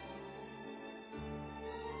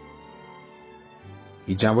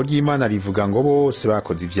 Ijambo ry'Imana rivuga ngo bose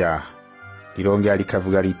bakoze ibyaha. Rirongera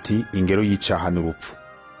rikavuga riti ingero y'icaha n'urupfu.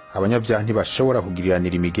 Abanyabyaha ntibashobora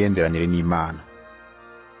kugiriranira imigenderanire n'Imana.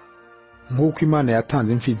 Nk'uko Imana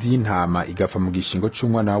yatanze imfizi y'intama igapfa mu gishingo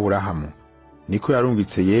c'umwana wa Aburahamu, niko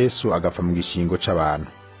yarungitse Yesu agapfa mu gishingo c'abantu.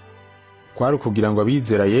 Kwari kugira ngo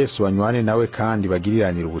abizera Yesu banywane nawe kandi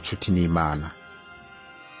bagiriranire ubucuti n'Imana.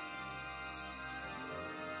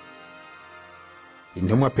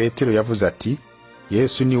 Intumwa Petero yavuze ati,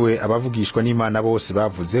 Yesu niwe abavugishwa n'Imana bose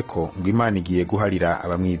bavuze ko ngo Imana igiye guharira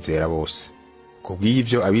abamwizera bose.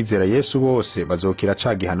 Kubw'ivyo abizera Yesu bose bazokira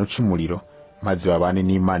ca gihano c'umuriro, maze babane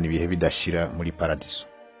n'Imana ibihe bidashira muri paradiso.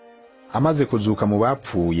 Amaze kuzuka mu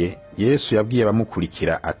bapfuye, Yesu yabwiye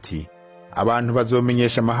abamukurikira ati, abantu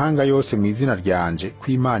bazomenyesha amahanga yose mu izina ryanje ko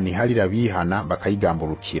Imana iharira abihana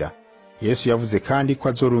bakayigamburukira. Yesu yavuze kandi ko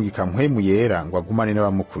azorungika mpwemu yera ngo agumane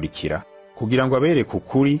n'abamukurikira, kugira ngo abereke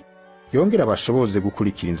ukuri, yongera bashoboze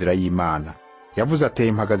gukurikira inzira y'Imana. Yavuze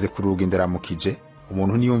ati, mpagaze ku rugi ndaramukije,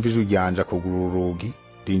 umuntu niyumva ijwi ryanje akugurura urugi,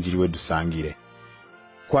 rinjiriwe dusangire.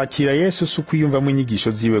 Kwakira Yesu si ukwiyumvamo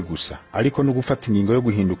inyigisho ziwe gusa, ariko no gufata ingingo yo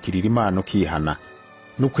guhindukirira Imana ukihana,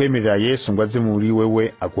 no kwemerera Yesu ngo aze muri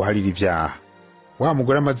wewe aguharira ibyaha. Wa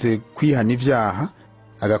mugore amaze kwihana ibyaha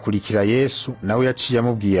agakurikira Yesu, nawe yaciye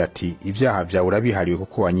amubwiye ati, ibyaha byawe urabihariwe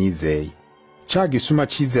kuko wanyizeye. Ca gisuma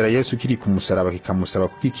cizera Yesu kiri ku musaraba kikamusaba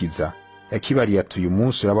kugikiza, yakibariye ati, uyu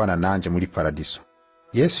munsi urabana nanje muri paradiso.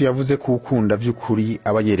 Yesu yavuze ko ukunda by'ukuri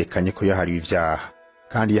aba yerekanye ko yahariwe ibyaha,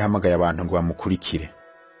 kandi yahamagaye abantu ngo bamukurikire.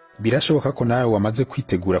 Birashoboka ko nawe wamaze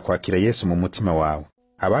kwitegura kwakira Yesu mu mutima wawe.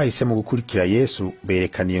 Abahise mu gukurikira Yesu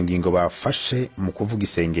berekana iyo ngingo bafashe mu kuvuga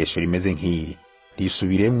isengesho rimeze nk'iri,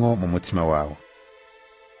 risubiremwo mu mutima wawe.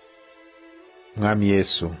 Mwami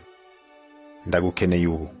Yesu, ndagukeneye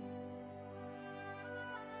ubu.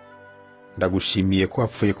 Ndagushimiye ko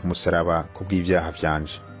wapfuye ku musaraba kubw'ibyaha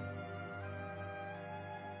byanje.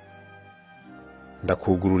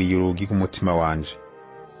 Ndakugururiye urugi rw'umutima wanje.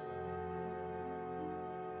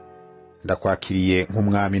 Ndakwakiriye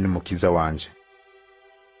nk'umwami n'umukiza wanje.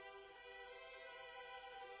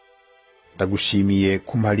 Ndagushimiye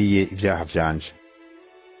ko umpariye ibyaha byanje,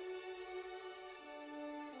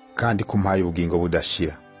 kandi ko umpaye ubugingo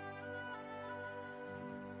budashira.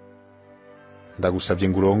 Ndagusabye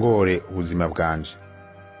ngo urongore ubuzima bwanje,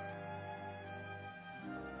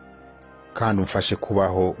 kandi umfashe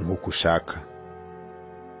kubaho nk'uko ushaka.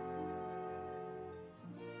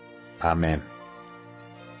 Amen.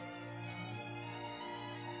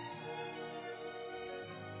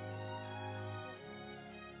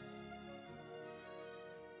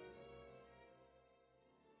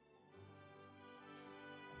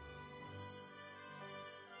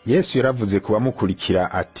 Yesu yaravuze ku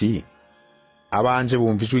bamukurikira ati, abanje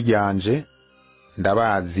bumva ijwi ryanje,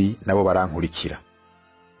 ndabazi nabo barankurikira.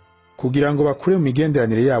 Kugira ngo bakure mu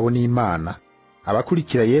migenderanire yabo n'Imana,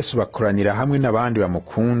 abakurikira Yesu bakoranira hamwe n'abandi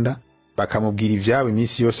bamukunda, bakamubwira ivyabo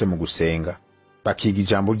iminsi yose mu gusenga, bakiga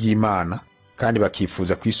ijambo ry'Imana, kandi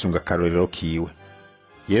bakifuza kwisunga akarorero kiwe.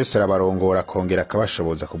 Yesu arabarongora akongera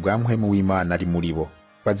akabashoboza ku bwa mpwemu w'Imana ari muri bo.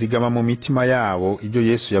 Bazigama mu mitima yabo ibyo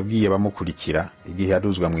Yesu yabwiye bamukurikira igihe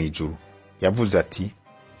yaduzwa mu ijuru. Yavuze ati,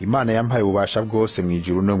 Imana yampaye ububasha bwose mu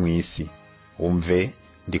ijuru no mu isi. Umve,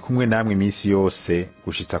 ndi kumwe namwe iminsi yose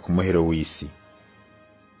gushitsa ku muhero w'isi.